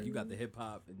 right? It's like you got the hip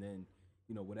hop, and then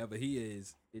whatever he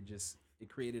is, it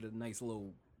created a nice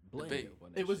little blend.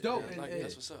 It was dope, and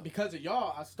that's what's up. Because of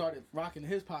y'all, I started rocking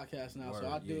his podcast now. So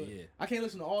I do. Yeah. I can't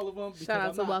listen to all of them because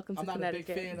I'm not a big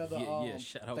fan of the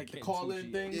the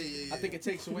call-in thing. I think it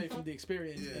takes away from the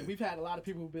experience. And we've had a lot of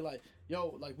people who be like,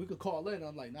 "Yo, like we could call in."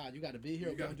 I'm like, "Nah, you got to be here.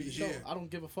 We're gonna do the show. I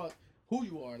don't give a fuck who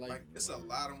you are." Like it's a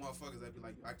lot of motherfuckers that be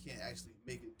like, I can't actually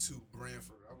make it to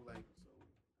Branford. I was like,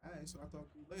 all right, so I'll talk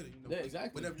to you later. Yeah,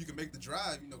 exactly. Whenever you can make the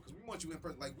drive, because we want you in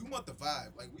person. Like, we want the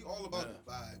vibe. Like, we all about the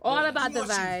vibe. All about the vibe.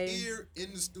 We want you here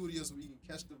in the studio so we can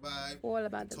catch the vibe. All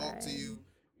about the vibe. Talk to you.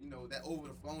 That over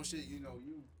the phone shit, you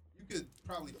could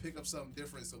probably pick up something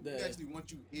different. So we actually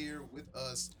want you here with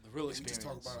us. The real experience. Just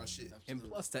talk about our shit. And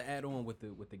plus to add on with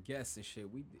the guests and shit,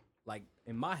 we like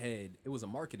in my head, it was a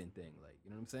marketing thing. Like, you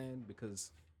know what I'm saying?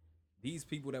 Because these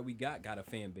people that we got a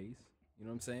fan base. You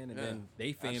know what I'm saying? And then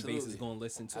they fan base is going to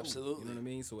listen to Absolutely. You know what I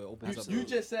mean? So it opens up. You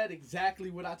just said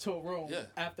exactly what I told Rome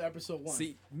after episode 1.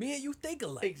 See, me and you think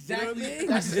alike. Exactly. You know what I mean?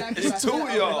 That's exactly It's two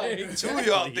of y'all. Two of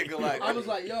y'all think alike. I was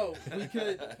like, yo,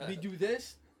 we do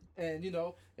this, and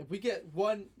if we get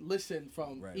one listen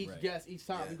from each guest each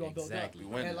time, we're going to build up.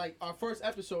 And like our first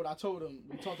episode, I told him,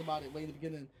 we talked about it way in the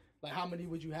beginning. Like, how many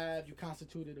would you have? You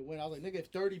constituted a win. I was like, nigga, if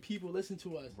 30 people listen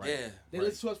to us, they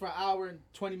listen to us for an hour and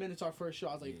 20 minutes our first show.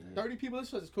 I was like, 30 people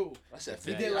listen to us is cool. I said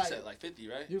 50. I said like 50,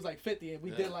 right? He was like 50, and we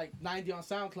did like 90 on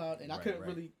SoundCloud, and I couldn't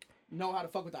really know how to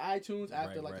fuck with the iTunes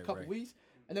after like a couple weeks.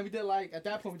 And then we did at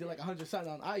that point, we did like 100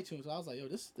 something on iTunes. So I was like, yo,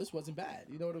 this wasn't bad.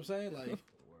 You know what I'm saying? Like.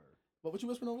 What you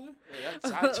whispering over there?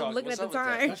 I'm looking at the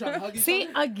time. See,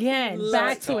 again,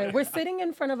 back to it. We're sitting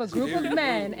in front of a group of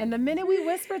men, and the minute we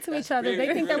whisper to each other,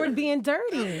 they think that we're being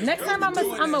dirty. Next time,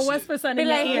 I'm a whisper something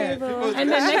in your ear,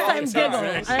 and then next time, giggle.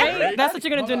 All right? That's what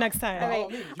you're going to do next time.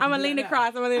 I'm going to lean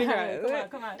across. Come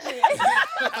on.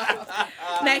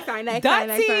 Next time.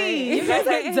 You guys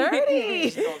are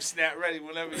dirty. Snap ready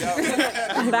whenever y'all.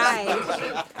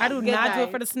 Bye. I do not do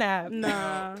it for the snap.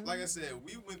 No. Like I said,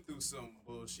 we went through some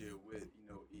bullshit with,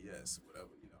 ES, whatever,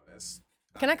 that's...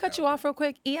 Can I cut you off real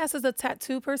quick? ES is a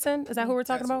tattoo person? Is that who we're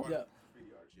talking about? Yeah.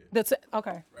 That's it.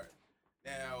 Okay. Right.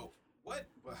 Now, what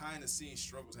behind-the-scenes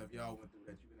struggles have y'all went through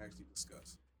that you can actually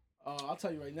discuss? I'll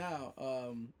tell you right now,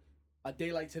 a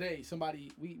day like today,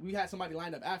 we had somebody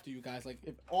lined up after you guys. Like,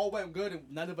 if all went good and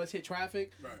none of us hit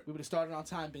traffic, we would have started on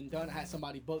time, been done. I had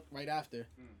somebody booked right after.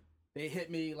 They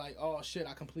hit me like, oh shit,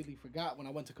 I completely forgot when I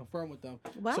went to confirm with them.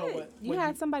 What? So you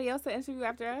had somebody else to interview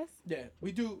after us? Yeah,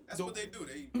 we do. That's what they do.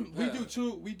 We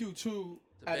do two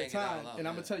at a time, and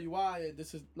I'm gonna tell you why.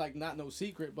 This is like not no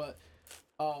secret, but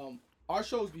our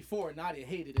shows before, Nadia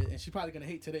hated it, and she's probably gonna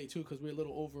hate today too because we're a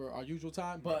little over our usual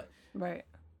time. But right,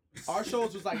 our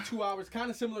shows was like 2 hours,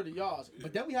 kind of similar to y'all's.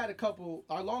 But then we had a couple.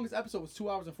 Our longest episode was 2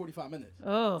 hours and 45 minutes.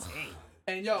 Oh.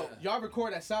 And y'all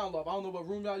record at Sound Love. I don't know what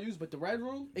room y'all use, but the red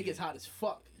room, it gets hot as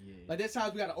fuck. Yeah. Like there's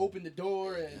times we gotta open the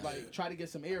door and like try to get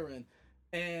some air in.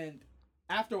 And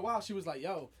after a while, she was like,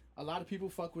 "Yo, a lot of people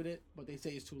fuck with it, but they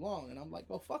say it's too long." And I'm like,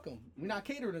 "Well, fuck them. We're not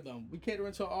catering to them. We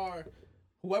catering to our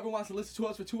whoever wants to listen to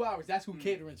us for 2 hours. That's who we're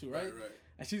catering to, right?"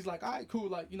 And she's like, "All right, cool."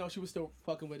 Like she was still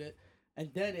fucking with it.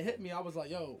 And then it hit me. I was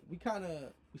like, "Yo, we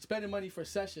spending money for a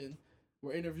session.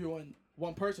 We're interviewing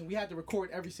one person. We had to record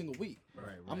every single week."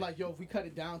 Right. I'm like, "Yo, if we cut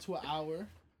it down to an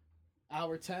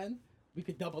hour 10, we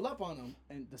could double up on them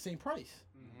and the same price."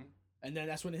 Mm-hmm. And then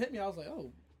that's when it hit me. I was like,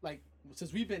 "Oh, like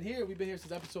since we've been here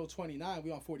since episode 29.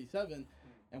 We on 47,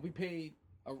 and we paid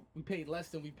less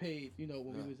than we paid,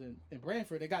 when we was in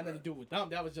Brantford. It got nothing to do with them.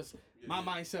 That was just my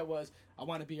mindset was I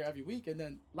want to be here every week. And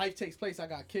then life takes place. I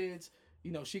got kids.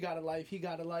 She got a life. He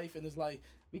got a life. And it's like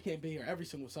we can't be here every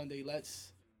single Sunday.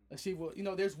 Let's see what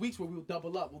there's weeks where we'll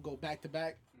double up. We'll go back to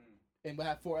back. And we'll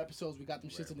have 4 episodes. We got them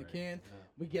shits in the can. Yeah.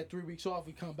 We get 3 weeks off.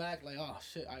 We come back like, oh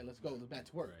shit, all right, let's go. Let's back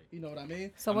to work. You know what I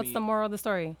mean? So what's the moral of the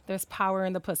story? There's power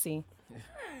in the pussy.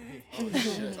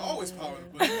 It's always power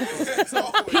in the pussy.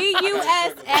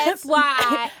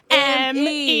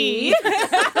 PUSSYME.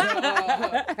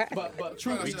 But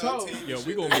truth be told,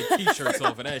 we gonna make T-shirts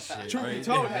off of that shit. Truth be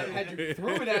told, had you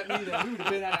threw it at me, then we would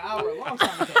have been at an hour a long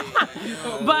time ago.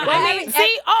 But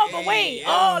wait.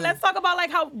 Let's talk about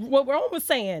like what Rome was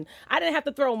saying. I didn't have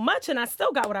to throw much, and I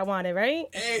still got what I wanted,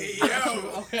 right? Hey, yo.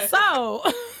 Okay. So.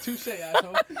 Touche,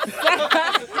 asshole.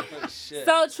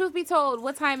 So, truth be told,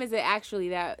 what time is it actually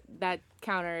that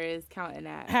counter is counting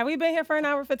at? Have we been here for an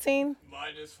hour 15?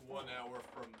 Minus 1 hour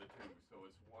from the 2, so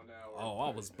it's 1 hour. Oh, I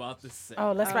was about to say.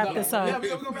 Oh, let's wrap this up. Yeah, we're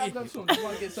going to wrap it up soon. Just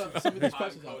want to get some of these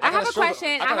questions out. I have a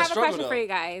question for you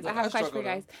guys.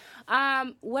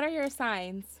 What are your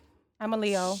signs? I'm a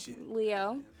Leo.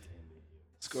 Leo.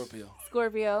 Scorpio.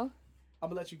 I'm going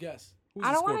to let you guess.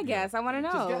 I don't want to guess. I want to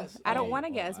know. Guess. I don't want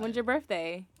to guess. When's your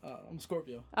birthday? I'm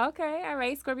Scorpio. Okay, all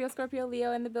right. Scorpio,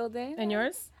 Leo in the building. And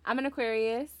yours? I'm an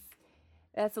Aquarius.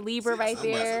 That's a Libra right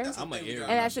there. I'm an Aries. And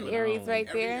that's an Aries right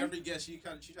there. Every guess she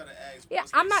try to ask. Yeah,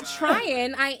 I'm not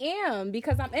trying. I am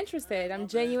because I'm interested. I'm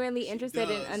genuinely interested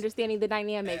in understanding the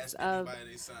dynamics of.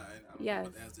 Yes.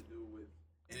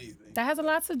 That has a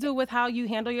lot to do with how you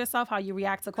handle yourself, how you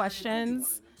react to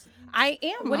questions. I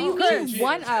am. What do you mean?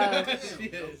 One of.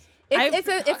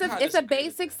 It's a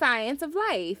basic science of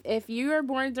life. If you are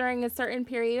born during a certain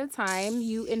period of time,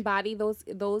 you embody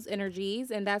those energies,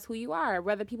 and that's who you are.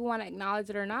 Whether people want to acknowledge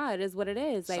it or not, it is what it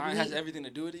is. Like, Sign has everything to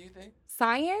do with it, you think?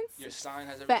 Science? Your sign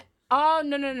has everything. Oh,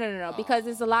 no. Because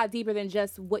it's a lot deeper than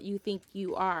just what you think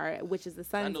you are, which is the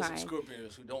sun sign. I know some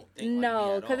Scorpios who don't think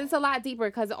no, because it's a lot deeper.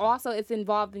 Because also it's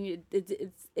involved in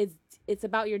it's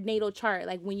about your natal chart.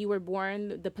 Like when you were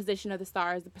born, the position of the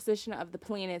stars, the position of the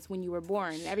planets when you were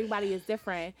born. Everybody is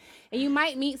different. And you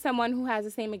might meet someone who has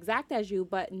the same exact as you,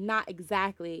 but not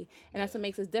exactly. And that's what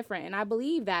makes us different. And I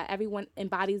believe that everyone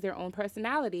embodies their own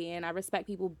personality. And I respect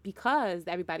people because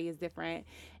everybody is different.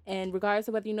 And regardless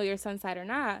of whether you know your sun sign or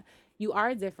not, you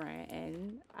are different.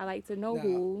 And I like to know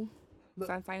who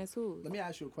sun sign is who. Let me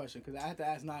ask you a question, because I had to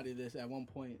ask Nadia this at one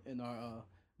point in our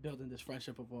building this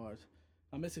friendship of ours.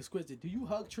 Miss Exquisite, do you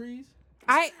hug trees?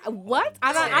 I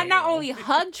not only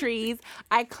hug trees,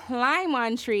 I climb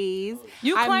on trees.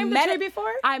 You climbed the tree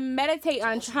before? I meditate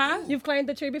on trees. You've climbed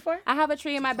the tree before? I have a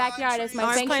tree in my backyard. It's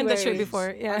my sanctuary. I've climbed the tree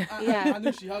before, yeah. I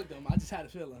knew she hugged them. I just had a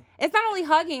feeling. It's not only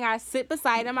hugging. I sit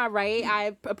beside them.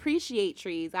 I appreciate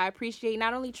trees. I appreciate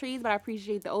not only trees, but I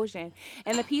appreciate the ocean.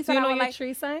 And the piece that I would like... Do you know your like,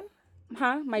 tree sign?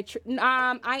 Huh?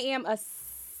 I am a...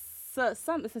 it's a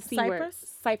C word.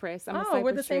 Cypress. I'm a cypress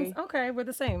we're the tree. same. Okay, we're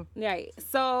the same. Right.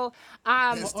 So,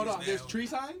 hold on. There's tree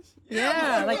signs?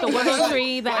 Yeah, like the willow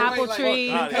tree, the apple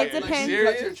tree. It depends.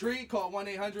 Cut your tree. Call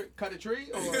 1-800 Cut-A-Tree.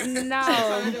 Or no.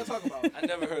 I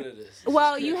never heard of this.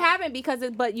 Well, you haven't because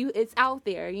it's out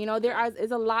there. You know,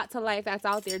 there's a lot to life that's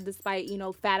out there, despite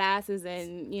fat asses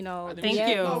and Thank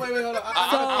you. No, wait, hold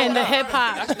on. And the hip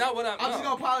hop. That's not what I'm just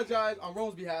gonna apologize on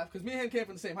Rome's behalf because me and him came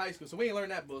from the same high school, so we ain't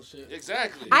learned that bullshit.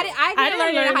 Exactly. I didn't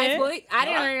learn it in high school. I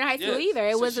didn't learn it in high school either.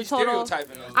 It was a total.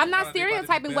 I'm not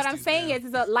stereotyping. What I'm saying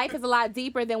is life is a lot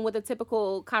deeper than what the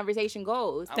typical conversation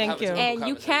goes. Thank you. And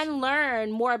you can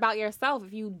learn more about yourself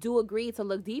if you do agree to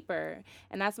look deeper.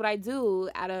 And that's what I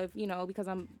do because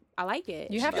I'm I like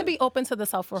it. You have to be open to the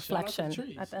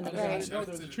self-reflection at the end of the day. I didn't know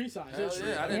there was a tree sign.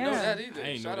 Yeah, I didn't know that either. I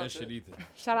ain't know that shit either.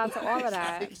 Shout out to all of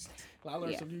that. I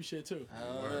learned some new shit too.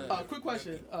 Quick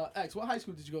question, X, what high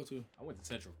school did you go to? I went to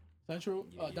Central. Central,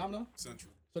 Domino?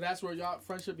 Central. So that's where y'all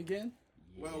friendship began?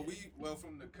 Well,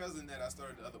 from the cousin that I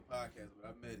started the other podcast, but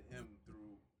I met him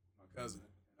through my cousin.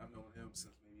 I've known him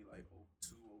since maybe like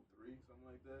 02, 03, something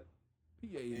like that.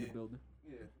 PA in the building.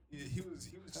 Yeah, he was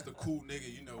just a cool nigga.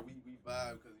 You know, we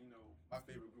vibe because you know my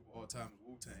favorite group of all time is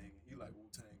Wu-Tang. He like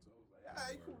Wu-Tang, so I was like, all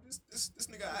right, cool. This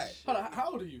nigga, all right. Hold on,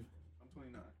 how old are you? I'm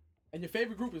 29. And your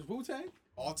favorite group is Wu-Tang?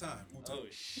 All time. Wu-Tang. Oh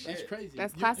shit. That's crazy.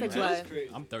 That's classic blood.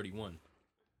 I'm 31.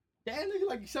 Damn, nigga,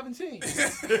 like 17. I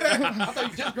thought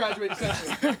you just graduated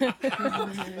Central.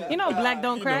 You know, black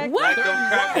don't crack. What?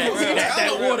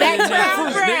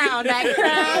 That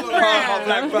crown brown.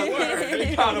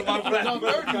 No,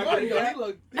 31, yo, he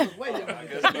look way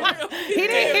younger. He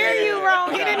didn't hear you, Ron.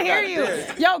 He didn't hear you.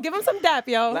 Yo, give him some dap,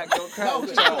 yo. Black don't crack.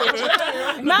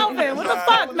 Melvin, what the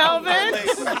fuck, Melvin?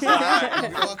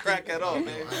 Don't crack at all,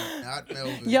 man. Not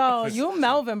Melvin. Yo, you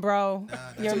Melvin, bro.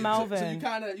 You're So Melvin. you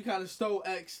kind of stole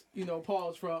X,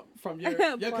 Paul's from your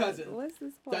cousin. What's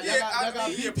this for? Y'all Yeah, got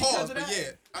beef because pause, of but that?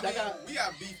 yeah. I mean, we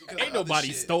got beef because Ain't of other nobody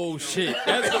shit. stole shit.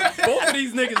 Both of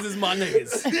these niggas is my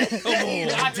niggas. Come on,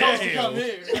 I told you to come damn.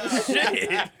 here.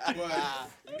 Shit. But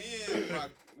me and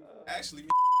me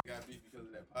got beef because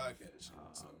of that podcast shit.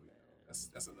 So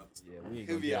that's another story. Yeah, we ain't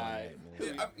He'll gonna be get on alright.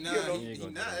 that, man. He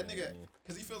not that nigga,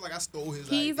 because he feels like I stole his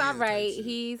He's idea all right. type shit.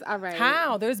 He's all right.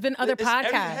 How? There's been other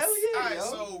podcasts. Hell yeah, All right, yo.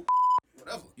 so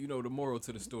whatever. You know, the moral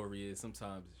to the story is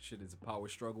sometimes shit is a power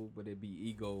struggle, but it be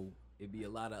ego. It be a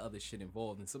lot of other shit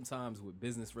involved. And sometimes with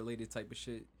business related type of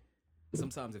shit,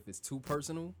 sometimes if it's too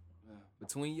personal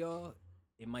between y'all,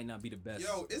 it might not be the best.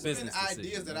 Yo, it's been business ideas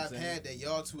decision, that you know I've what I'm saying? had that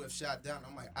y'all two have shot down.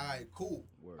 I'm like, all right, cool.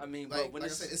 I mean, Like, but when I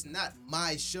it's, said, it's not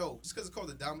my show. Just because it's called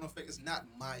the Domino Effect, it's not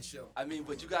my show. I mean,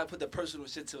 but you gotta put the personal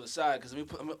shit to the side, because I'm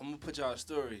gonna put y'all a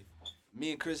story.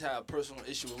 Me and Chris had a personal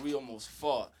issue where we almost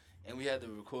fought, and we had to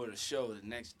record a show the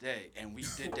next day, and we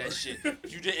did that shit.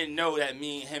 You didn't know that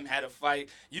me and him had a fight.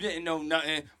 You didn't know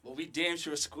nothing, but we damn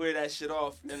sure squared that shit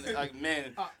off, and like,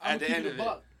 man, at the end of it.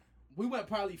 We went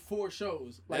probably 4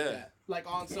 shows like that, like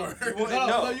on summer. You No, wouldn't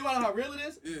know. you want to know how real it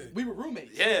is? Yeah. We were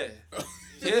roommates. Yeah.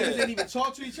 Niggas didn't even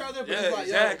talk to each other. But Yeah, it was like,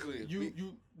 exactly. Yo,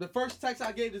 you. The first text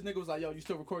I gave this nigga was like, "Yo, you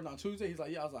still recording on Tuesday?" He's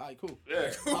like, "Yeah." I was like, "All right, cool."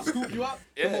 Yeah. I'll scoop you up.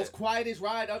 Yeah. The most quietest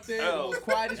ride up there. The Oh. most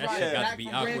quietest That ride shit got back to be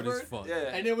from awkward as Greenberg. fuck. Yeah.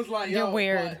 And it was like, You're yo,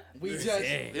 weird. but we just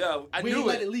Yeah, I we knew didn't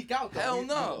let it. it leak out. Though. Hell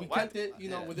no. We Why- kept it,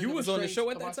 within You the was on the restraints show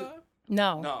at of that our- time?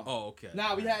 No. No. Oh, okay.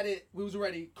 Nah, we had it. We was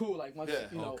already cool. Like once Yeah.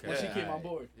 Okay. once she Yeah. came on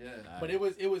board. Yeah. But it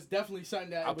was definitely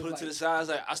something that I it was put it like, to the side. I was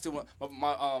like, I still want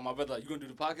my brother. Like, you gonna do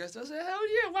the podcast? I said, hell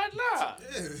yeah, why not?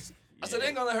 Yeah. I said, it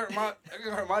ain't gonna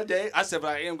hurt my day. I said,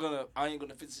 but I ain't gonna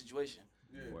fit the situation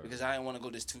Yeah. because I didn't want to go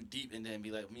this too deep and then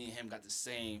be like, me and him got the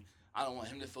same. I don't want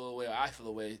him to feel away or I feel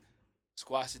away.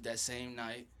 Squashed it that same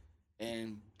night,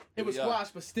 and it was yeah.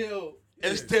 squashed, but still.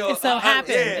 It still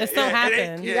happened. It still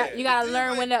happened. You gotta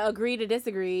learn when to agree to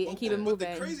disagree and keep it But the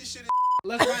moving. crazy shit is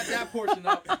Let's wrap that portion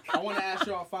up. I want to ask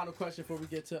y'all a final question before we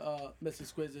get to Mr.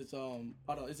 Squiz's. I don't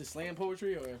know, is it slam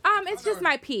poetry or? It's just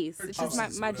my piece. It's just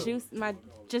juices, my whatever. juice,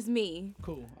 just me.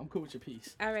 Cool. I'm cool with your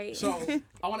piece. All right. So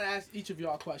I want to ask each of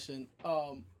y'all a question.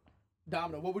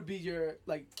 Domino, what would be your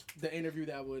the interview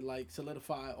that would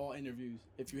solidify all interviews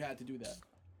if you had to do that?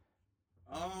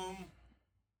 as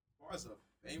far as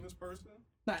a famous person,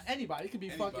 Not anybody. It could be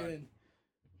Anybody. fucking.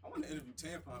 I want to interview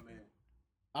Tampon Man.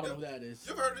 I don't know who that is.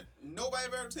 You ever heard it? Nobody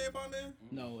ever heard of Tampon Man?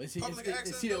 No, is he Public is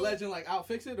access, he a though? legend like Out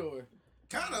Fix It or?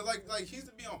 Kind of like he used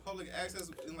to be on public access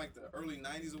in like the early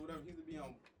 90s or whatever. He used to be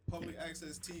on public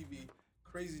access TV.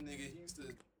 Crazy nigga. He used to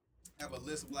have a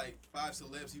list of like 5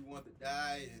 celebs he wanted to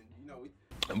die,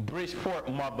 and Bridgeport,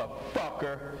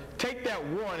 motherfucker. Take that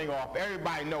warning off.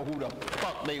 Everybody know who the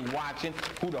fuck they watching,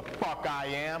 who the fuck I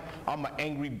am. I'm an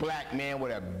angry black man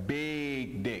with a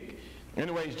big dick.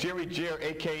 Anyways, Jerry Jer,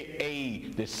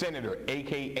 a.k.a. the Senator,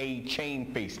 a.k.a.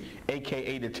 Chain Face,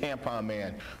 a.k.a. the Tampon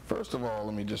Man. First of all,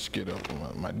 let me just get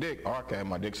up my dick. Okay,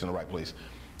 my dick's in the right place.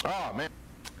 Oh, man.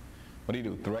 What do you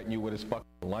do? Threaten you with his fucking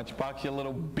lunchbox, you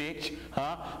little bitch?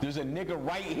 Huh? There's a nigga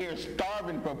right here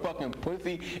starving for fucking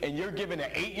pussy, and you're giving an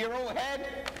 8-year-old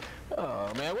head?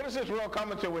 Oh, man, what is this real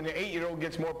commentary when the 8-year-old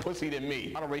gets more pussy than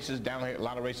me? A lot of racist down here, a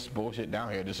lot of racist bullshit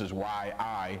down here. This is why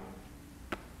I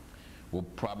will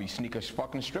probably sneak a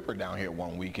fucking stripper down here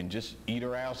one week and just eat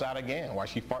her ass out again while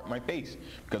she fart in my face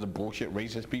because of bullshit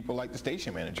racist people like the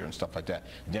station manager and stuff like that.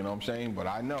 You know what I'm saying? But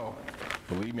I know,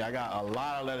 believe me, I got a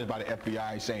lot of letters by the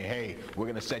FBI saying, hey, we're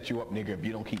going to set you up, nigga, if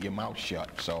you don't keep your mouth shut.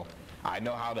 So I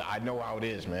know how it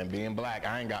is, man. Being black,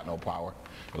 I ain't got no power.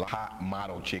 A hot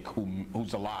model chick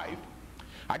who's alive.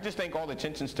 I just think all the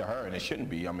attention's to her, and it shouldn't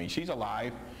be. I mean, she's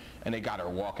alive, and they got her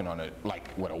walking on it like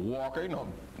with a walker. You know,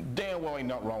 damn well ain't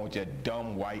nothing wrong with your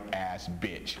dumb white ass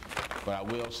bitch. But I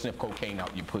will sniff cocaine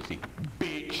out your pussy,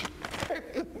 bitch.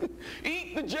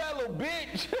 Eat the jello,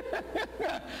 bitch.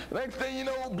 Next thing you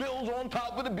know, Bill's on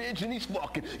top of the bitch and he's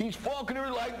fucking. He's fucking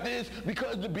her like this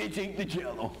because the bitch ate the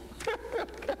jello.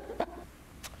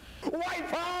 White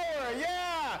power,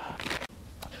 yeah.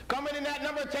 Coming in at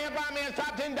number 10, Tampa Man's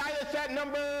top 10 dialist at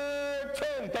number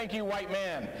 10. Thank you, white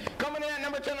man. Coming in at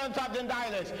number 10 on the top 10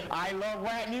 dialist. I love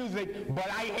rap music, but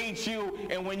I hate you.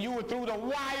 And when you were through the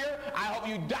wire, I hope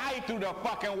you died through the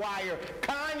fucking wire.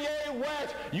 Kanye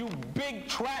West, you big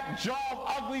trap jaw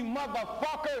ugly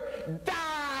motherfucker.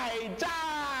 Die,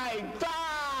 die,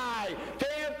 die.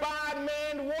 Tampa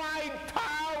Man, white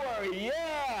power,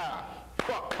 yeah.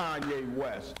 Fuck Kanye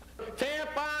West.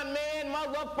 Tampon Man,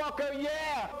 motherfucker,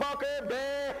 yeah. Fucker,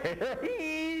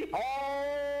 baby. Oh.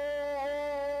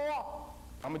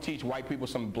 I'm gonna teach white people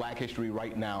some black history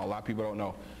right now. A lot of people don't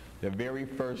know. The very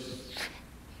first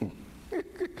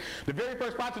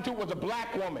prostitute was a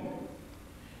black woman.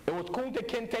 It was Kunta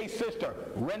Kinte's sister,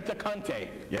 Renta Kante.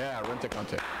 Yeah, Renta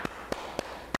Kante.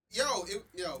 Yo,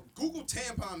 Google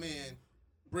Tampon Man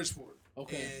Bridgeport.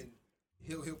 Okay. And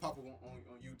he'll pop up on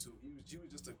YouTube. He was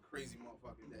just a crazy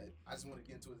motherfucker that I just want to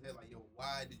get into his head like, yo,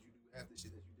 why did you do half the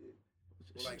shit that you did?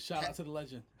 Well, like, shout out to the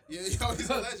legend. Yeah, yo, he's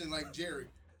a legend, like Jerry.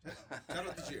 Shout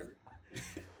out to Jerry.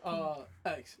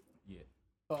 X. Yeah.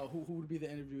 Who would be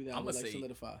the interview that would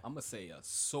solidify? I'm gonna say a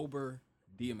sober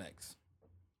DMX.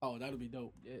 Oh, that'd be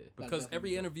dope. Yeah, because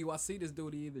every interview I see this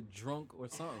dude either drunk or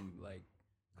something. Like,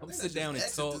 come sit down and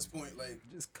talk. At this point, like,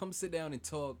 just come sit down and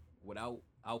talk without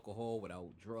alcohol, without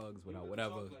drugs, without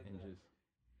whatever, and just.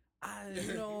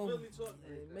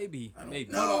 Maybe.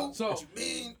 No. So, what you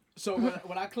mean? So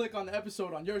when I click on the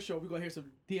episode on your show, we're gonna hear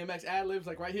some DMX ad libs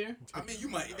like right here. I mean, you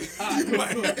might. You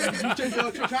might.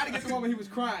 Try to get the one when he was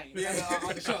crying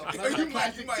on the show. You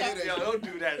might hear that. Yo, don't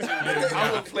do that to me.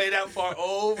 I will play that part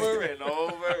over and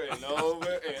over and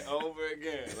over and over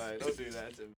again. Like, don't do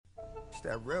that to me. It's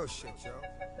that real shit, yo.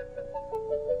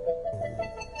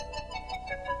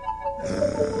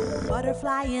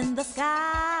 Butterfly in the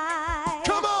sky.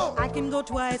 Come on! I can go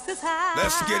twice as high.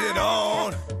 Let's get it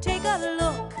on. Take a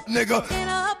look, nigga. In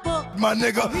a book, my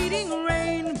nigga. Reading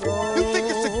rainbow. You think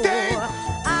it's a game?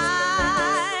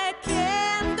 I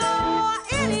can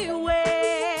go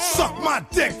anywhere. Suck my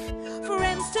dick.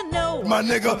 Friends to know, my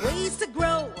nigga. Ways to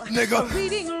grow, nigga.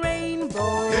 Reading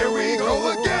rainbow. Here we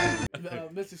go again.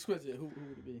 Mr. Exquisite, who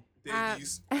would it be?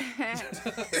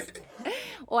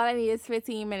 All I need is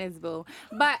 15 minutes, boo.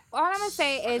 But all I'm gonna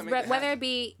say is whether it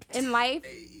be in life,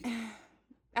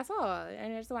 that's all.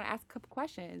 And I just want to ask a couple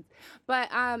questions. But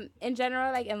in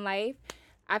general, like in life,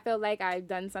 I feel like I've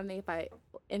done something if I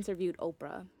interviewed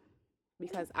Oprah.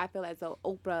 Because I feel as though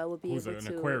Oprah would be able to. Who's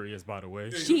an Aquarius, by the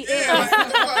way. She is.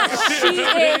 She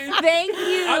is. Thank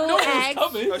you, X.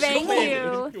 Thank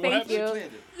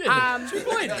you.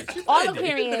 All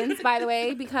Aquarians, by the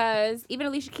way, because even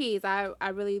Alicia Keys, I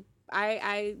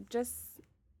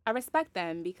respect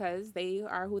them because they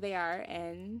are who they are,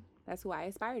 and that's who I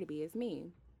aspire to be. Is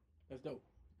me. That's dope.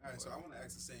 All right, so I want to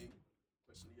ask the same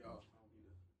question to y'all.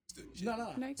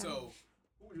 No. So,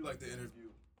 who would you like to interview?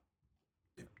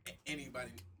 If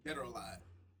anybody, dead or alive?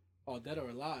 Oh, dead or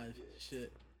alive? Yeah.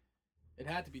 Shit. It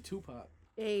had to be Tupac.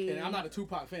 Hey. And I'm not a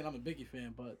Tupac fan. I'm a Biggie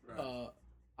fan, but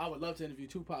I would love to interview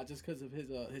Tupac just because of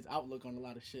his outlook on a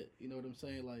lot of shit. You know what I'm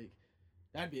saying? Like,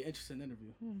 that'd be an interesting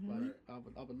interview. Mm-hmm. Like, I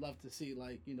would love to see,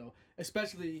 like, you know,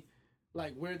 especially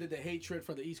like where did the hatred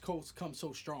for the East Coast come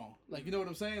so strong? Like, you know what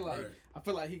I'm saying? Like, I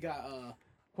feel like he got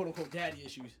quote unquote daddy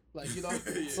issues. Like, you know,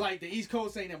 it's like the East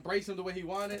Coast ain't embrace him the way he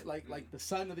wanted. Like the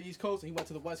son of the East Coast, and he went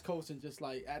to the West Coast and just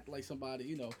like act like somebody,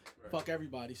 you know, fuck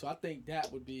everybody. So I think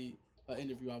that would be an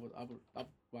interview. Well,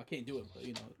 I can't do it, but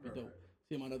you know, it'd be dope.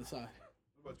 See him on the other side.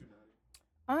 What about you,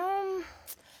 Nadia?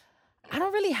 I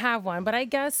don't really have one, but I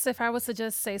guess if I was to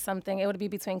just say something, it would be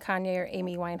between Kanye or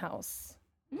Amy Winehouse.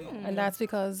 And that's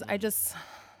because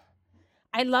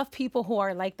I love people who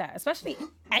are like that, especially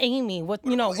Amy. What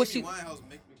you know, what she. Winehouse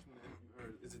makes me interview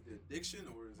her. Is it the addiction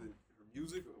or is it her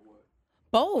music or what?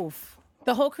 Both.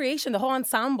 The whole creation, the whole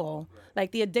ensemble,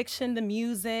 like the addiction, the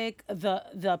music,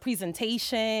 the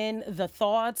presentation, the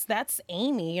thoughts. That's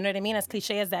Amy. You know what I mean? As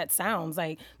cliche as that sounds,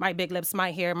 like my big lips,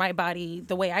 my hair, my body,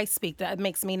 the way I speak, that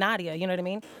makes me Nadia. You know what I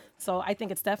mean? So I think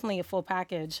it's definitely a full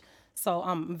package. So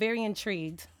I'm very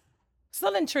intrigued.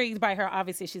 Still intrigued by her.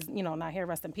 Obviously, she's, not here,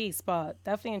 rest in peace, but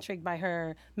definitely intrigued by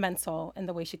her mental and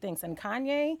the way she thinks. And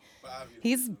Kanye,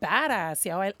 he's badass,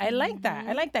 yo. I like that.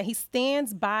 I like that. He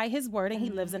stands by his word and he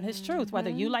lives in his truth. Whether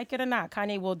you like it or not,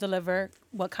 Kanye will deliver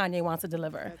what Kanye wants to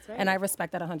deliver. That's right. And I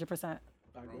respect that 100%.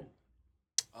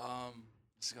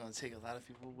 It's gonna take a lot of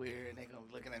people weird, and they're gonna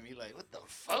be looking at me like, "What the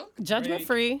fuck?" Judgment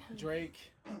free. Drake.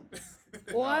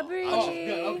 Aubrey. I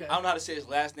don't know how to say his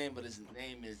last name, but his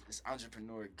name is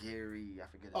entrepreneur Gary. I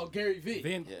forget. Gary V.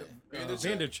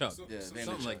 Vanderchuck. Yeah,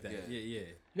 Something like that. Yeah. You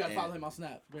gotta follow him on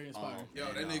Snap. Very inspiring.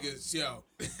 Yo, that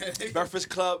nigga's Breakfast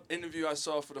Club interview I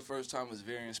saw for the first time was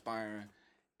very inspiring,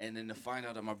 and then to find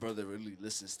out that my brother really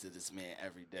listens to this man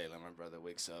every day. Like my brother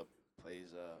wakes up,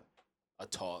 plays a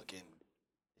talk, and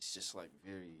it's just like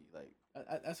very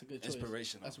that's a good choice.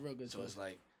 inspirational. That's a real good so choice. It's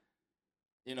like,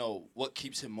 what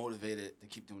keeps him motivated to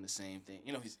keep doing the same thing?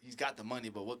 He's got the money,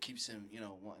 but what keeps him,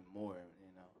 wanting more?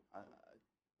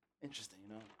 Interesting.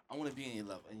 I want to be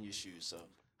in your shoes. So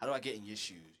how do I get in your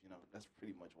shoes? That's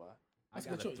pretty much why. I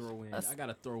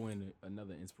gotta throw in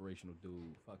another inspirational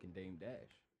dude, fucking Dame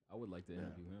Dash. I would like to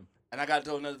interview him. And I gotta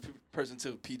throw another person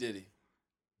too, P Diddy.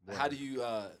 Right. How do you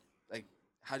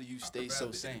how do you stay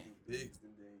so sane?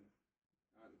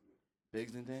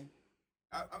 Biggs than Dame?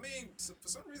 I mean, for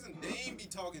some reason, Dame be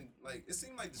talking, it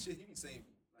seemed like the shit he be saying,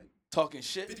 talking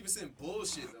shit? 50%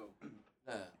 bullshit,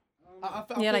 though.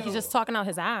 Yeah. He's just talking out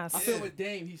his ass. I feel with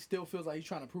Dame, he still feels like he's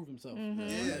trying to prove himself.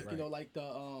 Mm-hmm. Like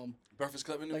the Breakfast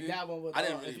Club interview. Like that one with I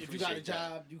didn't really if you got a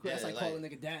job, that's like calling a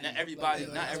nigga daddy. Not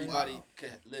everybody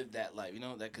could live that life,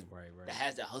 that could that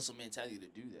has that hustle mentality to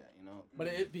do that, But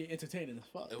it'd be entertaining as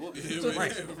fuck. It would be.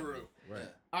 Right. Right.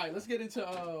 All right, let's get into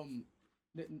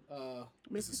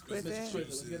Mrs. Quizzit.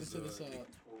 Let's get into this.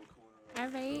 All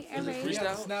right. We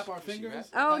have to snap our fingers.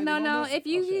 Oh no! If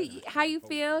you how you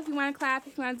feel, if you want to clap,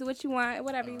 if you want to do what you want,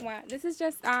 whatever you want. This is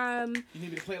just You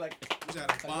need me to play like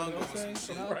bongo right? I was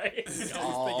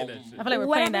thinking that shit. I feel like we're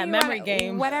playing that memory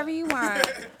game. Whatever you want.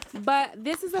 But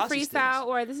this is a freestyle,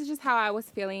 or this is just how I was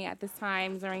feeling at this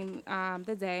time during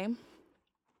the day,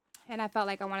 and I felt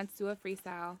like I wanted to do a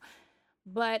freestyle.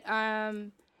 But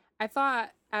I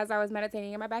thought as I was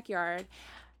meditating in my backyard.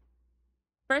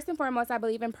 First and foremost, I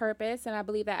believe in purpose, and I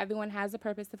believe that everyone has a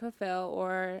purpose to fulfill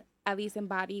or at least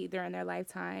embody during their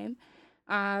lifetime.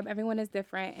 Everyone is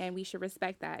different, and we should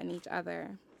respect that in each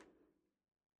other.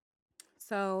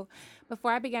 So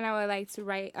before I begin, I would like to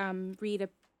read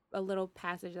a little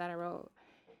passage that I wrote.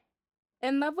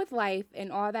 In love with life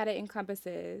and all that it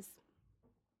encompasses,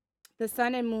 the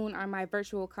sun and moon are my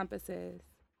virtual compasses.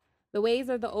 The waves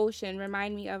of the ocean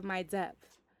remind me of my depth.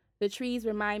 The trees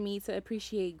remind me to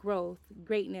appreciate growth,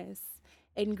 greatness,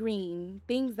 and green,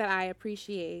 things that I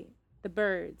appreciate. The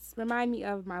birds remind me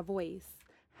of my voice,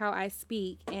 how I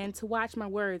speak, and to watch my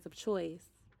words of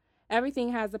choice.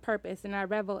 Everything has a purpose, and I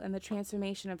revel in the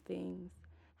transformation of things.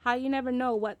 How you never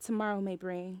know what tomorrow may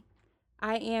bring.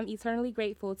 I am eternally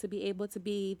grateful to be able to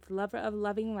be the lover of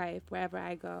loving life wherever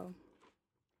I go.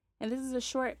 And this is a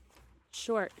short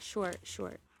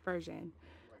version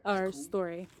or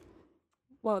story.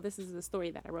 Well, this is the story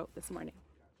that I wrote this morning.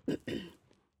 Here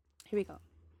we go.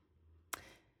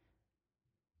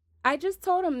 I just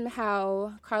told him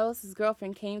how Carlos's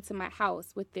girlfriend came to my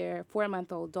house with their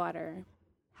 4-month-old daughter.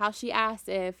 How she asked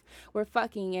if we're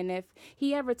fucking and if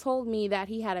he ever told me that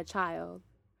he had a child.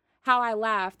 How I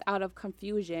laughed out of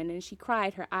confusion and she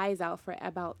cried her eyes out for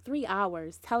about 3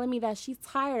 hours, telling me that she's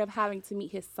tired of having to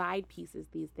meet his side pieces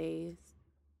these days.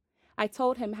 I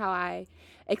told him how I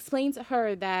explained to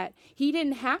her that he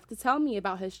didn't have to tell me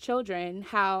about his children,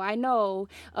 how I know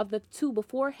of the 2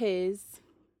 before hers,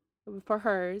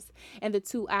 and the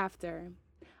 2 after.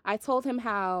 I told him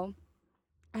how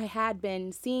I had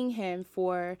been seeing him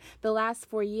for the last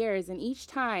 4 years, and each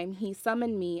time he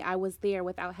summoned me, I was there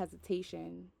without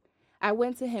hesitation. I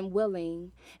went to him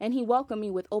willing, and he welcomed me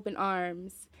with open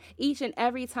arms, each and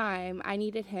every time I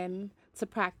needed him to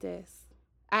practice.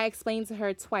 I explained to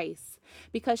her twice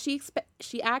because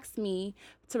she asked me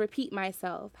to repeat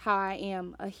myself how I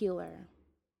am a healer.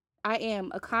 I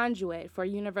am a conduit for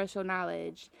universal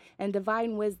knowledge and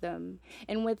divine wisdom,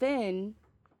 and within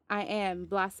I am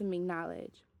blossoming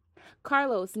knowledge.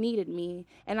 Carlos needed me,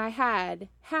 and I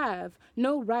have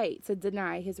no right to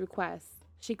deny his request.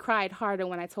 She cried harder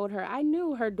when I told her I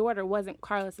knew her daughter wasn't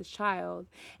Carlos's child,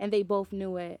 and they both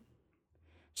knew it.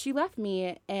 She left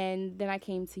me, and then I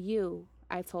came to you.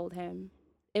 I told him.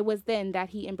 It was then that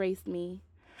he embraced me.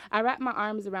 I wrapped my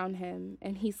arms around him,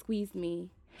 and he squeezed me.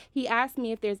 He asked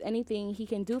me if there's anything he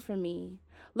can do for me,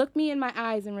 looked me in my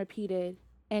eyes and repeated,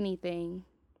 anything.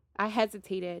 I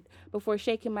hesitated before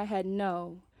shaking my head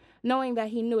no. knowing that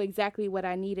he knew exactly what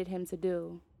I needed him to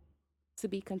do to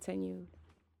be continued.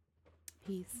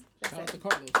 Peace. Shout out to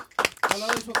Carlos. I know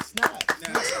he's supposed to snap. Nah,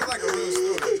 that sounds like a real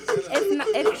story.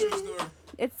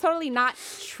 It's totally not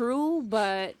true,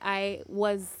 but I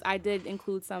did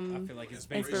include some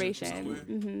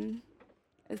inspiration.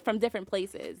 It's from different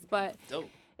places, but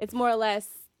it's more or less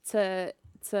to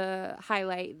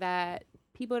highlight that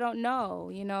people don't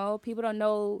know, people don't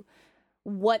know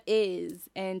what is,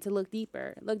 and to look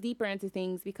deeper into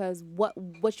things, because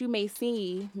what you may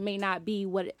see may not be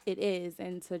what it is,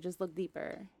 and to just look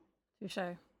deeper. Touche.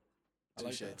 I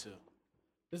like Touche that. too.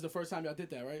 This is the first time y'all did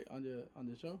that, right? On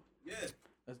the show? Yeah.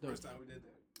 That's dope. First time we did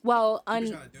that. Well, We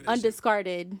been trying to do that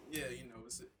undiscarded. shit. Yeah,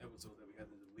 it's an episode that we had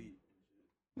to delete.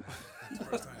 It's the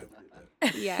first time that we did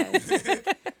that. Yes.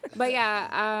 But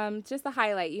yeah, just to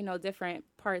highlight, different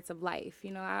parts of life.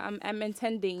 I'm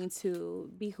intending to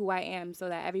be who I am so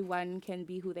that everyone can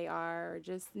be who they are.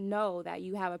 Just know that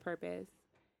you have a purpose.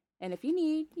 And if you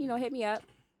need, hit me up.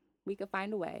 We could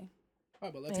find a way. All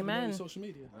right, but let's know your social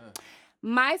media.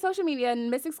 My social media,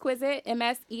 Miss Exquisite,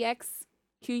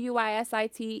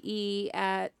 MSEXQUISITE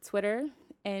at Twitter,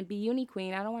 and Be Uni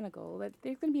Queen. I don't want to go, but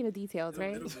there's going to be in the details,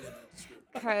 right?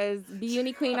 Because Be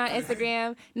Uni Queen on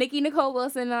Instagram, Nikki Nicole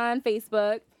Wilson on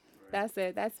Facebook. That's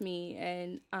it. That's me.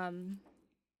 And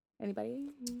anybody?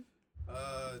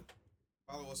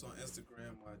 Follow us on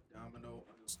Instagram at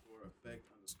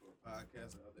Domino_Effect_podcast.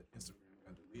 The other Instagram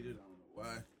got deleted. I don't know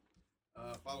why.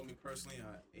 Follow me personally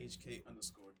at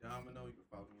HK_Domino. You can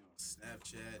follow me on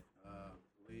Snapchat,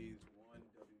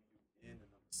 Blaze1WN, the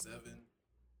number 7.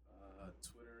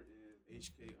 Twitter is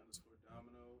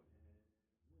HK_Domino.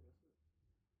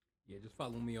 Yeah, just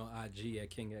follow me on IG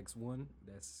at KingX1.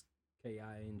 That's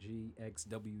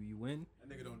KINGXWUN. That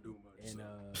nigga don't do much. And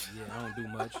yeah, I don't do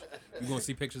much. You're gonna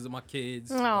see pictures of my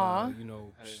kids. Aw.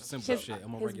 Simple shit.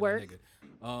 I'm a regular nigga.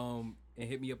 And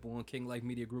hit me up on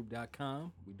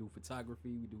KingLifeMediaGroup.com. We do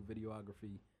photography, we do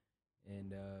videography,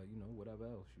 and whatever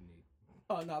else you need.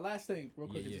 Oh, now last thing, real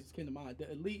quick, it just came to mind.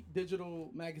 The Elite Digital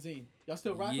Magazine. Y'all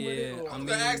still rocking with it? I'm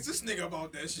gonna ask this nigga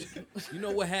about that shit. You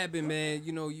know what happened, man?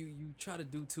 You try to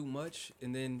do too much,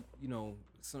 and then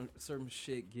some certain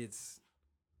shit gets.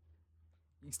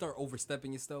 You start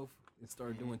overstepping yourself and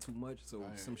start doing too much, so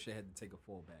some shit had to take a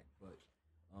fallback. But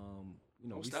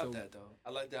Don't stop that though.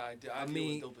 I like that idea. I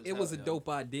mean, it was a dope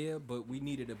idea, but we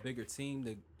needed a bigger team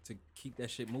to keep that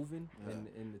shit moving.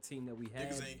 And the team that we had,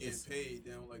 niggas ain't getting paid.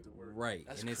 They don't like to work. Right.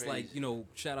 That's and it's crazy. like,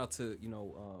 shout out to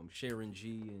Sharon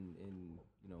G and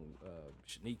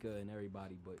Shanika and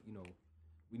everybody, but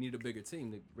we need a bigger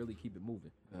team to really keep it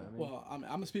moving. You know what I mean? Well, I'm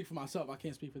gonna speak for myself. I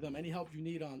can't speak for them. Any help you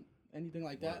need on anything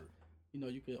like that,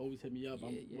 you can always hit me up.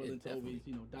 I'm willing to always,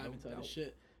 dive into other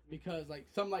shit. Because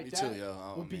something like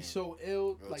that would be so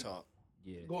ill. Real talk.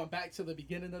 Going back to the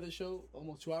beginning of the show,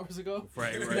 almost 2 hours ago.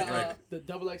 Right. The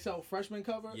XXL freshman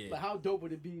cover. Yeah. Like, how dope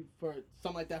would it be for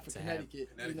something like that for Connecticut?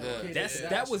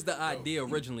 That was the idea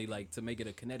originally, like to make it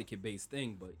a Connecticut-based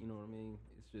thing. But you know what I mean?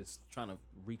 It's just trying to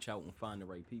reach out and find the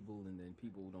right people, and then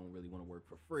people don't really want to work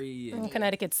for free. And,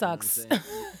 Connecticut sucks.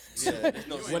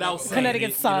 Without saying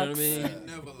Connecticut it, sucks. You know what I mean?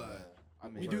 Never lie.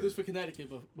 We do this for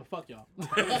Connecticut, but fuck y'all.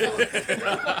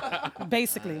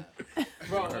 Basically.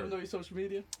 Bro, let me know your social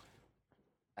media.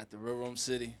 At the Real Room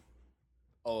City.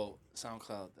 Oh,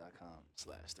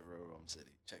 SoundCloud.com/The Real Room City.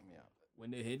 Check me out.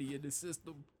 When they're hitting in the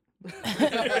system.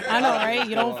 I know, right?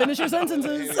 You don't finish your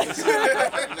sentences. You know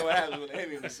what happens when they hit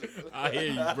me in the system. I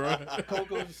hear you, bro.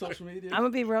 Coco, your social media. I'm gonna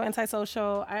be real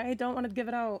antisocial. I don't want to give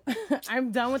it out.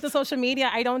 I'm done with the social media.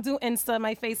 I don't do Insta.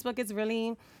 My Facebook is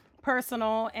really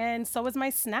personal, and so is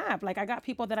my Snap. Like, I got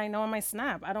people that I know on my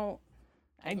Snap. I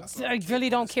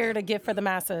really don't care to give for the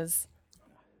masses.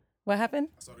 What happened?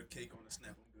 I saw the cake on the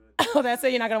Snap. I'm good. Oh, that's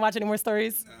it? You're not gonna watch any more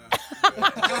stories?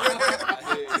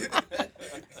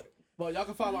 Well, y'all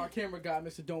can follow our camera guy,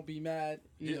 Mr. Don't Be Mad,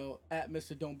 at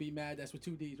Mr. Don't Be Mad. That's with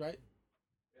 2 D's, right?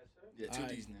 Yeah, 2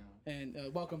 D's now. And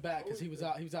welcome back, because he was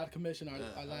out of commission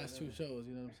our last 2 shows,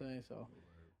 you know what I'm saying? So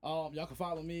y'all can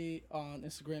follow me on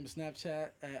Instagram and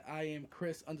Snapchat at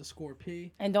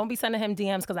IamChris_P. And don't be sending him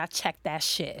DMs, because I check that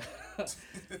shit.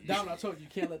 Down, I told you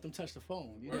can't let them touch the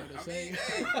phone. You know what I'm saying?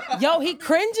 Yo, he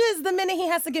cringes the minute he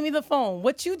has to give me the phone.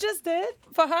 What you just did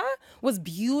for her was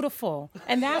beautiful.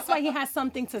 And that's why he has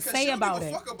something to say about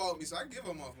it. Fuck about me, so I give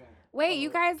him my phone. Wait, you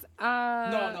guys.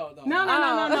 No. No.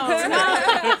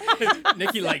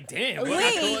 Nikki, like, damn.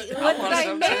 Wait, what did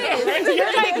I miss?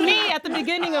 You're like me at the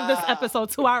beginning of this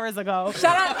episode 2 hours ago.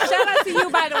 Shout out to you,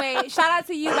 by the way. Shout out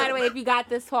to you, by the way, if you got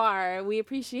this far. We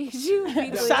appreciate you.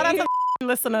 Shout out to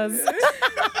listeners.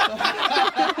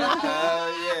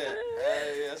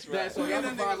 Yeah, that's right. So y'all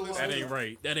can follow us. That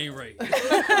ain't right.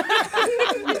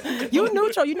 You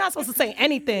neutral. You're not supposed to say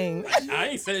anything. I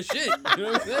ain't said shit. You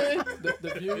know what I'm saying? The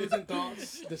views and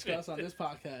thoughts discussed on this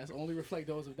podcast only reflect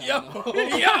those of Yo,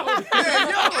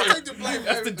 I take the blame.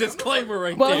 That's the disclaimer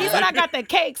right Well, there. he said I got the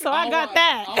cake, so I got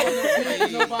that. I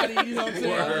don't know nobody, you know what I'm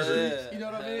saying? Word. You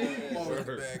know what I mean? I'm always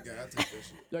the bad guy. I take that shit.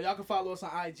 Yo, y'all can follow us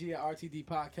on IG at RTD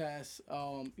Podcast.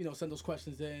 You know, send those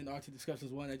questions in,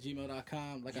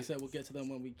 rtdiscussions1@gmail.com. Like I said, we'll get to them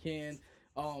when we can.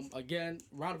 Again,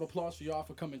 round of applause for y'all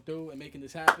for coming through and making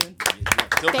this happen.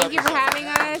 Thank you for having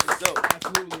us.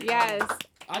 Absolutely. Yes.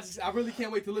 I really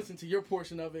can't wait to listen to your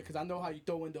portion of it because I know how you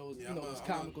throw in those, those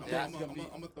comical things. I'm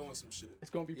gonna throw in some shit. It's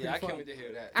gonna be pretty Yeah, I fun. can't wait to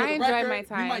hear that. I For the enjoyed record, my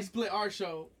time. We might split our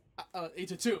show 8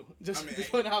 to 2. Just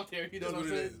put it out there. You know what I'm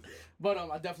saying? But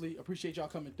I definitely appreciate y'all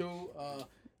coming through.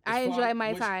 I enjoyed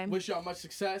my time. Wish y'all much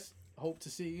success. Hope to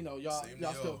see y'all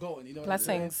still going. You know what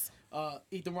Blessings.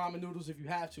 Eat the ramen noodles if you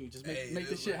have to. Just make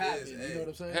this shit happen. You know what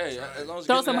I'm saying? Hey, as long as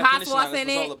Throw you get some to that hot finish line, sauce that's in what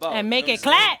it's it. all about, And you make know it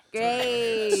what I'm clap.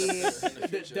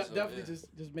 Great. Definitely just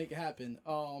make it happen.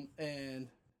 And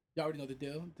y'all already know the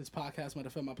deal. This podcast might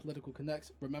offend my political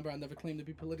connects. Remember, I never claim to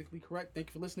be politically correct. Thank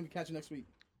you for listening. We catch you next week.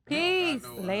 Peace.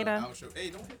 Later. Hey,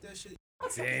 don't hit that shit.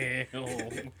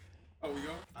 Damn. Oh, we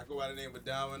go. I go by the name of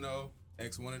Domino.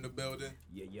 X1 in the building.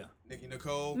 Yeah. Nikki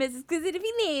Nicole. Mrs. Cause it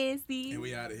be nasty. And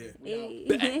we out of here.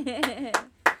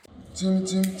 Timmy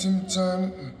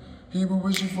Turner, he been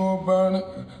wishing for a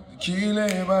burner. Tequila,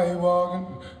 everybody walking.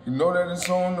 You know that it's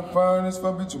on the finest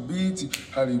for bitch or BT.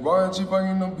 How they walk, cheap,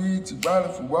 I no BT.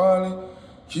 Riding for Wally.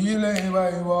 Tequila,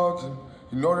 everybody walking.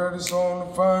 You know that it's on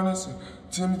the finest.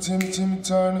 Timmy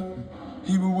Turner,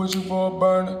 he been wishing for a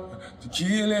burner.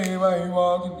 Tequila, everybody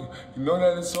walking. You know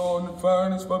that it's on the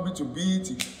finest for bitch or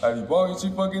BT. How they walk,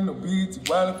 cheap, I no BT.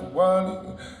 Riding for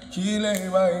Wally. Tequila,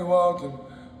 everybody walking.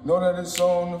 Know that it's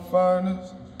on the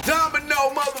finest. Domino,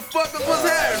 motherfuckers, what's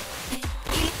happening?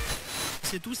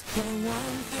 C'est tout.